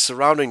levees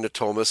surrounding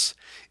Natomas,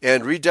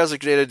 and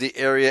redesignated the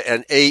area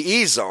an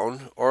AE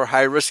zone or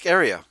high-risk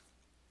area.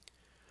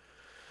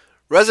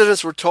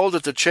 Residents were told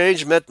that the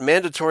change meant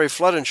mandatory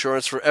flood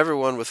insurance for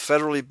everyone with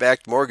federally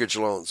backed mortgage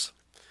loans.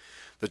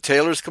 The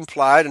Taylors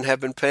complied and have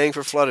been paying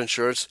for flood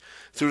insurance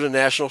through the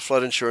National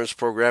Flood Insurance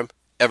Program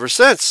ever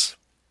since.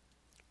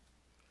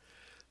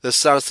 This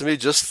sounds to me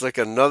just like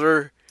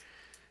another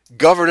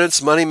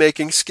governance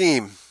money-making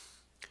scheme.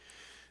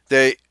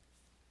 They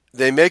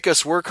make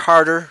us work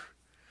harder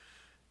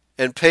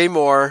and pay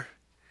more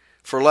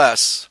for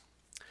less.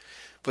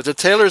 But the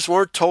Taylors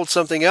weren't told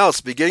something else.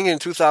 Beginning in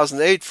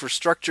 2008, for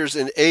structures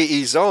in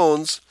AE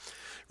zones,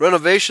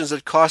 renovations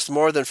that cost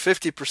more than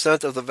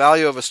 50% of the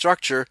value of a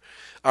structure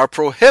are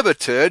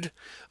prohibited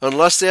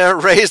unless they are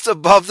raised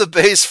above the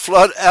base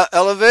flood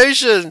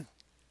elevation.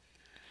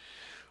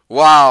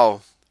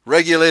 Wow,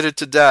 regulated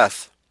to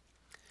death.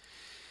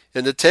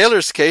 In the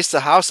Taylor's case,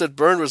 the house that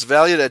burned was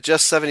valued at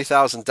just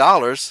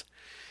 $70,000,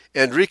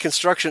 and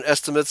reconstruction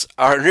estimates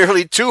are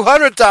nearly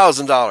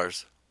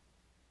 $200,000.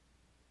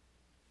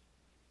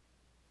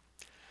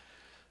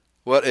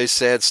 What a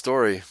sad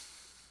story.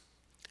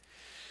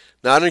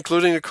 Not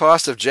including the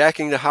cost of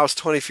jacking the house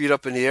 20 feet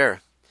up in the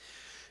air.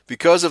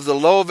 Because of the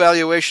low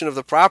valuation of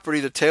the property,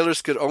 the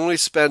Taylors could only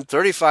spend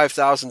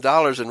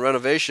 $35,000 in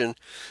renovation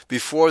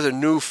before the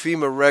new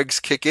FEMA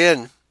regs kick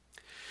in.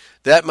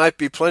 That might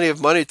be plenty of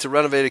money to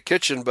renovate a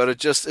kitchen, but it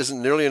just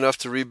isn't nearly enough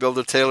to rebuild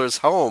the Taylor's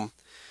home.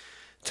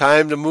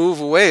 Time to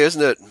move away,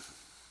 isn't it?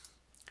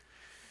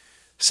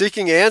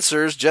 Seeking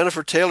answers,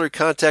 Jennifer Taylor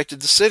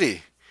contacted the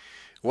city.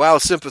 While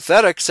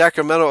sympathetic,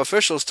 Sacramento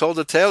officials told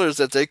the Taylors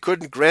that they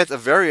couldn't grant a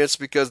variance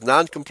because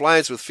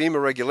noncompliance with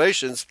FEMA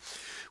regulations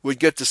would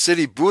get the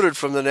city booted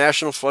from the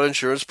National Flood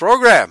Insurance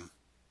Program.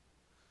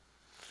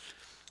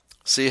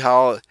 See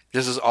how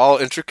this is all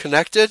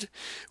interconnected?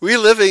 We're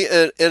living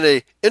in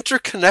an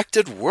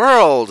interconnected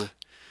world.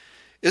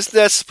 Isn't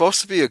that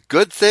supposed to be a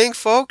good thing,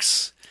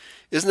 folks?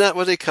 Isn't that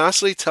what they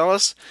constantly tell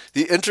us?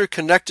 The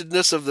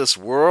interconnectedness of this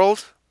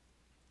world?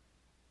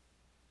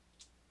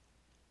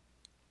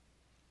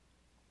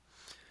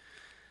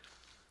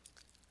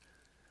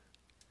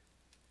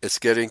 It's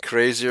getting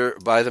crazier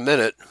by the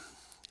minute.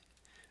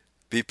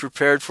 Be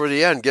prepared for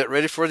the end. Get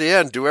ready for the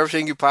end. Do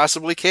everything you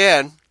possibly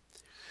can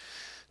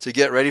to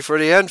get ready for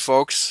the end,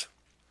 folks.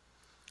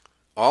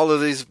 All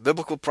of these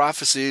biblical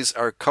prophecies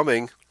are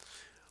coming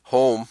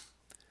home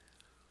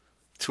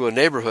to a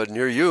neighborhood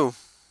near you.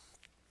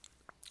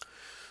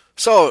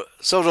 So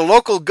the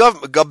local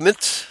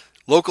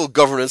local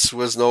governance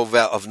was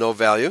of no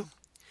value.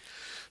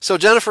 So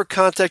Jennifer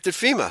contacted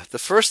FEMA. The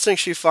first thing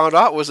she found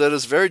out was that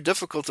it's very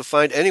difficult to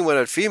find anyone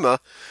at FEMA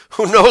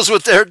who knows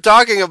what they're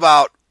talking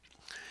about,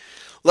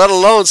 let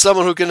alone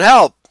someone who can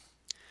help.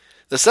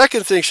 The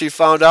second thing she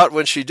found out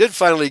when she did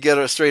finally get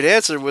a straight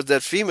answer was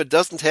that FEMA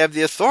doesn't have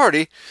the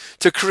authority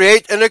to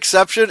create an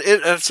exception.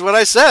 That's what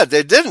I said.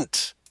 They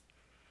didn't.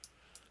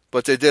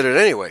 But they did it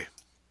anyway.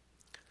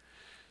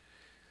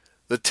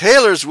 The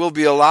Taylors will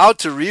be allowed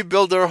to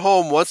rebuild their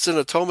home once the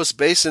Natomas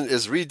Basin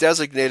is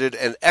redesignated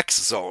an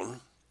X zone.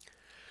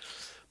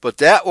 But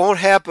that won't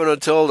happen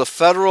until the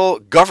federal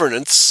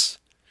governance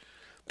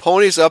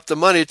ponies up the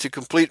money to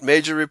complete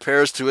major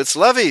repairs to its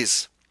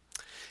levees.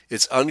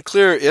 It's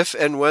unclear if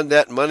and when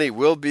that money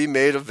will be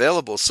made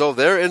available. So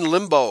they're in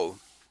limbo.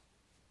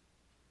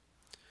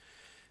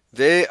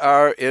 They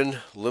are in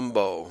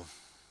limbo.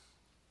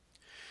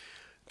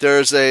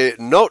 There's a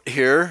note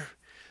here.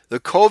 The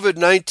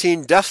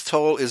COVID-19 death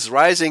toll is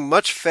rising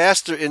much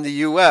faster in the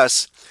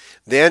U.S.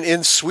 than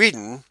in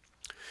Sweden,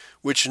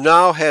 which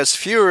now has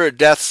fewer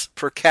deaths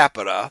per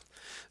capita.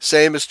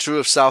 Same is true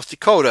of South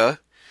Dakota,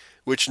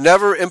 which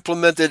never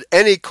implemented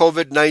any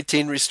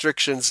COVID-19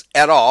 restrictions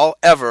at all,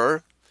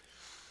 ever.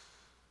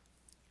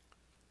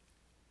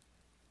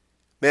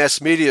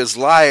 Mass media is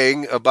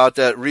lying about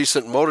that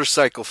recent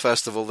motorcycle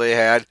festival they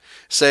had,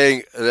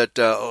 saying that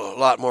a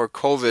lot more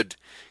COVID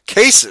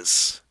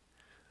cases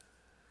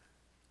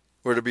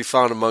were to be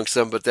found amongst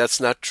them, but that's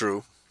not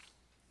true.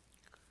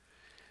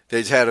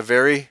 They had a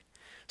very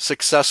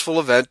successful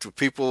event with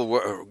people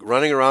were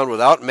running around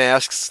without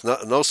masks,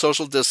 no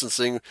social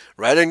distancing,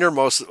 riding their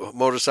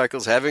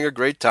motorcycles, having a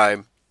great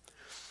time.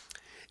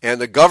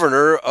 And the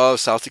governor of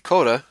South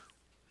Dakota,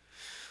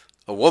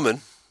 a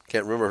woman,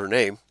 can't remember her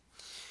name,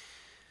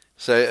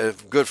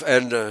 South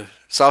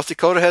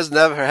Dakota has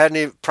never had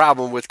any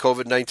problem with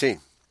COVID-19.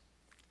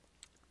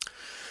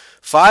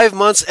 5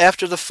 months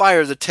after the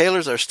fire, the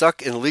Taylors are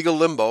stuck in legal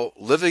limbo,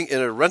 living in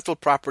a rental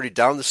property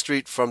down the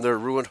street from their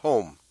ruined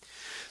home.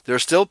 They're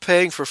still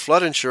paying for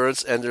flood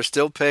insurance, and they're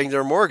still paying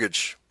their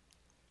mortgage.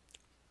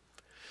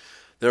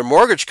 Their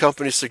mortgage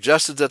company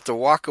suggested that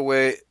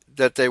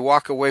they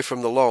walk away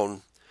from the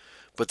loan,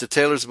 but the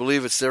Taylors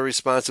believe it's their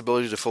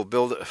responsibility to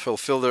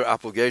fulfill their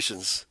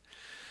obligations.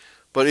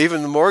 But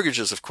even the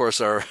mortgages, of course,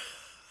 are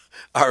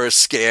a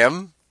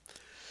scam,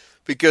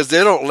 because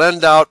they don't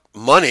lend out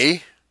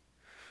money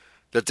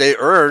that they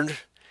earned.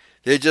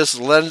 They just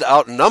lend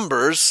out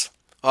numbers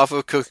off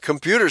a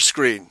computer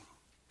screen.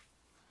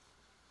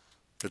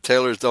 The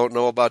Taylors don't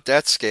know about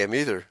that scam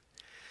either.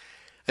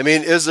 I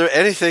mean, is there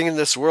anything in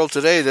this world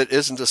today that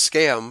isn't a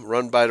scam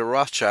run by the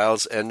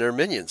Rothschilds and their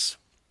minions?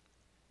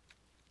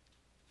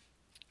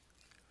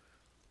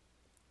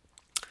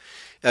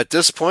 At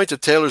this point, the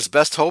Taylors'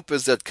 best hope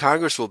is that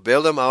Congress will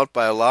bail them out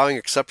by allowing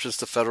exceptions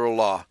to federal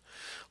law.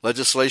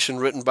 Legislation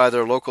written by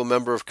their local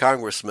member of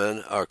Congress,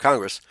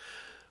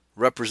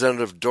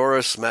 Representative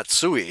Doris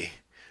Matsui,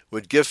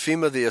 would give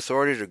FEMA the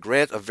authority to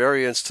grant a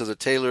variance to the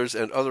Taylors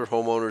and other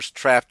homeowners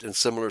trapped in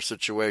similar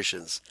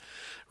situations,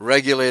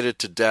 regulated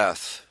to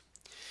death.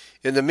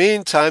 In the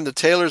meantime, the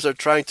Taylors are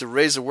trying to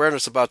raise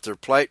awareness about their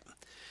plight.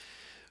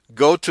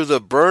 Go to the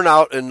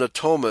Burnout in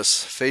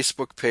Natomas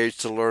Facebook page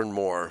to learn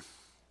more.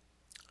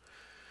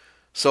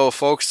 So,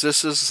 folks,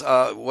 this is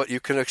what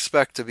you can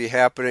expect to be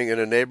happening in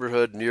a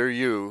neighborhood near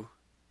you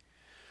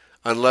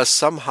unless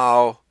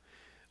somehow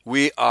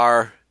we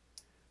are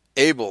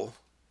able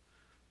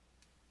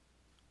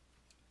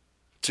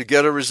to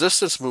get a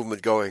resistance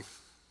movement going.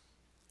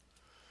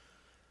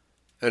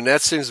 And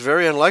that seems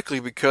very unlikely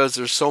because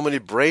there's so many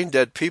brain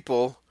dead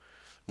people,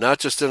 not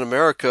just in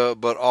America,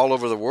 but all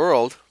over the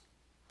world,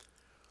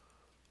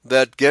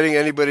 that getting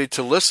anybody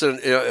to listen,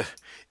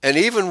 and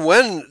even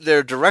when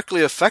they're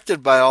directly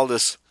affected by all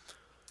this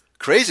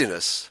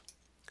craziness,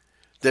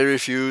 they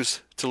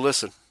refuse to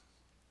listen.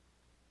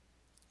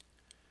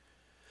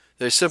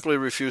 They simply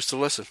refuse to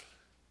listen.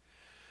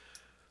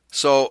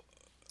 So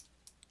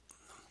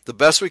the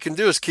best we can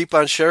do is keep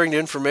on sharing the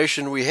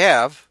information we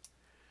have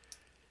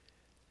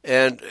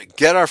and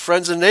get our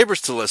friends and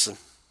neighbors to listen.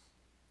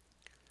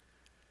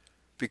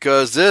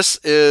 Because this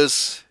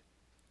is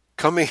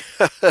coming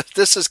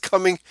this is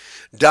coming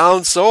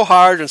down so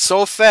hard and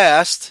so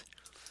fast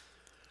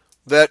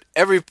that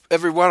every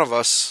one of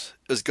us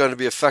is going to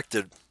be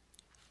affected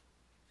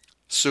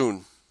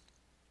soon.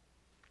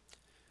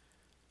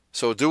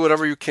 So do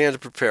whatever you can to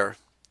prepare.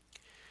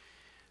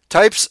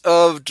 Types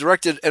of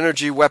directed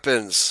energy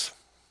weapons.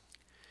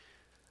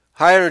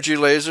 High energy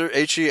laser,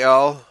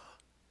 HEL,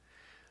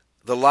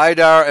 the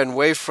LiDAR and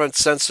wavefront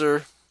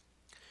sensor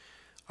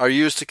are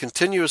used to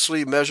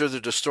continuously measure the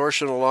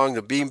distortion along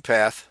the beam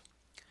path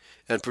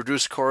and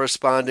produce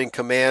corresponding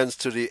commands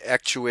to the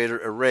actuator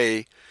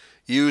array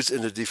used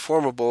in the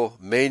deformable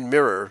main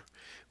mirror,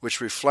 which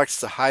reflects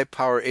the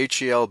high-power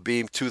HEL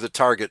beam to the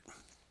target.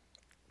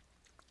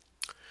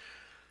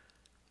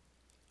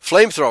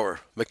 Flamethrower,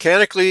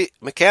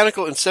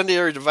 mechanical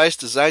incendiary device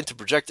designed to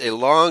project a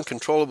long,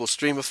 controllable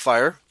stream of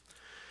fire.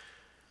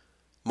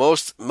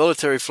 Most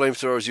military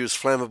flamethrowers use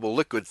flammable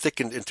liquid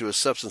thickened into a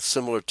substance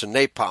similar to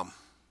napalm.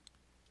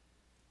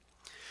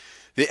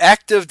 The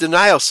Active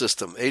Denial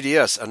System,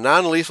 ADS, a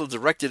non-lethal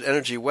directed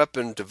energy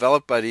weapon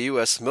developed by the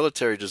U.S.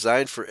 military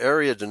designed for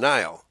area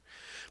denial,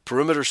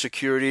 perimeter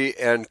security,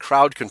 and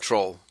crowd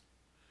control.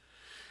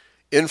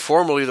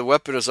 Informally, the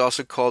weapon is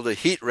also called a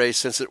heat ray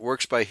since it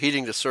works by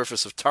heating the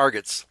surface of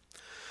targets,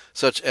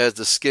 such as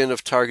the skin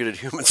of targeted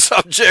human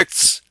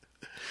subjects.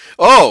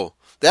 Oh,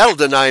 that'll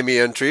deny me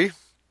entry.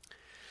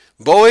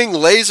 Boeing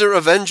Laser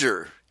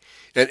Avenger,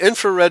 an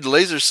infrared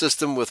laser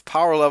system with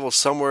power levels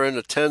somewhere in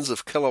the tens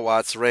of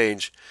kilowatts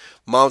range,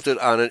 mounted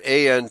on an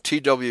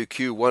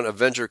AN-TWQ-1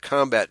 Avenger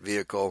combat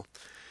vehicle,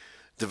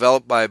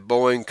 developed by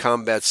Boeing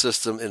Combat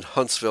System in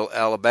Huntsville,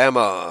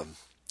 Alabama.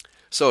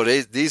 So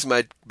these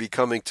might be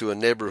coming to a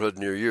neighborhood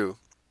near you.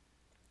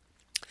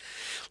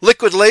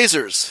 Liquid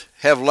lasers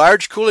have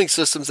large cooling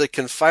systems that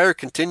can fire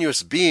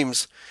continuous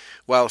beams,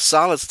 while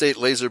solid-state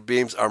laser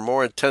beams are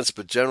more intense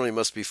but generally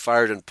must be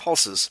fired in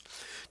pulses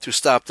to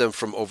stop them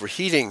from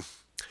overheating.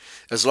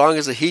 As long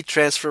as the heat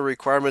transfer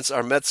requirements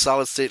are met,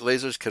 solid-state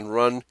lasers can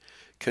run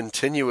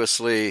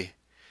continuously.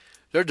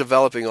 They're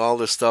developing all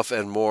this stuff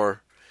and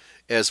more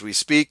as we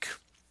speak.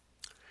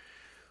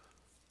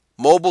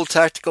 Mobile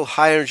Tactical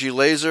High Energy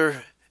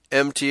Laser,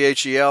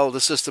 MTHEL.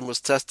 The system was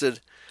tested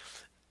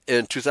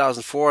in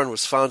 2004 and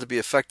was found to be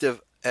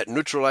effective at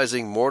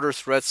neutralizing mortar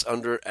threats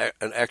under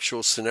an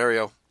actual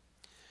scenario.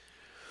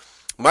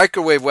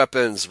 Microwave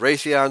weapons.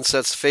 Raytheon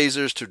sets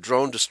phasers to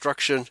drone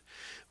destruction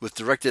with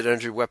directed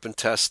energy weapon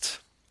test.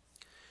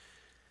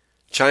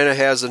 China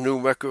has a new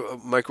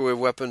microwave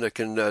weapon that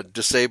can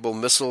disable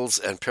missiles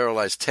and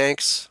paralyze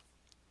tanks.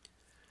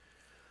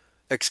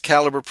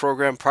 Excalibur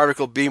program,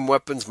 particle beam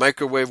weapons,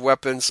 microwave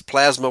weapons,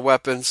 plasma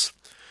weapons,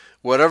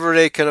 whatever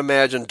they can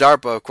imagine.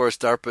 DARPA, of course,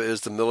 DARPA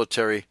is the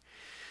military,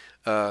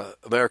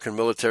 American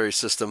military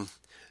system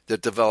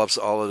that develops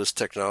all of this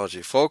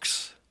technology.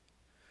 Folks,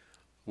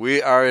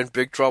 we are in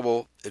big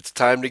trouble. It's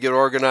time to get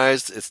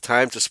organized. It's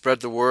time to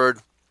spread the word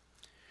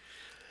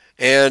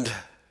and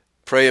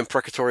pray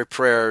imprecatory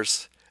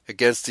prayers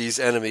against these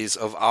enemies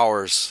of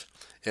ours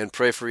and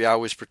pray for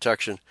Yahweh's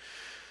protection.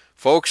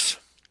 Folks,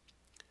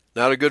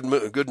 not a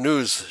good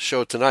news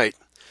show tonight.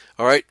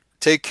 All right,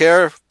 take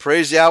care.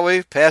 Praise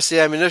Yahweh. Pass the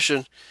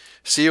ammunition.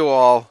 See you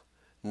all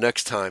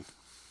next time.